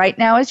page right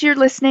now as you're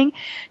listening.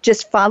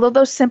 Just follow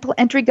those simple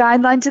entry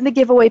guidelines in the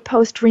giveaway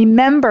post.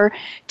 Remember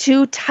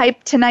to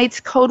type tonight's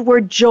code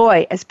word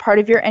JOY as part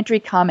of your entry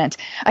comment.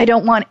 I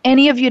don't want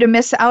any of you to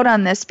miss out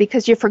on this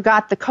because you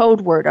forgot the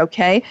code word,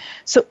 okay?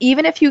 So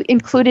even if you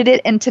included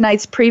it in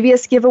tonight's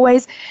previous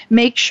giveaways,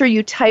 make sure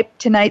you type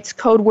tonight's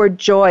code word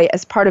JOY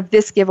as part of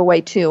this giveaway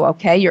too,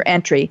 okay, your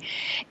entry.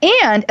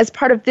 And as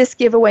part of this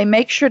giveaway,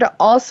 make sure to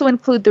also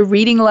include the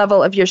reading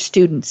level of your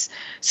students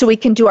so we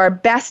can do our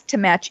best to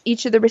match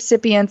each of the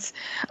recipients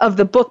of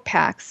the book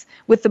packs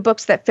with the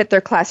books that fit their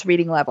class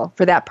reading level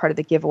for that part of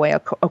the giveaway,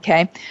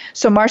 okay?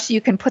 So, Marcy,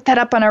 you can put that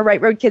up on our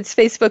Right Road Kids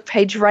Facebook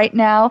page right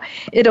now.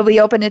 It'll be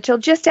open until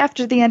just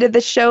after the end of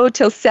the show,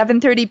 till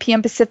 7:30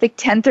 p.m. Pacific,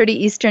 10:30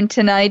 Eastern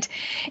tonight.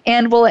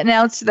 And we'll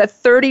announce the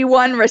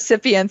 31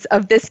 recipients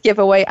of this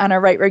giveaway on our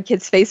Right Road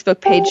Kids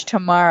Facebook page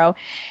tomorrow.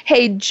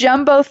 Hey,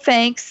 jumbo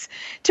thanks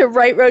to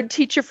Right Road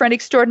teacher friend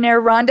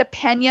extraordinaire Rhonda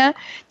Pena,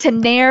 to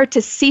Nair, to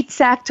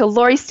Seatsack, to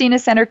Lori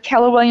Steenis and her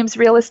Keller Williams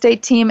real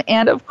estate team,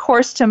 and of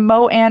course to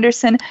Mo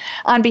Anderson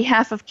on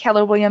behalf of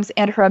Keller Williams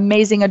and her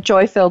amazing A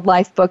Joy-Filled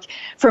Life book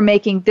for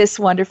making this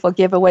wonderful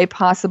giveaway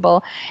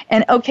possible.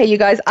 And okay, you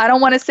guys, I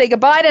don't want to say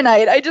goodbye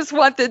tonight. I just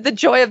want the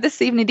joy of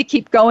this evening to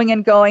keep going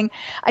and going.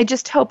 I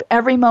just hope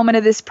every moment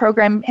of this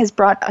program has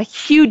brought a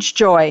huge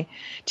joy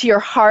to your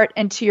heart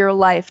and to your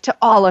life, to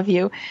all of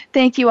you.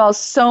 Thank you all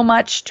so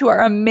much, to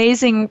our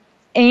amazing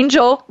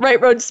Angel Right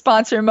Road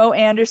sponsor Mo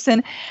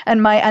Anderson,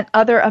 and my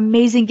other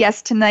amazing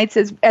guests tonight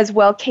as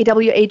well,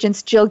 KW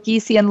agents Jill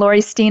Giese and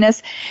Lori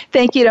Steenis.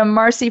 Thank you to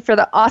Marcy for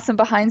the awesome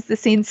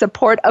behind-the-scenes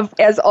support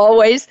as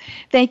always.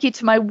 Thank you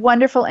to my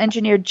wonderful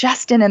engineer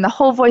Justin and the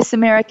whole Voice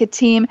America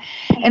team.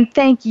 And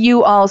thank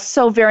you all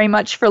so very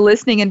much for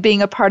listening and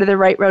being a part of the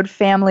Right Road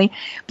family.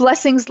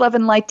 Blessings, love,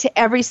 and light to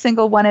every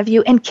single one of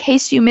you. In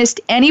case you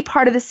missed any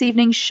part of this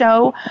evening's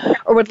show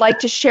or would like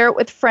to share it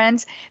with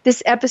friends,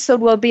 this episode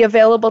will be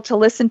available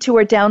to listen to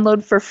or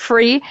download for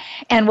free,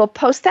 and we'll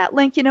post that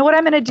link. You know what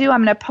I'm going to do?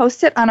 I'm going to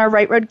post it on our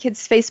Right Road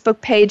Kids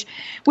Facebook page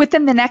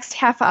within the next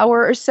half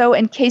hour or so,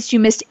 in case you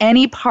missed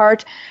any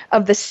part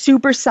of the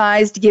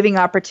supersized giving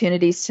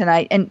opportunities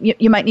tonight, and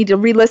you might need to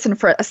re-listen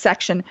for a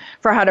section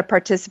for how to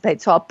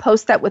participate. So I'll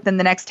post that within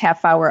the next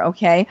half hour,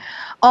 okay?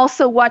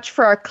 Also, watch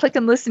for our Click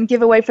and Listen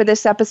giveaway for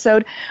this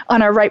episode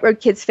on our Right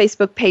Road Kids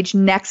Facebook page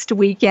next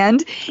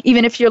weekend.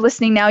 Even if you're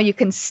listening now, you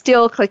can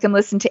still click and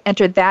listen to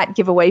enter that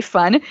giveaway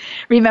fun.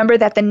 Remember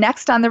that the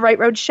next On the Right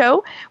Road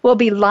show will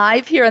be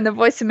live here on the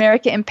Voice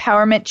America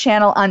Empowerment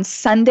Channel on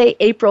Sunday,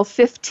 April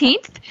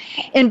 15th.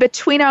 In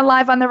between our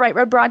live On the Right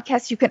Road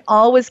broadcasts, you can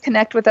always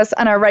connect with us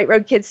on our Right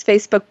Road Kids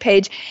Facebook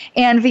page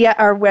and via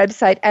our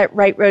website at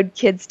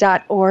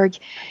rightroadkids.org.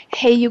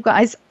 Hey, you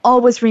guys,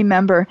 always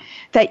remember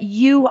that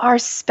you are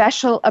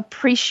special,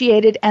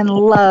 appreciated, and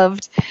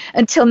loved.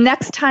 Until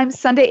next time,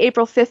 Sunday,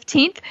 April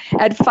 15th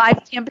at 5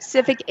 p.m.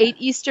 Pacific, 8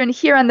 Eastern,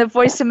 here on the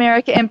Voice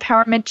America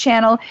Empowerment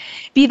Channel.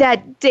 Be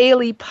that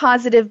daily,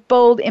 positive,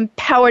 bold,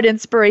 empowered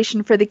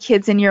inspiration for the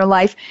kids in your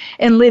life,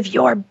 and live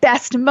your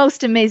best,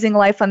 most amazing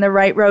life on the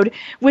right road.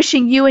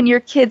 Wishing you and your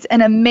kids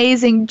an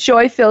amazing,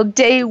 joy-filled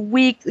day,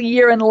 week,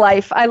 year in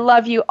life. I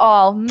love you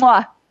all.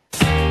 Mwah.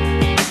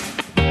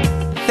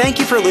 Thank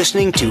you for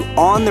listening to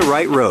On the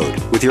Right Road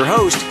with your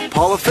host,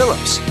 Paula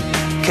Phillips.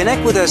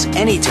 Connect with us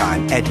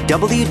anytime at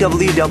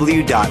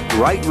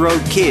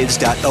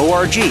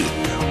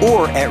www.rightroadkids.org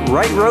or at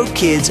Right Road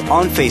Kids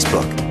on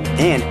Facebook.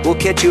 And we'll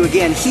catch you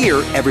again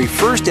here every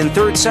first and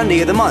third Sunday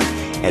of the month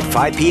at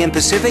 5 p.m.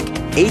 Pacific,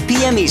 8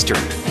 p.m. Eastern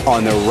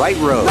on the Right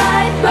Road.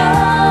 Right Road.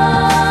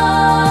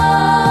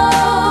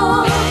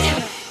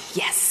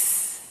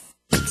 Yes.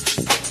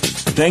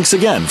 Thanks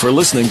again for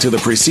listening to the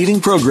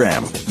preceding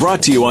program,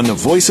 brought to you on the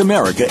Voice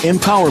America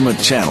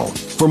Empowerment Channel.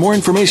 For more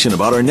information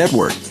about our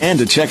network and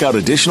to check out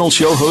additional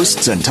show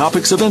hosts and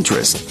topics of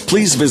interest,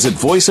 please visit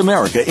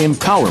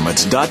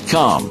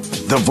voiceamericaempowerment.com.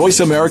 The Voice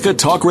America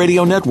Talk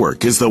Radio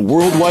Network is the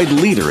worldwide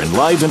leader in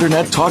live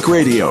Internet talk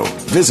radio.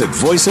 Visit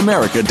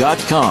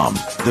voiceamerica.com.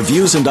 The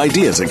views and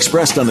ideas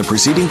expressed on the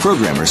preceding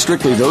program are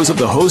strictly those of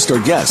the host or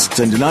guests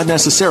and do not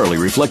necessarily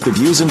reflect the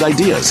views and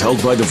ideas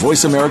held by the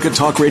Voice America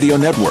Talk Radio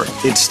Network,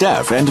 its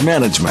staff, and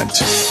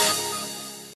management.